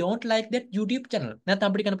නෑ. I don't like that YouTube channel.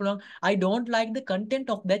 නැත්නම් අපිට කියන්න පුළුවන් I don't like the content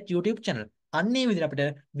of that YouTube channel. අන්නේ විදිහට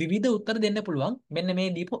අපිට විවිධ උත්තර දෙන්න පුළුවන්. මෙන්න මේ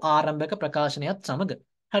දීපු ආරම්භක ප්‍රකාශනයත් සමග.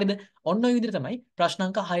 හරිද? ඔන්න ඔය විදිහට තමයි ප්‍රශ්න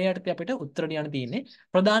අංක 6 යටතේ අපිට උත්තර ලියන්න තියෙන්නේ.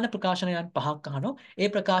 ප්‍රධාන ප්‍රකාශනයන් පහක් අහනවා. ඒ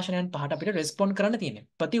ප්‍රකාශනයන් පහට අපිට රෙස්පොන්ඩ් කරන්න තියෙන්නේ.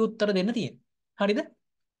 ප්‍රති උත්තර දෙන්න තියෙන්නේ. හරිද?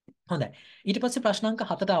 හොඳයි. ඊට පස්සේ ප්‍රශ්න අංක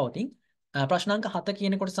 7ට આવතින් ප්‍රශ්න අංක 7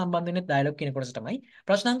 කියන කොට සම්බන්ධ වෙන්නේ ඩයලොග් කියන කොටස තමයි.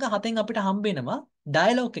 ප්‍රශ්න අංක 7න් අපිට හම්බ වෙනවා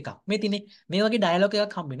ඩයලොග් එකක්. මේ තියෙන්නේ මේ වගේ ඩයලොග්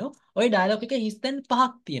එකක් හම්බ වෙනවා. ওই ඩයලොග් එකේ හිස්තැන්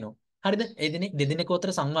පහක් තියෙනවා. හරිද? ඒ දෙදෙනෙක් අතර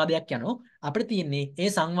සංවාදයක් යනවා. අපිට තියෙන්නේ ඒ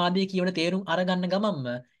සංවාදයේ කියවන තේරුම් අරගන්න ගමන්ම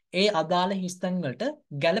ඒ අදාළ හිස්තැන් වලට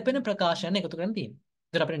ගැළපෙන ප්‍රකාශන එකතු කරන්න තියෙනවා.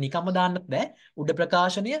 ඒතර අපිට නිකම්ම දාන්නත් බෑ. උඩ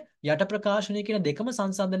ප්‍රකාශනය යට ප්‍රකාශනය කියන දෙකම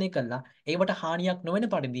සංසන්දනය කළා. ඒවට හානියක් නොවන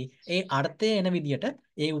පරිදි ඒ අර්ථය එන විදියට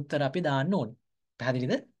ඒ උත්තර අපි දාන්න ඕනේ.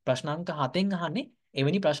 පැහැදිලිද? ප්‍රශ්න අංක 7න් අහන්නේ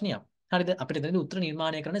එවැනි ප්‍රශ්නයක්. හරිද? අපිට එතනදී උත්තර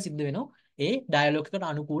නිර්මාණය කරන්න සිද්ධ වෙනවා ඒ ඩයලොග් එකට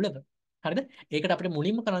අනුකූලව. හරිද? ඒකට අපිට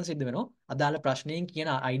මුලින්ම කරන්න සිද්ධ වෙනවා අදාළ ප්‍රශ්නයෙන් කියන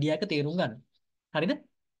අයිඩියා එක තේරුම් ගන්න. හරිද?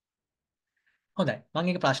 හොඳයි. මම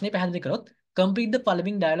මේක ප්‍රශ්නේ පැහැදිලි කරොත් complete the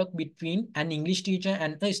following dialogue between an English teacher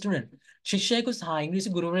and a student. ශිෂ්‍යයෙකු සහ ඉංග්‍රීසි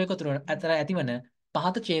ගුරුවරයෙකු අතර ඇතිවන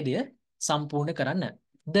පහත ඡේදය සම්පූර්ණ කරන්න.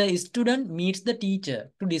 The student meets the teacher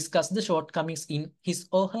to discuss the shortcomings in his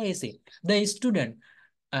or her essay. The student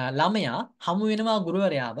ළමයා හමු වෙනවා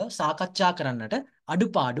ගුරුවරයාව සාකච්ඡා කරන්නට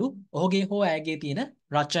අඩුපාඩු ඔහුගේ හෝ ඇයගේ තියෙන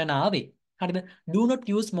රචනාවේ. හරිද? Do not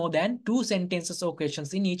use more than two sentences or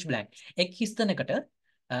questions in each blank. එක් හිස්තැනකට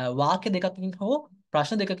වාක්‍ය දෙකකින් හෝ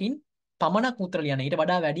ප්‍රශ්න දෙකකින් පමණක් උත්තර ලියන්න. ඊට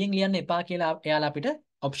වඩා වැඩියෙන් ලියන්න එපා කියලා එයාලා අපිට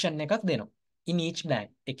ඔප්ෂන් එකක් දෙනවා. In each blank.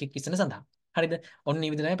 එක් හිස්තැන සඳහා. හරිද? ඔන්න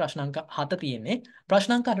මේ විදිහට තමයි ප්‍රශ්න අංක 7 තියෙන්නේ.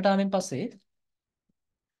 ප්‍රශ්න අංක 8ට ආවෙන් පස්සේ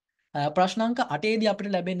ප්‍රශ්න අංක 8 දී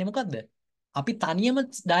අපිට ලැබෙන්නේ මොකද්ද? අපි තනියම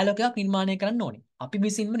ඩයලොග් එකක් නිර්මාණය කරන්න ඕනේ. අපි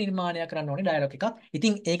විසින්ම නිර්මාණය කරන්න ඕනේ ඩයලොග් එකක්.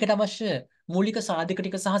 ඉතින් ඒකට අවශ්‍ය මූලික සාධක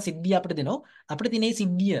ටික සහ සිද්ධිය අපිට දෙනවා. අපිට තියෙන මේ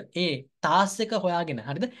සිද්ධිය ඒ ටාස්ක් එක හොයාගෙන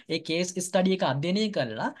හරිද? ඒ කේස් ස්ටඩි එක අධ්‍යයනය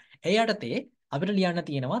කරලා ඒ යටතේ අපිට ලියන්න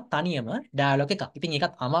තියෙනවා තනියම ඩයලොග් එකක්. ඉතින්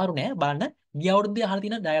ඒකත් අමාරු නෑ. බලන්න ගිය අවුරුද්දේ අහලා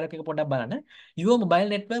තියෙන ඩයලොග් එක පොඩ්ඩක් බලන්න. Your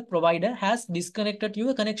mobile network provider has disconnected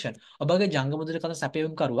your connection. ඔබගේ ජංගම දුරකථන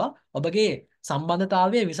සැපයුම් කරුවා ඔබගේ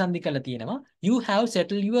සම්බන්ධතාවය විසන්ධි කරලා තියෙනවා. You have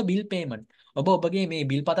settled your bill payment. ඔබගේ මේ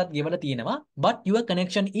බිල් පතත් ගෙවලා තියෙනවා but your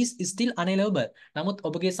connection is still unavailable. නමුත්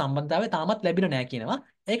ඔබගේ සම්බන්ධතාවය තාමත් ලැබිලා නැහැ කියනවා.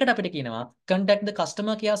 ඒකට අපිට කියනවා contact the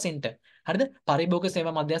customer care center. හරිද? පරිභෝග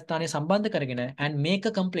සේවා මධ්‍යස්ථානය සම්බන්ධ කරගෙන and make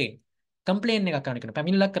a complaint. complaint එකක් කරන්න කියනවා.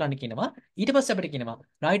 පැමිණිල්ලක් කරන්න කියනවා. ඊට පස්සේ අපිට කියනවා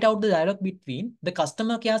write out the dialogue between the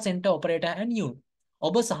customer care center operator and you.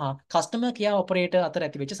 ඔබ සහ කස්ටමර් කෙයා ඔපරේටර් අතර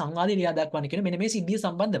ඇති වෙච්ච සංවාදය ලියා දක්වන්න කියන මෙන්න මේ සිද්ධිය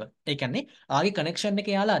සම්බන්ධව. ඒ කියන්නේ ආගේ කනෙක්ෂන් එක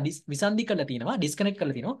යාලා විසන්ධි කරලා තියෙනවා, ඩිස්කනෙක්ට්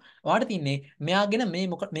කරලා තියෙනවා. ඔයාලට තියන්නේ මෙයාගෙන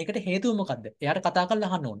මේකට හේතුව මොකද්ද? එයාට කතා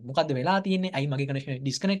කරලා අහන්න ඕනේ. මොකද්ද වෙලා තියෙන්නේ? ඇයි මගේ කනෙක්ෂන්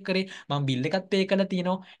ඩිස්කනෙක්ට් කරේ? මම බිල් එකත් පේ කරලා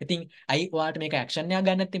තියෙනවා. ඉතින් ඇයි ඔයාලට මේක ඇක්ෂන් එකක්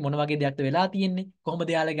ගන්න නැත්තේ? මොන වගේ දෙයක්ද වෙලා තියෙන්නේ? කොහොමද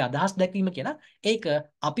එයාලගේ අදහස් දැක්වීම කියලා? ඒක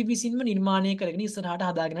අපි විසින්ම නිර්මාණය කරගෙන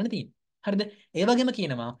ඉස්සරහට හදාගෙන යන්න තියෙන්නේ. හරිද? ඒ වගේම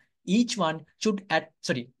කියනවා each one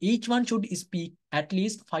should speak at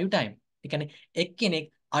least 5 times. ඒ කියන්නේ එක්කෙනෙක්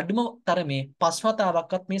අඩුම තරමේ 5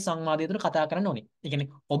 වතාවක්වත් මේ සංවාදය තුළ කතා කරන්න ඕනේ. ඒ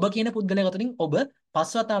කියන්නේ ඔබ කියන පුද්ගලයා ගතලින් ඔබ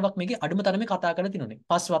 5 වතාවක් මේකේ අඩුම තරමේ කතා කරලා තියෙනුනේ.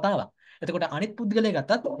 5 වතාවක්. එතකොට අනිත් පුද්ගලයා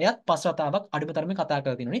ගත්තත් එයාත් 5 වතාවක් අඩුම තරමේ කතා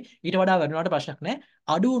කරලා තියෙනුනේ. ඊට වඩා වැඩි වුණාට ප්‍රශ්නයක් නැහැ.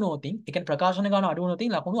 අඩු වුණොතින්, ඒ කියන්නේ ප්‍රකාශන ගාන අඩු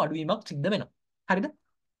වුණොතින් ලකුණු අඩුවීමක් සිද්ධ වෙනවා. හරිද?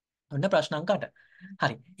 ඔන්න ප්‍රශ්න අංක 8.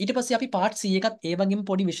 හරි. ඊට පස්සේ අපි පාර්ට් C එකත් ඒ වගේම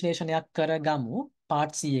පොඩි විශ්ලේෂණයක් කරගමු.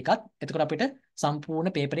 පාර්ට් C එකත්. එතකොට අපිට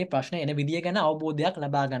සම්පූර්ණ පේපරේ ප්‍රශ්න එන විදිය ගැන අවබෝධයක්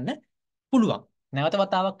ලබා ගන්න පුළුවන්. නැවත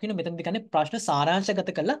වතාවක් වෙන මෙතනදී කියන්නේ ප්‍රශ්න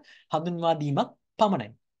සාරාංශගත කරලා හඳුන්වා දීමක් පමණයි.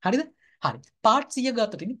 හරිද? හරි. පාර්ට් C එක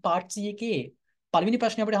ගත්තොත් ඉතින් පාර්ට් C එකේ පළවෙනි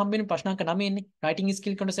ප්‍රශ්නේ අපිට හම්බ වෙන ප්‍රශ්න අංක 9 එන්නේ. රයිටිං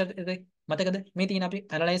ස්කිල් කොටසට මතකද? මේ තියෙන අපි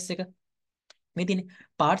ඇනලයිස් එක. මේ තියෙන්නේ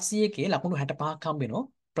පාර්ට් C එකේ ලකුණු 65ක් හම්බ වෙනවා.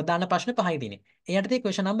 ප්‍රධාන ප්‍රශ්න 5යි තියෙන්නේ. ඒ යටතේ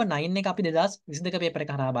question number 9 එක අපි 2022 පේපර්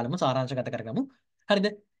එක හරහා බලමු සාරාංශගත කරගමු. හරිද?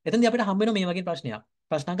 එතනදී අපිට හම්බ වෙනවා මේ වගේ ප්‍රශ්නයක්.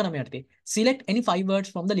 ප්‍රශ්න අංක 9 යටතේ. Select any 5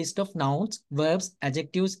 words from the list of nouns, verbs,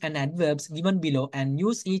 adjectives and adverbs given below and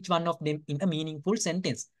use each one of them in a meaningful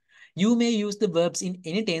sentence. You may use the verbs in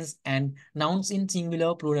any tense and nouns in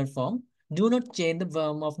singular plural form. Do not change the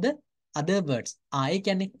form of the other words. ඒ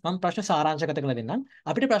කියන්නේ මම ප්‍රශ්න සාරාංශගත කරලා දෙන්නම්.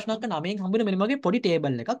 අපිට ප්‍රශ්න අංක 9න් හම්බ වෙන මෙන්න වගේ පොඩි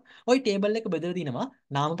ටේබල් එකක්. ওই ටේබල් එක බෙදලා තිනවා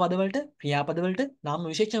නාම පද වලට, ක්‍රියාපද වලට, නාම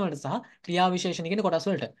විශේෂණ වලට සහ ක්‍රියා විශේෂණ කියන කොටස්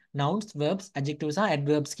වලට. nouns, verbs, adjectives සහ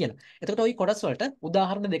adverbs කියලා. එතකොට ওই කොටස් වලට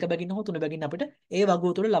උදාහරණ දෙක බැගින් හෝ තුන බැගින් අපිට ඒ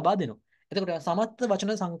වගුව තුල ලබා දෙනවා. එතකොට සමස්ත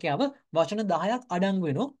වචන සංඛ්‍යාව වචන 10ක් අඩංගු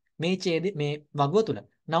වෙනවා මේ වගුව තුල.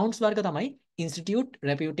 nouns වර්ග තමයි institute,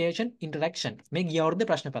 reputation, interaction. මේ ගිය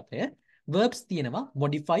අවුරුද්දේ ප්‍රශ්න පත්‍රය. verbs තියෙනවා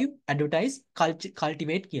modify, advertise,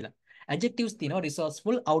 cultivate කියලා. adjectives තියෙනවා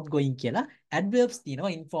resourceful, outgoing කියලා. adverbs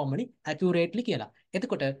තියෙනවා informally, accurately කියලා.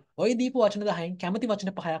 එතකොට ওই දීපු වචන 10න් කැමති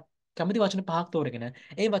වචන පහක් තෝරගෙන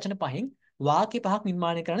ඒ වචන පහෙන් වාක්‍ය පහක්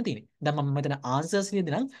නිර්මාණය කරන්න තියෙනවා. දැන් මම මෙතන answers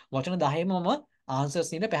ලියදී නම් වචන 10ම මම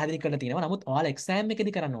answers ලියලා පැහැදිලි කරලා තියෙනවා. නමුත් ඔයාලා exam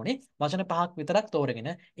එකේදී කරන්න ඕනේ වචන පහක් විතරක්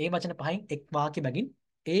තෝරගෙන ඒ වචන පහෙන් එක් වාක්‍ය බැගින්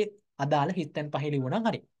ඒ අදාළ හිතෙන් පහ ලියුණා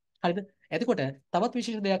හරි. හරිද? එතකොට තවත්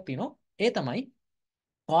විශේෂ දෙයක් තියෙනවා. ඒ තමයි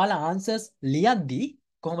ඔයාලා ආන්සර්ස් ලියද්දී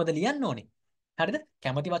කොහොමද ලියන්න ඕනේ? හරිද?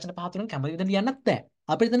 කැමති වචන පහ තුනක් කැමති විදිහට ලියන්නත් බෑ.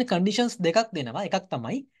 අපිට එතන කන්ඩිෂන්ස් දෙකක් දෙනවා. එකක්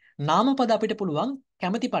තමයි නාමපද අපිට පුළුවන්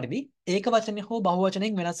කැමති පරිදි ඒක වචනේ හෝ බහුව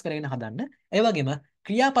වචනෙන් වෙනස් කරගෙන හදන්න. ඒ වගේම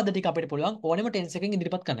ක්‍රියාපද ටික අපිට පුළුවන් ඕනෙම ටෙන්ස් එකකින්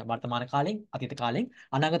ඉදිරිපත් කරන්න. වර්තමාන කාලෙන්, අතීත කාලෙන්,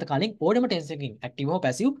 අනාගත කාලෙන් ඕනෙම ටෙන්ස් එකකින් ඇක්ටිව් හෝ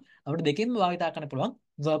පැසිව් අපිට දෙකෙන්ම භාවිත කරන්න පුළුවන්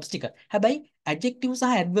verbs ටික. හැබැයි adjective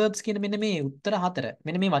සහ adverbs කියන මෙන්න මේ උත්තර හතර,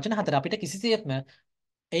 මෙන්න මේ වචන හතර අපිට කිසිසේත්ම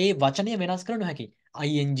ඒ වචනය වෙනස් කර නොහැකි.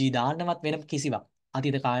 ing දාන්නවත් වෙන කිසිවක්.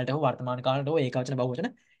 අතීත කාලයට හෝ වර්තමාන කාලයට හෝ ඒකවචන බහුවචන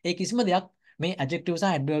ඒ කිසිම දෙයක් මේ ඇඩ්ජෙක්ටිව් සහ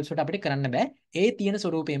ඇඩ්වර්බ්ස් වලට අපිට කරන්න බෑ. ඒ තියෙන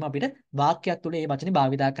ස්වරූපේම අපිට වාක්‍යයක් තුළ ඒ වචනේ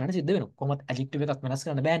භාවිතා කරන්න සිද්ධ වෙනවා. කොහොමද ඇඩ්ජෙක්ටිව් එකක් වෙනස්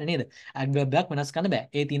කරන්න බෑනේ නේද? ඇඩ්වර්බ් එකක් වෙනස් කරන්න බෑ.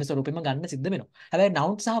 ඒ තියෙන ස්වරූපෙම ගන්න සිද්ධ වෙනවා. හැබැයි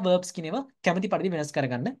නවුන් සහ වර්බ්ස් කියන ඒවා කැමැති පරිදි වෙනස්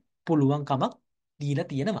කරගන්න පුළුවන් කමක් දීලා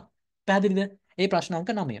තියෙනවා. පැහැදිලිද? ඒ ප්‍රශ්නාංක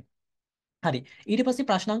 9. හරි. ඊට පස්සේ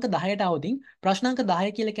ප්‍රශ්නාංක 10ට આવදින් ප්‍රශ්නාංක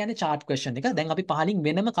 10 කියලා කියන්නේ chart question එක. දැන් අපි පහලින්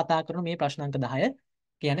වෙනම කතා කරන මේ ප්‍රශ්නාංක 10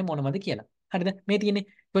 කියන්නේ මොනවද කියලා. හරිද? මේ තියෙන්නේ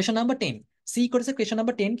question number 10. C කොටස question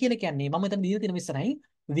number 10 කියලා කියන්නේ මම මෙතන දීලා තියෙන ඉස්සරහින්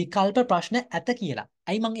විකල්ප ප්‍රශ්න ඇත කියලා.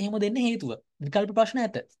 ඇයි මම එහෙම දෙන්නේ හේතුව? විකල්ප ප්‍රශ්න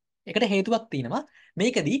ඇත. ඒකට හේතුවක් තියෙනවා.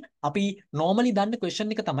 මේකදී අපි normally දන්න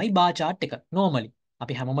question එක තමයි bar chart එක. normally.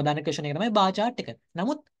 අපි හැමෝම දන්න question එක තමයි bar chart එක.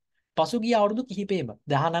 නමුත් පසුගිය අවුරුදු කිහිපෙම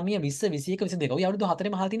 19 20 21 22 ඔය අවුරුදු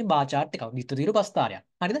හතරේම අහලා තියෙන බාර් chart එකක් විස්තර දීරු පස්තාරයක්.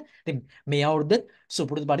 හරිද? ඉතින් මේ අවුරුද්දත්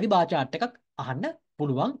සුපුරුදු පරිදි බාර් chart එකක් අහන්න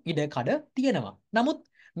පුළුවන් ඉඩ කඩ තියෙනවා. නමුත්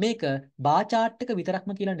මේක බාර් chart එක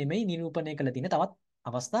විතරක්ම කියලා නෙමෙයි නිරූපණය කළ තියෙන තවත්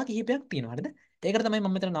අවස්ථා කිහිපයක් තියෙනවා. හරිද? ඒකට තමයි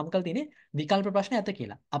මම මෙතන නම් කරලා තියෙන්නේ විකල්ප ප්‍රශ්න ඇත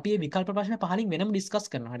කියලා. අපි මේ විකල්ප ප්‍රශ්න පහලින් වෙනම ඩිස්කස්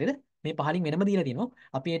කරනවා. හරිද? මේ පහලින් වෙනම දීලා තියෙනවා.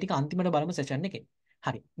 අපි ඒ ටික අන්තිමට බලමු සෙෂන් එකේ.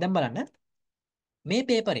 හරි. දැන් බලන්න මේ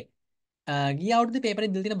පේපරේ ගිය අවුරුද්දේ පේපරේ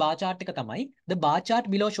දීලා තියෙන bar chart එක තමයි the bar chart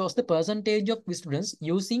below shows the percentage of students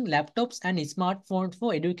using laptops and smartphones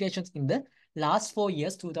for education in the last 4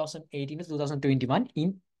 years 2018 to 2021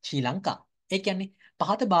 in Sri Lanka. ඒ කියන්නේ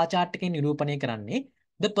පහත bar chart එකේ නිරූපණය කරන්නේ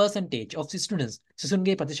the percentage of students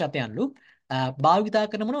සිසුන්ගේ ප්‍රතිශතයන්ලු භාවිතා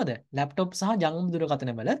කරන මොනවද? ලැප්ටොප් සහ ජංගම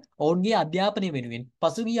දුරකථන වල ඔවුන්ගේ අධ්‍යාපනය වෙනුවෙන්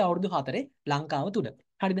පසුගිය අවුරුදු 4 ලංකාව තුල.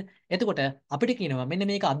 හරිද? එතකොට අපිට කියනවා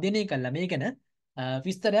මෙන්න මේක අධ්‍යයනය කළා මේ ගැන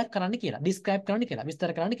විස්තරයක් කරන්න කියලා ඩිස්ක්‍රයිබ් කරන්න කියලා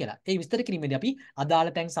විස්තර කරන්න කියලා. ඒ විස්තර කිරීමේදී අපි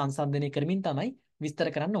අදාළ තැන් සංසන්දනය කරමින් තමයි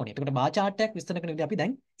විස්තර කරන්න ඕනේ. එතකොට බාර් chart එකක් විස්තර කරන විදිහ අපි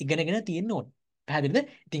දැන් ඉගෙනගෙන තියෙන්න ඕනේ. පැහැදිලිද?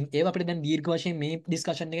 ඉතින් ඒව අපිට දැන් දීර්ඝ වශයෙන් මේ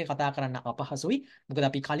ඩිස්කෂන් එකේ කතා කරන්න අපහසුයි. මොකද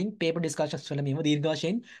අපි කලින් පේපර් ඩිස්කෂන්ස් වල මේව දීර්ඝ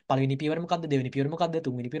වශයෙන් පළවෙනි පියවර මොකද්ද? දෙවෙනි පියවර මොකද්ද?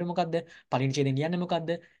 තුන්වෙනි පියවර මොකද්ද? පළවෙනි ඡේදයෙන් ලියන්නේ මොකද්ද?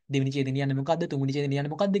 දෙවෙනි ඡේදයෙන් ලියන්නේ මොකද්ද? තුන්වෙනි ඡේදයෙන්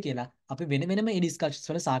ලියන්නේ මොකද්ද කියලා අපි වෙන වෙනම මේ ඩිස්කෂන්ස්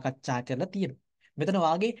වල සාකච්ඡා කරලා තියෙනවා. මෙතන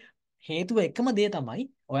වාගේ හේතුව එකම දේ තමයි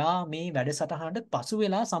ඔයා මේ වැඩසටහනට පසු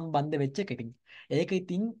වෙලා සම්බන්ධ වෙච්ච එක. ඉතින් ඒක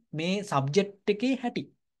ඉතින් මේ සබ්ජෙක්ට් එකේ හැටි.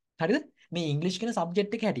 හරිද? මේ ඉංග්‍රීසි කියන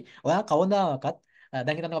සබ්ජෙක්ට් එකේ හැටි. ඔයා කවදාකවත්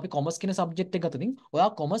දැන් හිතන්න අපි කොමර්ස් කියන සබ්ජෙක්ට් එක ගත්තොත් ඔයා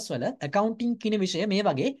කොමර්ස් වල accounting කියන විෂය මේ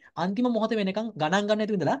වගේ අන්තිම මොහොත වෙනකන් ගණන් ගන්න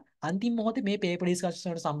නැතුව ඉඳලා අන්තිම මොහොතේ මේ පේපර්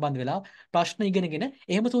ඩිස්කෂන් වලට සම්බන්ධ වෙලා ප්‍රශ්න ඉගෙනගෙන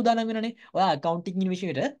එහෙම සූදානම් වෙනනේ. ඔයා accounting කියන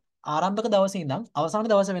විෂයට ආරම්භක දවසේ ඉඳන් අවසාන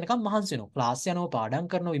දවස වෙනකම් මහන්සි වෙනවා. ක්ලාස් යනවා, පාඩම්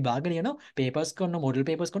කරනවා, විභාග ලියනවා, පේපර්ස් කරනවා, මොඩල්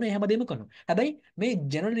පේපර්ස් කරනවා, එහෙම දෙයක් කරනවා. හැබැයි මේ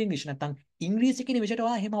ජෙනරල් ඉංග්‍රීසි නැත්තම් ඉංග්‍රීසි කියන විෂයට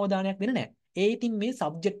ඔයා එහෙම අවධානයක් දෙන්නේ නැහැ. ඒ ඉතින් මේ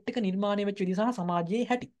සබ්ජෙක්ට් එක නිර්මාණය වෙච්ච විදිහ සහ සමාජයේ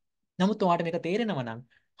හැටි. නමුත් ඔයාට මේක තේරෙනවා නම්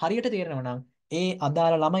හරියට තේරෙනවා නම් ඒ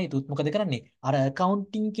අදාළ ළමයිතුත් මොකද කරන්නේ? අර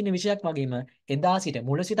accounting කියන විෂයක් වගේම එදා සිට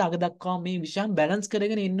මුල සිට අග දක්වා මේ විෂයන් බැලන්ස්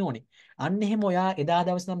කරගෙන ඉන්න ඕනේ. අන්න එහෙම ඔයා එදා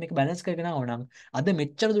දවස් නම් මේක බැලන්ස් කරගෙන ආව නම් අද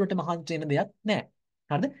මෙච්චර දුරට මහන්සි වෙන දෙයක් නැහැ.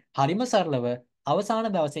 හරිද? හරිම සරලව අවසාන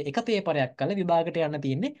දවසේ එක පේපරයක් කරලා විභාගයට යන්න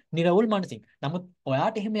තියෙන්නේ නිර්වුල් මනසින්. නමුත්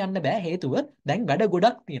ඔයාට එහෙම යන්න බෑ හේතුව දැන් වැඩ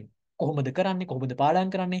ගොඩක් තියෙනවා. කොහොමද කරන්නේ? කොහොමද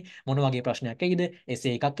පාඩම් කරන්නේ? මොන වගේ ප්‍රශ්නයක් එයිද?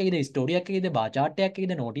 එසේ එකක් එයිද? ස්ටෝරි එකක් එයිද? බාර් chart එකක්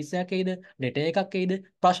එයිද? නෝටිස් එකක් එයිද? ලෙටර් එකක් එයිද?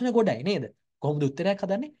 ප්‍රශ්න ගොඩයි නේද? කොහොමද උත්තරයක්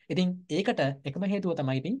හදන්නේ? ඉතින් ඒකට එකම හේතුව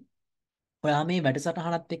තමයි ඉතින් ඔයා මේ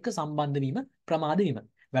වැඩසටහනත් එක්ක සම්බන්ධ වීම ප්‍රමාද වීම.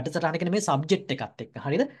 වැඩසටහන කියන්නේ මේ සබ්ජෙක්ට් එකත් එක්ක.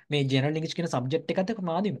 හරිද? මේ ජෙනරල් ඉංග්‍රීසි කියන සබ්ජෙක්ට් එකත් එක්ක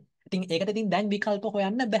ප්‍රමාද වීම. ඉතින් ඒකට ඉතින් දැන් විකල්ප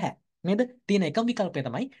හොයන්න බෑ. නේද? තියෙන එකම විකල්පය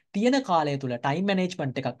තමයි තියෙන කාලය තුල ටයිම්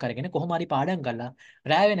මැනේජ්මන්ට් එකක් අරගෙන කොහොම හරි පාඩම් කරලා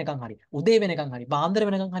රෑ වෙනකන් හරි උදේ වෙනකන් හරි පාන්දර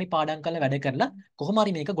වෙනකන් හරි පාඩම් කරලා වැඩ කරලා කොහොම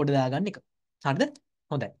හරි මේක ගොඩ දාගන්න එක. හරිද?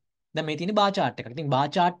 හොඳයි. දැන් මේ තියෙන බාර් chart එකක්. ඉතින් බාර්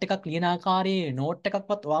chart එකක් ලියන ආකාරයේ නෝට්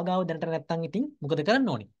එකක්වත් ඔයා ගාව දැනට නැත්නම් ඉතින් මොකද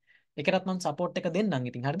කරන්න ඕනේ? ඒකටත් මම සපෝට් එක දෙන්නම්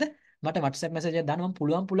ඉතින් හරිද? මට WhatsApp message එකක් දාන්න මම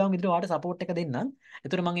පුළුවන් විදිහට ඔයාලට සපෝට් එක දෙන්නම්.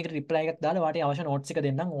 ඒතර මම ඒකට reply එකක් දාලා ඔයාලට අවශ්‍ය notes එක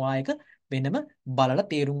දෙන්නම්. ඔයා ඒක වෙනම බලලා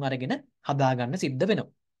තේරුම් අරගෙන හදාගන්න සිද්ධ වෙනවා.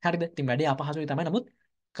 හරිද? ඉතින් වැඩේ අපහසුයි තමයි. නමුත්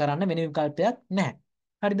කරන්න වෙන විකල්පයක් නැහැ.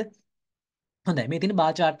 හරිද? හොඳයි. මේ තියෙන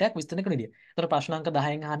බාර් chart එකක් විස්තර කරන විදිය. ඒතර ප්‍රශ්නාංක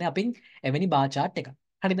 10න් අහන්නේ අපින් එවැනි බාර් chart එකක්.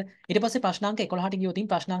 හරිද? ඊට පස්සේ ප්‍රශ්නාංක 11ට ගියොත්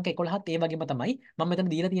ප්‍රශ්නාංක 11ත් ඒ වගේම තමයි මම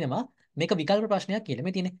මෙතන දීලා තියෙනවා මේක විකල්ප ප්‍රශ්නයක් කියලා.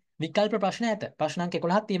 මේ තියෙන්නේ විකල්ප ප්‍රශ්න ඇත. ප්‍රශ්නාංක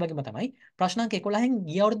 11ත් ඒ වගේම තමයි. ප්‍රශ්නාංක 11න්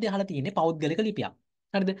ගිය අවුරුද්දේ අහලා තියෙන්නේ පෞද්ගලික ලිපියක්.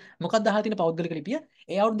 හරිද? මොකක්ද අහලා තියෙන පෞද්ගලික ලිපිය?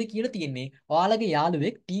 ඒ අවුරුද්දේ කියලා තියෙන්නේ ඔයාලගේ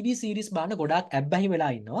යාළුවෙක් ටීවී සීරීස් බලන ගොඩාක් ඇබ්බැහි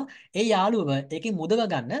වෙලා ඉන්නවා. ඒ යාළුවව ඒකෙන් මුදව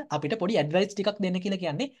ගන්න අපිට පොඩි ඇඩ්වයිස් ටිකක් දෙන්න කියලා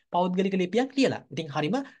කියන්නේ පෞද්ගලික ලිපියක් ලියලා. ඉතින්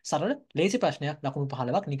හරිම සරල ලේසි ප්‍රශ්නයක් ලකුණු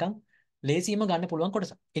 15ක් නිකන් ලේසියෙන්ම ගන්න පුළුවන්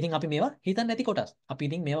කොටස. ඉතින් අපි මේවා හිතන්නේ නැති කොටස්. අපි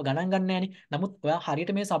ඉතින් මේවා ගණන් ගන්න නෑනේ. නමුත් ඔයා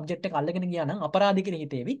හරියට මේ සබ්ජෙක්ට් එක අල්ලගෙන ගියා නම් අපරාධ කියලා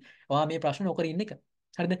හිතේවි. ඔයා මේ ප්‍රශ්න නොකර ඉන්න එක.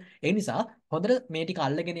 හරිද? ඒ නිසා හොඳට මේ ටික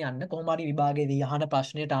අල්ලගෙන යන්න කොහොම හරි විභාගයේදී අහන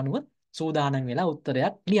ප්‍රශ්නයට අනුව සූදානම් වෙලා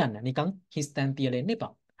උත්තරයක් ලියන්න. නිකන් හිස් තැන් තියලා ඉන්න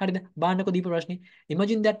එපා. හරිද? බලන්නකෝ දීප ප්‍රශ්නේ.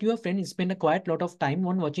 Imagine that your friend spend a quite lot of time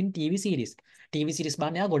on watching TV series. TV series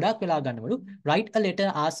බලන්න එයා ගොඩාක් වෙලා ගන්නවලු. Write a letter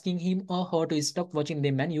asking him or her to stop watching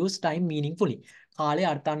them and use time meaningfully. කාලය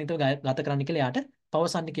අර්ථාන්විතව ගත කරන්න කියලා එයාට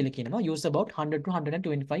පවසන්න කියලා කියනවා. Use about 100 to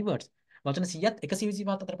 125 words. වචන 100ත්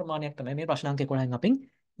 125 අතර ප්‍රමාණයක් තමයි මේ ප්‍රශ්නාංක 11න් අපෙන්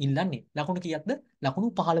ඉල්ලන්නේ. ලකුණු කීයක්ද? ලකුණු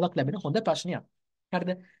 15ක් ලැබෙන හොඳ ප්‍රශ්නයක්.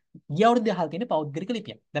 හරිද? ගිය අවුරුද්දේ අහලා තියෙන පෞද්ගලික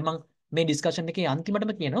ලිපියක්. දැන් මම මේ ඩිස්කෂන් එකේ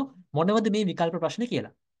අන්තිමටම කියනවා මොනවද මේ විකල්ප ප්‍රශ්න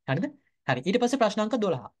කියලා. හරිද? හරි. ඊට පස්සේ ප්‍රශ්නාංක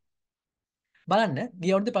 12. බලන්න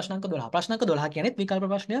ගිය අවුරුද්දේ ප්‍රශ්නාංක 12. ප්‍රශ්නාංක 12 කියන්නේ විකල්ප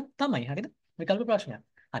ප්‍රශ්නයක් තමයි. හරිද? විකල්ප ප්‍රශ්නයක්.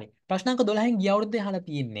 හරි. ප්‍රශ්නාංක 12න් ගිය අවුරුද්දේ අහලා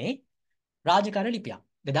තියෙන්නේ රාජකාරී ලිපියක්.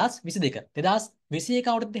 2022. 2021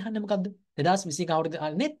 අවුරුද්දේ අහන්නේ මොකද්ද? 2021 අවුරුද්දේ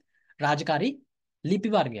අහන්නේ රාජකාරී ලිපි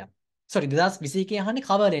වර්ගයක්. sorry 2021 අහන්නේ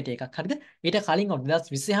cover letter එකක්. හරිද? ඊට කලින් අවුරුද්දේ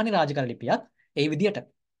 2020 අහන්නේ රාජකාරී ලිපියක්. ඒ විදිහට.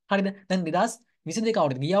 හරිද? දැන් 2022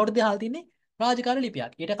 අවුරුද්දේ ගිය අවුරුද්දේ අහලා තින්නේ රාජකාරී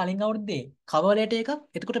ලිපියක්. ඊට කලින් අවුරුද්දේ cover letter එකක්.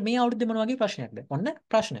 එතකොට මේ අවුරුද්දේ මොන වගේ ප්‍රශ්නයක්ද? ඔන්න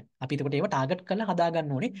ප්‍රශ්න. අපි එතකොට ඒව ටාගට් කරලා හදා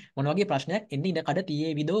ගන්න ඕනේ. මොන වගේ ප්‍රශ්නයක් එන්නේ ඉඳ කඩ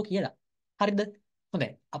තියේ විදෝ කියලා. හරිද? හොඳයි.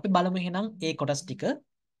 අපි බලමු එහෙනම් ඒ කොටස් ටික.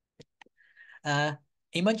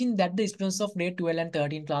 Imagine that the students of grade 12 and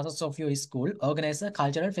 13 classes of your school organize a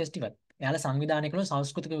cultural festival. එයාලා සංවිධානය කරන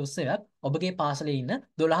සංස්කෘතික උත්සවයක් ඔබගේ පාසලේ ඉන්න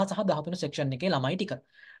 12 සහ 13 සෙක්ෂන් එකේ ළමයි ටික.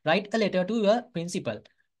 Write a letter to your principal.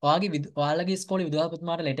 ඔයාලගේ ඉස්කෝලේ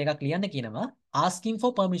විදුහල්පතිතුමාට ලෙටර් එකක් ලියන්න කියනවා asking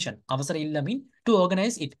for permission. අවසර ඉල්ලමින් to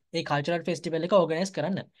organize it. A cultural festival එක organize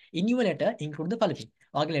කරන්න. In your letter include the following.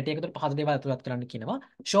 ඔයාගේ ලෙටර් එකකට පහත දේවල් අතුලත් කරන්න කියනවා.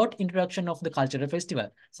 Short introduction of the cultural festival.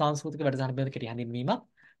 සංස්කෘතික වැඩසටහන පිළිබඳ කෙටි හැඳින්වීමක්.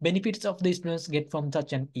 Benefits of the students get from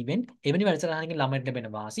such an event. එවැනි වැඩසටහනකින් ළමයින්ට ලැබෙන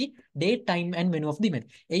වාසි. Date, time and menu of the event.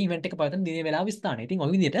 A event එක පවත්වන දිනේ වේලාව ස්ථානය. ඉතින්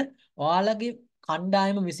ওই විදිහට ඔයාලගේ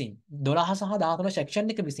කණ්ඩායම විසින් 12 සහ 13 සෙක්ෂන්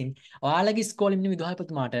එක විසින් ඔයාලගේ ඉස්කෝලේ ඉන්න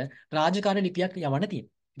විදුහල්පතිතුමාට රාජකාරී ලිපියක් යවන්න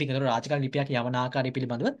තියෙනවා. ඉතින් ඒතර රාජකාරී ලිපියක් යවන ආකාරය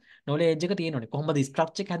පිළිබඳව නොලෙජ් එක තියෙන්න ඕනේ. කොහොමද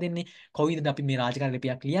ස්ට්‍රක්චර් එක හැදෙන්නේ? කොහොමද අපි මේ රාජකාරී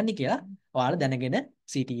ලිපියක් ලියන්නේ කියලා ඔයාලා දැනගෙන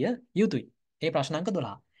සිටිය යුතුයි. ඒ ප්‍රශ්නාංක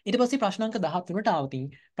 12. ඊට පස්සේ ප්‍රශ්නාංක 13ට ආවතින්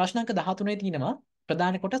ප්‍රශ්නාංක 13 තියෙනවා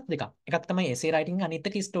ප්‍රධාන කොටස් දෙකක්. එකක් තමයි essay writing අනිත්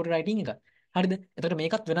එක story writing එක. හරිද? එතකොට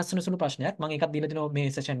මේකත් වෙනස් වෙන සුළු ප්‍රශ්නයක්. මම එකක් දීලා තිනවා මේ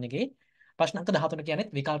සෙෂන් එකේ. ප්‍රශ්නාංක 13 කියන්නේ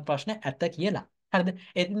විකල්ප ප්‍රශ්න ඇත්ත කියලා. හරිද?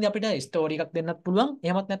 එතෙන්දී අපිට ස්ටෝරි එකක් දෙන්නත් පුළුවන්.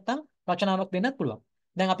 එහෙමත් නැත්නම් රචනාවක් දෙන්නත් පුළුවන්.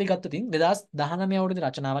 දැන් අපි ගත්තොත් 2019 අවුරුද්දේ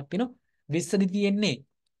රචනාවක් තියෙනවා. 20 දී තියෙන්නේ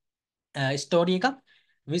ස්ටෝරි එකක්.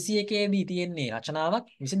 21 දී තියෙන්නේ රචනාවක්.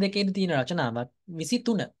 22 දී තියෙන රචනාවක්.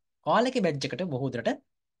 23 ඔයාලගේ බැච් එකට බොහෝ දුරට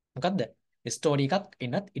මොකද්ද? ස්ටෝරි එකක්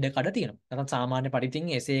එන්නත් ඉඩ කඩ තියෙනවා. නැත්නම් සාමාන්‍ය පරිදියෙන්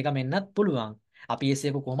එසේ එකක් එන්නත් පුළුවන්. අපි එසේ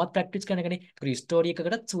එක කොහොමද ප්‍රැක්ටිස් කරනකනේ? ඒක ස්ටෝරි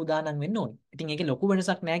එකකටත් සූදානම් වෙන්න ඕනේ. ඉතින් ඒකේ ලොකු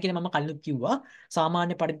වෙනසක් නැහැ කියලා මම කලින් කිව්වා.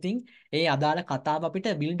 සාමාන්‍ය පරිදියෙන් ඒ අදාළ කතාව අපිට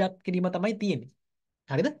බිල්ඩ් අප් කිරීම තමයි තියෙන්නේ.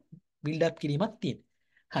 හරිද? බිල්ඩ් අප් කිරීමක් තියෙන්නේ.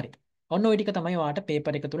 හරි. ඔන්න ওই ටික තමයි ඔයාලට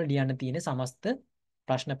පේපර් එක තුල ලියන්න තියෙන සමස්ත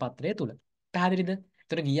ප්‍රශ්න පත්‍රය තුල. පැහැදිලිද?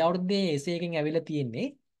 ඒතර ගිය අවුරුද්දේ එසේ එකෙන් ඇවිල්ලා තියෙන්නේ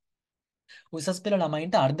උසස් පෙළ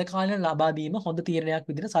ළමයින්ට අර්ධ කාලීන ලබා දීම හොඳ තීරණයක්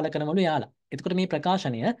විදිහට සලකනවලු යාලා. එතකොට මේ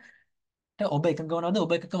ප්‍රකාශනය ඔබ එකඟ වනවද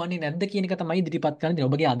ඔබ එකඟ වන්නේ නැද්ද කියන එක තමයි ඉදිරිපත් කරන්න තියෙන්නේ.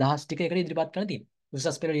 ඔබගේ අදහස් ටික එකට ඉදිරිපත් කරන්න තියෙන්නේ.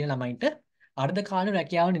 උසස් පෙළ ලියන ළමයින්ට අර්ධ කාලීන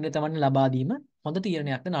රැකියාව නිරතවන්න ලබා දීම හොඳ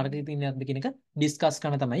තීරණයක්ද නරක තීරණයක්ද කියන එක ඩිස්කස්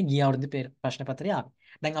කරන තමයි ගිය අවුරුද්දේ ප්‍රශ්න පත්‍රය ආවේ.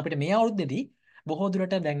 දැන් අපිට මේ අවුරුද්දේදී බොහෝ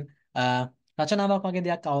දුරට දැන් රචනාවක් වගේ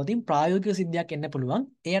දෙයක් આવදින් ප්‍රායෝගික සිද්ධියක් එන්න පුළුවන්.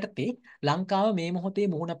 ඒ යටතේ ලංකාව මේ මොහොතේ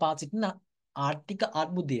මුහුණ පා සිටින ආර්ථික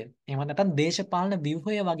අර්බුදය එහෙම නැත්නම් දේශපාලන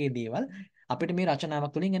ව්‍යුහය වගේ දේවල් අපිට මේ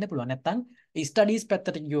රචනාවක් තුලින් එන්න පුළුවන්. නැත්නම් ස්ටඩීස්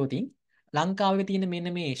පැත්තට ගියොත් ලංකාවේ තියෙන මෙන්න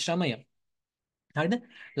මේ ශ්‍රමය හරිද?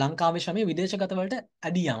 ලංකාවේ ශ්‍රමය විදේශගත වලට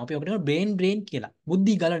ඇදී යාම. අපි ඔකට කියනවා බ්‍රේන් කියලා.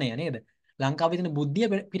 බුද්ධි ගලණය නේද? ලංකාවේ තියෙන බුද්ධිය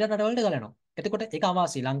පිට රටවලට ගලනවා. එතකොට ඒක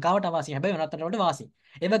අවාසි. ලංකාවට අවාසි. හැබැයි වෙනත් රටවලට වාසි.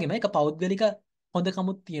 ඒ වගේම ඒක පෞද්ගලික හොඳ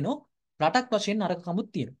කමුත් තියෙනවා. රටක් වශයෙන් නරක කමුත්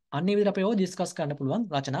තියෙනවා. අන්න ඒ විදිහට අපි ඕක ඩිස්කස් කරන්න පුළුවන්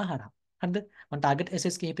රචනා හරහා. හරිද? මම ටාගට්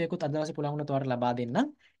SS කිහිපයකුත් අද දවසේ පුළුවන් වුණත් ඔයාලට ලබා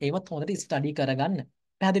දෙන්නම්. ඒවත් හොඳට ස්ටඩි කරගන්න.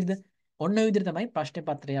 පැහැදිලිද? ඔන්න ඔය විදිහට තමයි ප්‍රශ්න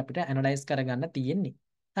පත්‍රය අපිට ඇනලයිස් කරගන්න තියෙන්නේ.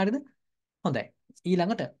 හරිද? හොඳයි.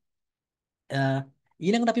 ඊළඟට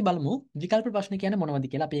අපි බලමු විකල්ප ප්‍රශ්න කියන්නේ මොනවද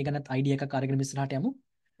කියලා. අපි ඒ ගැනත් අයිඩියා එකක් අරගෙන ඉස්සරහට යමු.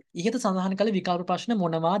 ඉහත සඳහන් කළ විකල්ප ප්‍රශ්න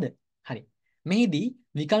මොනවාද? හරි. මෙහිදී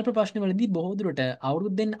විකල්ප ප්‍රශ්න වලදී බොහෝ දුරට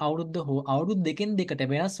අවුරුද්දෙන් අවුරුද්ද හෝ අවුරුදු දෙකෙන් දෙකට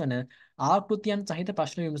වෙනස් වන ආකෘතියන් සහිත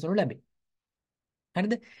ප්‍රශ්න විමසනු ලැබේ.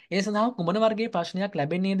 හරිද? ඒ සඳහා කුමන වර්ගයේ ප්‍රශ්නයක්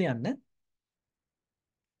ලැබෙන්නේද යන්න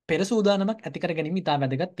පෙර සූදානමක් ඇති කර ගැනීම ඉතා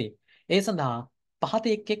වැදගත් වේ. ඒ සඳහා පහත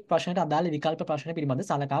එක් ප්‍රශ්නයට අදාළ විකල්ප ප්‍රශ්න පිළිබඳ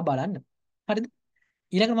සලකා බලන්න. හරිද?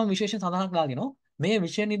 ඊළඟට මම විශේෂයෙන් සඳහන් කරලා දෙනවා මේ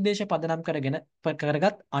විෂය නිර්දේශ පදනම් කරගෙන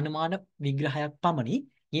කරගත් අනුමාන විග්‍රහයක් පමණි.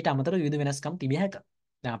 ඊට අමතරව විවිධ වෙනස්කම් තිබිය හැකියි.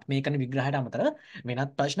 දැන් අපි මේ කරන විග්‍රහයට අමතරව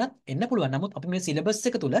වෙනත් ප්‍රශ්නත් එන්න පුළුවන්. නමුත් අපි මේ සිලබස්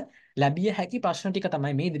එක තුල ලැබිය හැකි ප්‍රශ්න ටික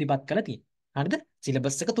තමයි මේ ඉදිරිපත් කරලා තියෙන්නේ. හරිද?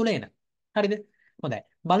 සිලබස් එක තුල එන. හරිද? හොඳයි.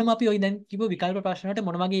 බලමු අපි ওই දැන් කිව්ව විකල්ප ප්‍රශ්න වලට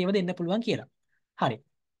මොන වගේ ඒවා දෙන්න පුළුවන් කියලා. හරි.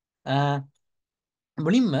 අ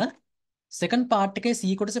මුලින්ම සෙකන්ඩ් පාර්ට් එකේ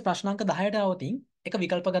C කොටසේ ප්‍රශ්නාංක 10ට આવතින් එක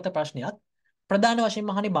විකල්පගත ප්‍රශ්නයක්. ප්‍රධාන වශයෙන්ම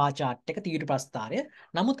අහන්නේ බාර් chart එක තීව්‍ර ප්‍රස්ථාරය.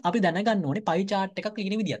 නමුත් අපි දැනගන්න ඕනේ පයි chart එකක්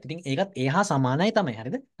ලියන විදිහත්. ඉතින් ඒකත් ඒහා සමානයි තමයි.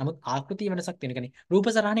 හරිද? නමුත් ආකෘතිය වෙනසක් තියෙන. කියන්නේ රූප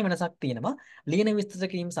සරහනේ වෙනසක් තියෙනවා. ලියන විස්තර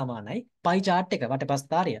කිරීම සමානයි. පයි chart එක වට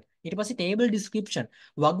ප්‍රස්ථාරය. ඊට පස්සේ table description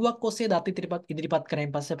වගුවක් ඔස්සේ දත් ඉදිරිපත්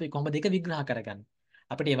කරගෙන පස්සේ අපි කොහොමද ඒක විග්‍රහ කරගන්නේ?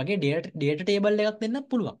 අපිට මේ වගේ data table එකක් දෙන්න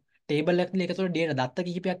පුළුවන්. table එකක් දීලා ඒකට data දත්ත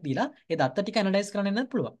කිහිපයක් දීලා ඒ දත්ත ටික ඇනලයිස් කරන්න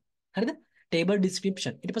යන්නත් පුළුවන්. හරිද? table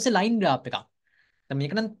description ඊට පස්සේ line graph එකක්. දැන්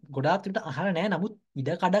මේක නම් ගොඩාක් විතර අහලා නැහැ. නමුත් ඉඩ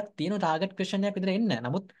කඩක් තියෙන ටාගට් ක්වෙස්චන් එකක් විතර එන්න.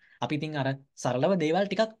 නමුත් අපි ඉතින් අර සරලව දේවල්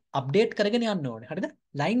ටිකක් අප්ඩේට් කරගෙන යන්න ඕනේ. හරිද?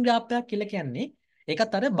 line graph එකක් කියලා කියන්නේ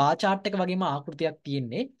ඒකත් අර බාර් chart එක වගේම ආකෘතියක්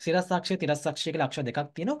තියෙන්නේ. සිරස් අක්ෂය තිරස් අක්ෂය කියලා අක්ෂර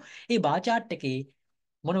දෙකක් තියෙනවා. ඒ බාර් chart එකේ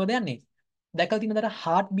මොනවද යන්නේ? දැකලා තියෙනද අර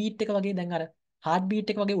heart beat එක වගේ දැන් අර heart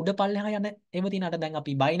beat එක වගේ උඩ පල්ලෙහා යන ඒව තියෙන අර දැන්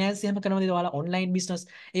අපි Binance එහෙම කරනවද ඔයාලා online business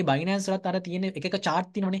ඒ Binance වලත් අර තියෙන එක එක chart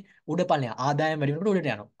තියෙනවනේ උඩ පල්ලෙහා ආදායම වැඩි වෙනකොට උඩට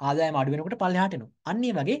යනවා ආදායම අඩු වෙනකොට පල්ලෙහාට එනවා අන්න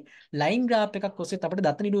ඒ වගේ line graph එකක් ඔස්සේ අපිට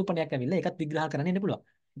දත්ත නිරූපණයක් ඇවිල්ලා ඒකත් විග්‍රහ කරන්න ඉන්න පුළුවන්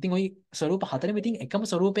ඉතින් ওই ස්වරූප හතරෙම ඉතින් එකම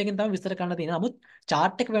ස්වරූපයකින් තමයි විස්තර කරන්න තියෙන්නේ නමුත්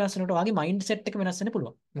chart එක වෙනස් වෙනකොට ඔයාගේ mindset එක වෙනස් වෙන්න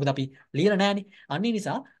පුළුවන් මොකද අපි ලියලා නැහැනේ අන්න ඒ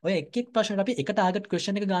නිසා ඔය එක් එක් ප්‍රශ්නකට අපි එක target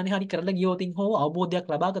question එක ගානේ හරි කරලා ගියොතින් හෝ අවබෝධයක්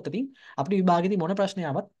ලබා ගත්තොතින් අපිට විභාගෙදී මොන ප්‍රශ්නය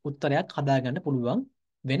ආවත් උත්තරයක් හදාගන්න පුළුවන්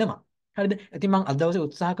වෙනවා. හරිද? ඉතින් මම අද දවසේ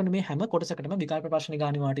උත්සාහ කරන මේ හැම කොටසකටම විකල්ප ප්‍රශ්න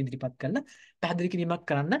ගානේ වාට ඉදිරිපත් කරලා පැහැදිලි කිරීමක්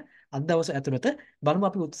කරන්න අද දවස ඇතුළත බලමු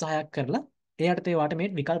අපි උත්සාහයක් කරලා ඒ යටතේ වාට මේ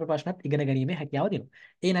විකල්ප ප්‍රශ්නත් ඉගෙන ගැනීමේ හැකියාව දෙනවා.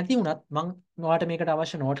 ඒ නැති වුණත් මම වාට මේකට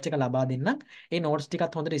අවශ්‍ය නෝට්ස් එක ලබා දෙන්නම්. ඒ නෝට්ස්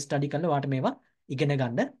ටිකත් හොඳට ස්ටඩි කරලා වාට මේවා ඉගෙන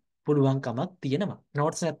ගන්න පුළුවන්කමක් තියෙනවා.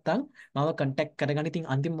 නෝට්ස් නැත්තම් මම කන්ටැක්ට් කරගන්න. ඉතින්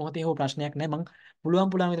අන්තිම මොහොතේ හෝ ප්‍රශ්නයක් නැහැ. මම පුළුවන්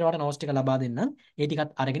විදිහට වාට නෝට්ස් ටික ලබා දෙන්නම්. ඒ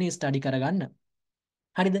ටිකත් අරගෙන ස්ටඩි කරගන්න.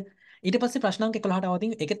 හරිද? ඊට පස්සේ ප්‍රශ්නාංක 11ට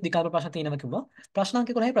આવතින් ඒකෙත් විකල්ප ප්‍රශ්න තියෙනවා කිව්වා. ප්‍රශ්නාංක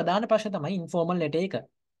 11 ප්‍රධාන ප්‍රශ්න තමයි ඉන්ෆෝමල් ලෙටර් එක.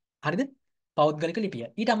 හරිද? පෞද්ගලික ලිපිය.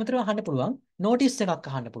 ඊට අමතරව අහන්න පුළුවන් නෝටිස්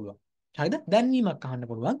එකක් අහන්න පුළුවන්. හරිද? දැන්වීමක් අහන්න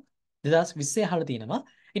පුළුවන්. 2020 අහලා තියෙනවා.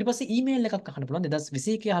 ඊට පස්සේ ඊමේල් එකක් අහන්න පුළුවන්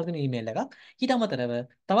 2021 අහලා තියෙන ඊමේල් එකක්. ඊට අමතරව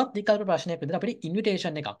තවත් විකල්ප ප්‍රශ්නයක් විදිහට අපිට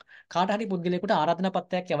ඉන්විටේෂන් එකක්. කාට හරි පුද්ගලයෙකුට ආරාධනා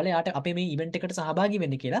පත්‍රයක් යවලා යාට අපේ මේ ඉවෙන්ට් එකට සහභාගී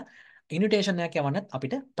වෙන්න කියලා ඉන්විටේෂන් එකක් යවන්නත්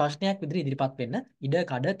අපිට ප්‍රශ්නයක් විදිහට ඉදිරිපත් වෙන්න ඉඩ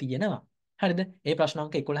කඩ තියෙනවා. හරිද? ඒ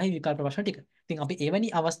ප්‍රශ්නාංක 11යි විකල්ප ප්‍රශ්න ටික. ඉතින් අපි එවැනි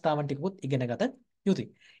අවස්ථාවන් ටිකකුත් ඉගෙන ගත යුතුයි.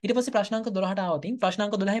 ඊට පස්සේ ප්‍රශ්නාංක 12ට આવතින්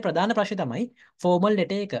ප්‍රශ්නාංක 12 ප්‍රධාන ප්‍රශ්නේ තමයි ෆෝමල්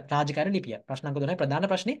ලෙටර් එක රාජකාරී ලිපිය. ප්‍රශ්නාංක 12 ප්‍රධාන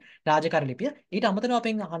ප්‍රශ්නේ රාජකාරී ලිපිය. ඊට අමතරව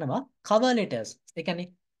අපෙන් අහනවා cover letters. ඒ කියන්නේ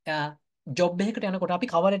ජොබ් එකකට යනකොට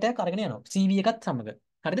අපි cover letter එකක් අරගෙන යනවා. CV එකත් සමග.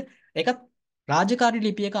 හරිද? ඒකත් රාජකාරී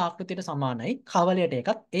ලිපියක ආකෘතියට සමානයි cover letter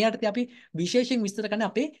එකත්. ඒ යටතේ අපි විශේෂයෙන් විස්තර කරන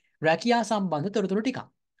අපේ රැකියා සම්බන්ධ තොරතුරු ටික.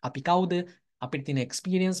 අපි කවුද? අපිට තියෙන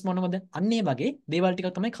එක්ස්පීරියන්ස් මොනවද? අන්න ඒ වගේ දේවල්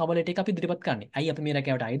ටිකක් තමයි cover letter එක අපි ඉදිරිපත් කරන්නේ. ඇයි අපි මේ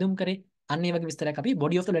රැකියාවට අයදුම් කරේ? අන්න ඒ වගේ විස්තරයක් අපි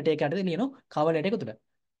body of the letter එක යටතේ ලියනවා cover letter එක තුළ.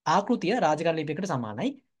 ආකෘතිය රාජකාරී ලිපියකට සමානයි.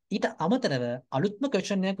 ඊට අමතරව අලුත්ම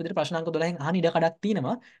ක්වෙස්චන් එකක් විදිහට ප්‍රශ්නාංක 12න් අහන ඉඩ කඩක්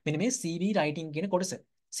තියෙනවා. මෙන්න මේ CV writing කියන කොටස.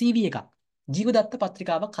 CV එකක්. ජීවදත්ත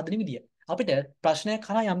පත්‍රිකාවක් හදන විදිය. අපිට ප්‍රශ්නයක්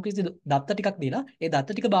කරා යම්කිසි දත්ත ටිකක් දීලා ඒ දත්ත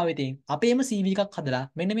ටික භාවිතයෙන් අපේම CV එකක් හදලා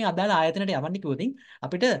මෙන්න මේ අදාළ ආයතනයට යවන්න කිව්වොත්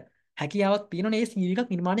අපිට හැකියාවක් තියෙනවනේ මේ CV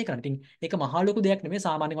එකක් නිර්මාණය කරන්න. ඉතින් ඒක මහා ලොකු දෙයක් නෙමෙයි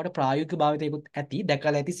සාමාන්‍යයෙන් වට ප්‍රායෝගික භාවිතයකුත් ඇති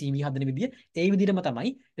දැකලා ඇති CV හදන විදිය. ඒ විදිහටම තමයි.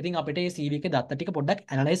 ඉතින් අපිට මේ CV එකේ දත්ත ටික පොඩ්ඩක්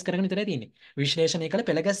ඇනලයිස් කරගෙන විතරයි තියෙන්නේ. විශ්ලේෂණය කරලා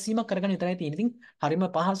පෙළ ගැස්වීමක් කරගෙන විතරයි තියෙන්නේ. ඉතින් හරිම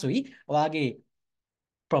පහසුයි. ඔයාගේ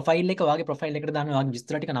ප්‍රොෆයිල් එක ඔයාගේ ප්‍රොෆයිල් එකට දාන්න ඔයාගේ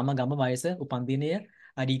විස්තර ටික නම ගම වයස උපන්දිනය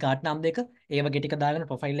ID කාඩ් නම් දෙක ඒ වගේ ටික දාගෙන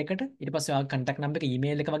ප්‍රොෆයිල් එකට ඊට පස්සේ ඔයාගේ contact number එක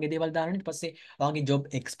email එක වගේ දේවල් දාන්න ඊට පස්සේ ඔයාගේ job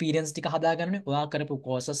experience ටික හදාගන්න ඕනේ ඔයා කරපු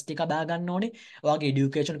courses ටික දාගන්න ඕනේ ඔයාගේ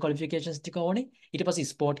education qualifications ටික ඕනේ ඊට පස්සේ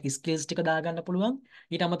sport skills ටික දාගන්න පුළුවන්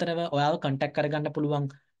ඊට අමතරව ඔයාව contact කරගන්න පුළුවන්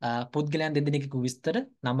පුද්ගලයන් දෙදෙනෙකුගේ විස්තර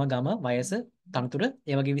නම ගම වයස තනතුර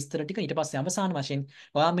ඒ වගේ විස්තර ටික ඊට පස්සේ අවසාන වශයෙන්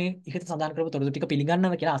ඔයා මේ ඉහත සඳහන් කරපු තොරතුරු ටික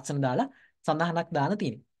පිළිගන්නවා කියලා අත්සන දාලා සඳහනක් දාලා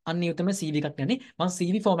තියෙනවා. අන්න ඒ උතම CV එකක් නෙන්නේ මම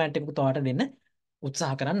CV format එකකුත් ඔයාලට දෙන්න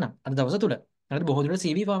උත්සාහ කරන්න අද දවස තුල. හරිද? බොහෝ දුරට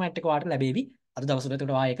CV format එක ඔයාලට ලැබෙවි. අද දවස තුල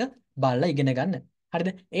ඒකට ඔයා ඒක බලලා ඉගෙන ගන්න. හරිද?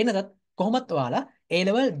 ඒ නැතත් කොහොමත් ඔයාලා A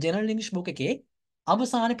level general English book එකේ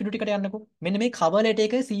අවසාන පිටු ටිකට යන්නකෝ. මෙන්න මේ cover letter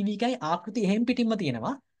එකේ CV එකයි ආකෘති එහෙම් පිටින්ම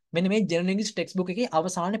තියෙනවා. මෙන්න මේ general English textbook එකේ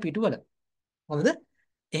අවසාන පිටුවල. හොඳද?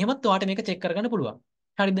 එහෙමත් ඔයාලට මේක චෙක් කරගන්න පුළුවන්.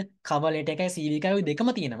 හරිද? cover letter එකයි CV එකයි ওই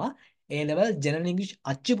දෙකම තියෙනවා. A level general English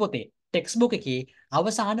අච්චු පොතේ ටෙක්ස්ට් බුක් එකේ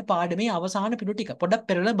අවසාන පාඩමේ අවසාන පිටු ටික පොඩ්ඩක්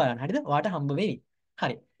පෙරලා බලන්න. හරිද? ඔයාලට හම්බ වෙයි.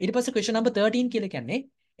 හරි. ඊට පස්සේ question number 13 කියලා කියන්නේ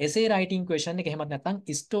essay writing question එක එහෙමත් නැත්නම්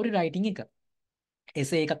story writing එක.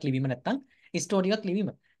 essay එකක් ලිවීම නැත්නම් story එකක්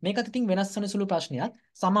ලිවීම. මේකත් ඉතින් වෙනස් වෙන සුළු ප්‍රශ්නයක්.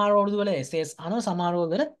 සමහර අවුරුදු වල essays අහනවා සමහර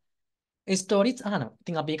අවුරුදු වල stories අහනවා.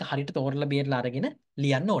 ඉතින් අපි ඒක හරියට තෝරලා බේරලා අරගෙන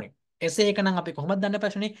ලියන්න ඕනේ. එසේ එක නම් අපි කොහොමද දන්න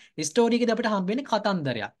ප්‍රශ්නේ ස්ටෝරි එකේදී අපිට හම්බ වෙන්නේ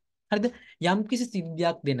කතන්දරයක්. හරිද? යම්කිසි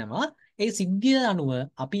සිද්ධියක් දෙනවා. ඒ සිද්ධිය අනුව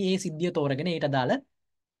අපි ඒ සිද්ධිය තෝරගෙන ඊට අදාළ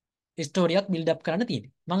ස්ටෝරියක් බිල්ඩ් අප් කරන්න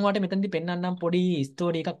තියෙන්නේ. මම ඔයාලට මෙතනදී පෙන්නන්නම් පොඩි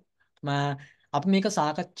ස්ටෝරි එකක්. අපි මේක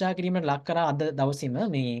සාකච්ඡා කිරීමට ලක් කරා අද දවසේම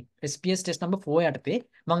මේ SPS ටෙස්ට් නම්බර් 4 යටතේ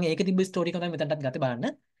මම ඒකේ තිබ්බ ස්ටෝරි එක තමයි මෙතනටත් ගත්තේ බලන්න.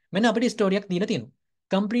 මෙන්න අපිට ස්ටෝරියක් දීලා තියෙනවා.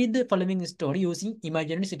 Complete the following story using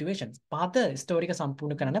imaginary situations. පහත ස්ටෝරි එක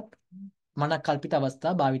සම්පූර්ණ කරන මනක්කල්පිත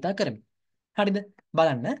අවස්ථා භාවිතා කරමි. හරිද?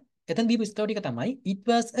 බලන්න. එතන දීපු ස්ටෝරි එක තමයි It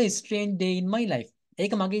was a strange day in my life.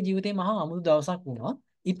 ඒක මගේ ජීවිතේ මහා අමුතු දවසක් වුණා.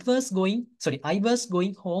 I was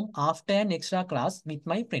going home after an extra class with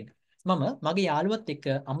my friend. මම මගේ යාළුවත් එක්ක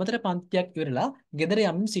අමතර පන්තියක් ඉවරලා ගෙදර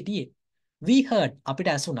යමින් සිටියේ. We heard අපිට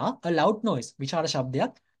ඇසුණා a loud noise විශාල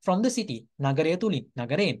ශබ්දයක් from the city නගරය තුලින්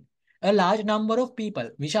නගරයෙන්. A large number of people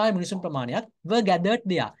විශාල මිනිසුන් ප්‍රමාණයක් were gathered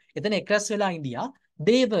there. එතන එක්රැස් වෙලා ඉඳියා.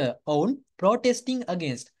 They were on protesting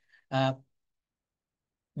against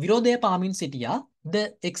විරෝධය පාමින් සිටියා the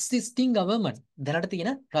existing government දැනට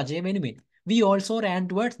තියෙන රජය වෙනුවෙන්. We also ran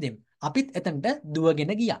towards them. අපිත් එතනට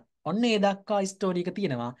දුවගෙන ගියා. ඔන්න ඒ දක්වා ස්ටෝරි එක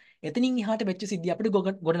තියෙනවා. එතනින් එහාට වෙච්ච සිද්ධිය අපිට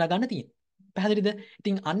ගොඩනගන්න තියෙනවා. පැහැදිලිද?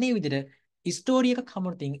 ඉතින් අන්න ඒ විදිහට ස්ටෝරි එකක්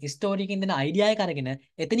හමුවතින් ස්ටෝරි එකකින් දෙන අයිඩියා එක අරගෙන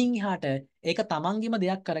එතනින් එහාට ඒක තමන්ගේම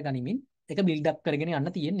දෙයක් කරගනිමින් ඒක බිල්ඩ් අප් කරගෙන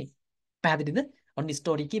යන්න තියෙන්නේ. පැහැදිලිද? ඔන්න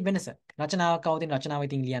ස්ටෝරි එකේ වෙනස. රචනාවක් આવදින් රචනාව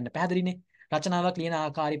ඉතින් ලියන්න පැහැදිලිනේ. රචනාවක් ලියන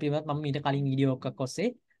ආකාරය පිළිබඳව මම ඊට කලින් වීඩියෝ එකක් ඔස්සේ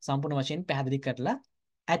සම්පූර්ණ වශයෙන් පැහැදිලි කරලා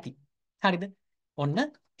ඇති. හරිද? ඔන්න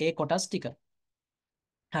ඒ කොටස් ටික.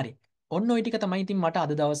 හරි. ඔන්න ওই ටික තමයි ඉතින් මට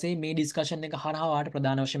අද දවසේ මේ ඩිස්කෂන් එක හරහා ඔයාලට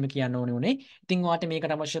ප්‍රධාන වශයෙන්ම කියන්න ඕනේ උනේ. ඉතින් ඔයාලට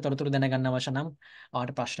මේකට අවශ්‍ය තොරතුරු දැනගන්න අවශ්‍ය නම්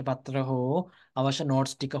ඔයාලට ප්‍රශ්න පත්‍ර හෝ අවශ්‍ය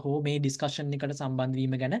නෝට්ස් ටික හෝ මේ ඩිස්කෂන් එකට සම්බන්ධ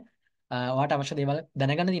වීම ගැන ඔයාලට අවශ්‍ය දේවල්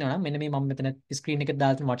දැනගන්න තියෙනවා නම් මෙන්න මේ මම මෙතන ස්ක්‍රීන් එකේ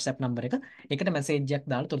දාලා තියෙන WhatsApp නම්බර එක. ඒකට මැසේජ් එකක්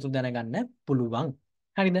දාලා තොරතුරු දැනගන්න පුළුවන්.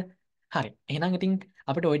 හරිද? හරි. එහෙනම් ඉතින්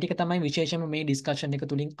අපිට ওই ටික තමයි විශේෂයෙන්ම මේ ඩිස්කෂන් එක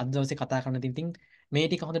තුලින් අද දවසේ කතා කරන්න තියෙන්නේ. ඉතින් මේ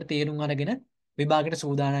ටික හොඳට තේරුම් අරගෙන විභාගයට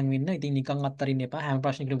සූදානම් වෙන්න. ඉතින් නිකන් අත්තරින්න එපා. හැම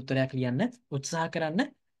ප්‍රශ්නයකට උත්තරයක් ලියන්න උත්සාහ කරන්න.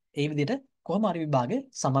 ඒ විදිහට කොහොම හරි විභාගේ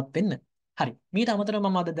සමත් වෙන්න. හරි. මීට අමතරව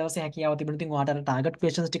මම අද දවසේ හැකියාව තිබුණා. ඉතින් ඔයාලට ටාගට්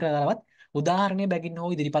ක්වෙස්චන්ස් ටික දාලවත් උදාහරණය බැගින්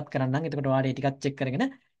හෝ ඉදිරිපත් කරන්නම්. එතකොට ඔයාලා ඒ ටිකත් චෙක් කරගෙන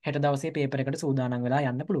හෙට දවසේ පේපර් එකට සූදානම් වෙලා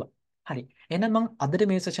යන්න පුළුවන්. හරි. එහෙනම් මම අදට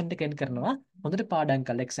මේ සෙෂන් එක එන්ඩ් කරනවා. හොඳට පාඩම්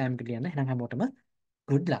කරලා එක්සෑම් එක ලියන්න. එහෙනම් හැමෝටම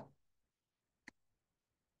good luck.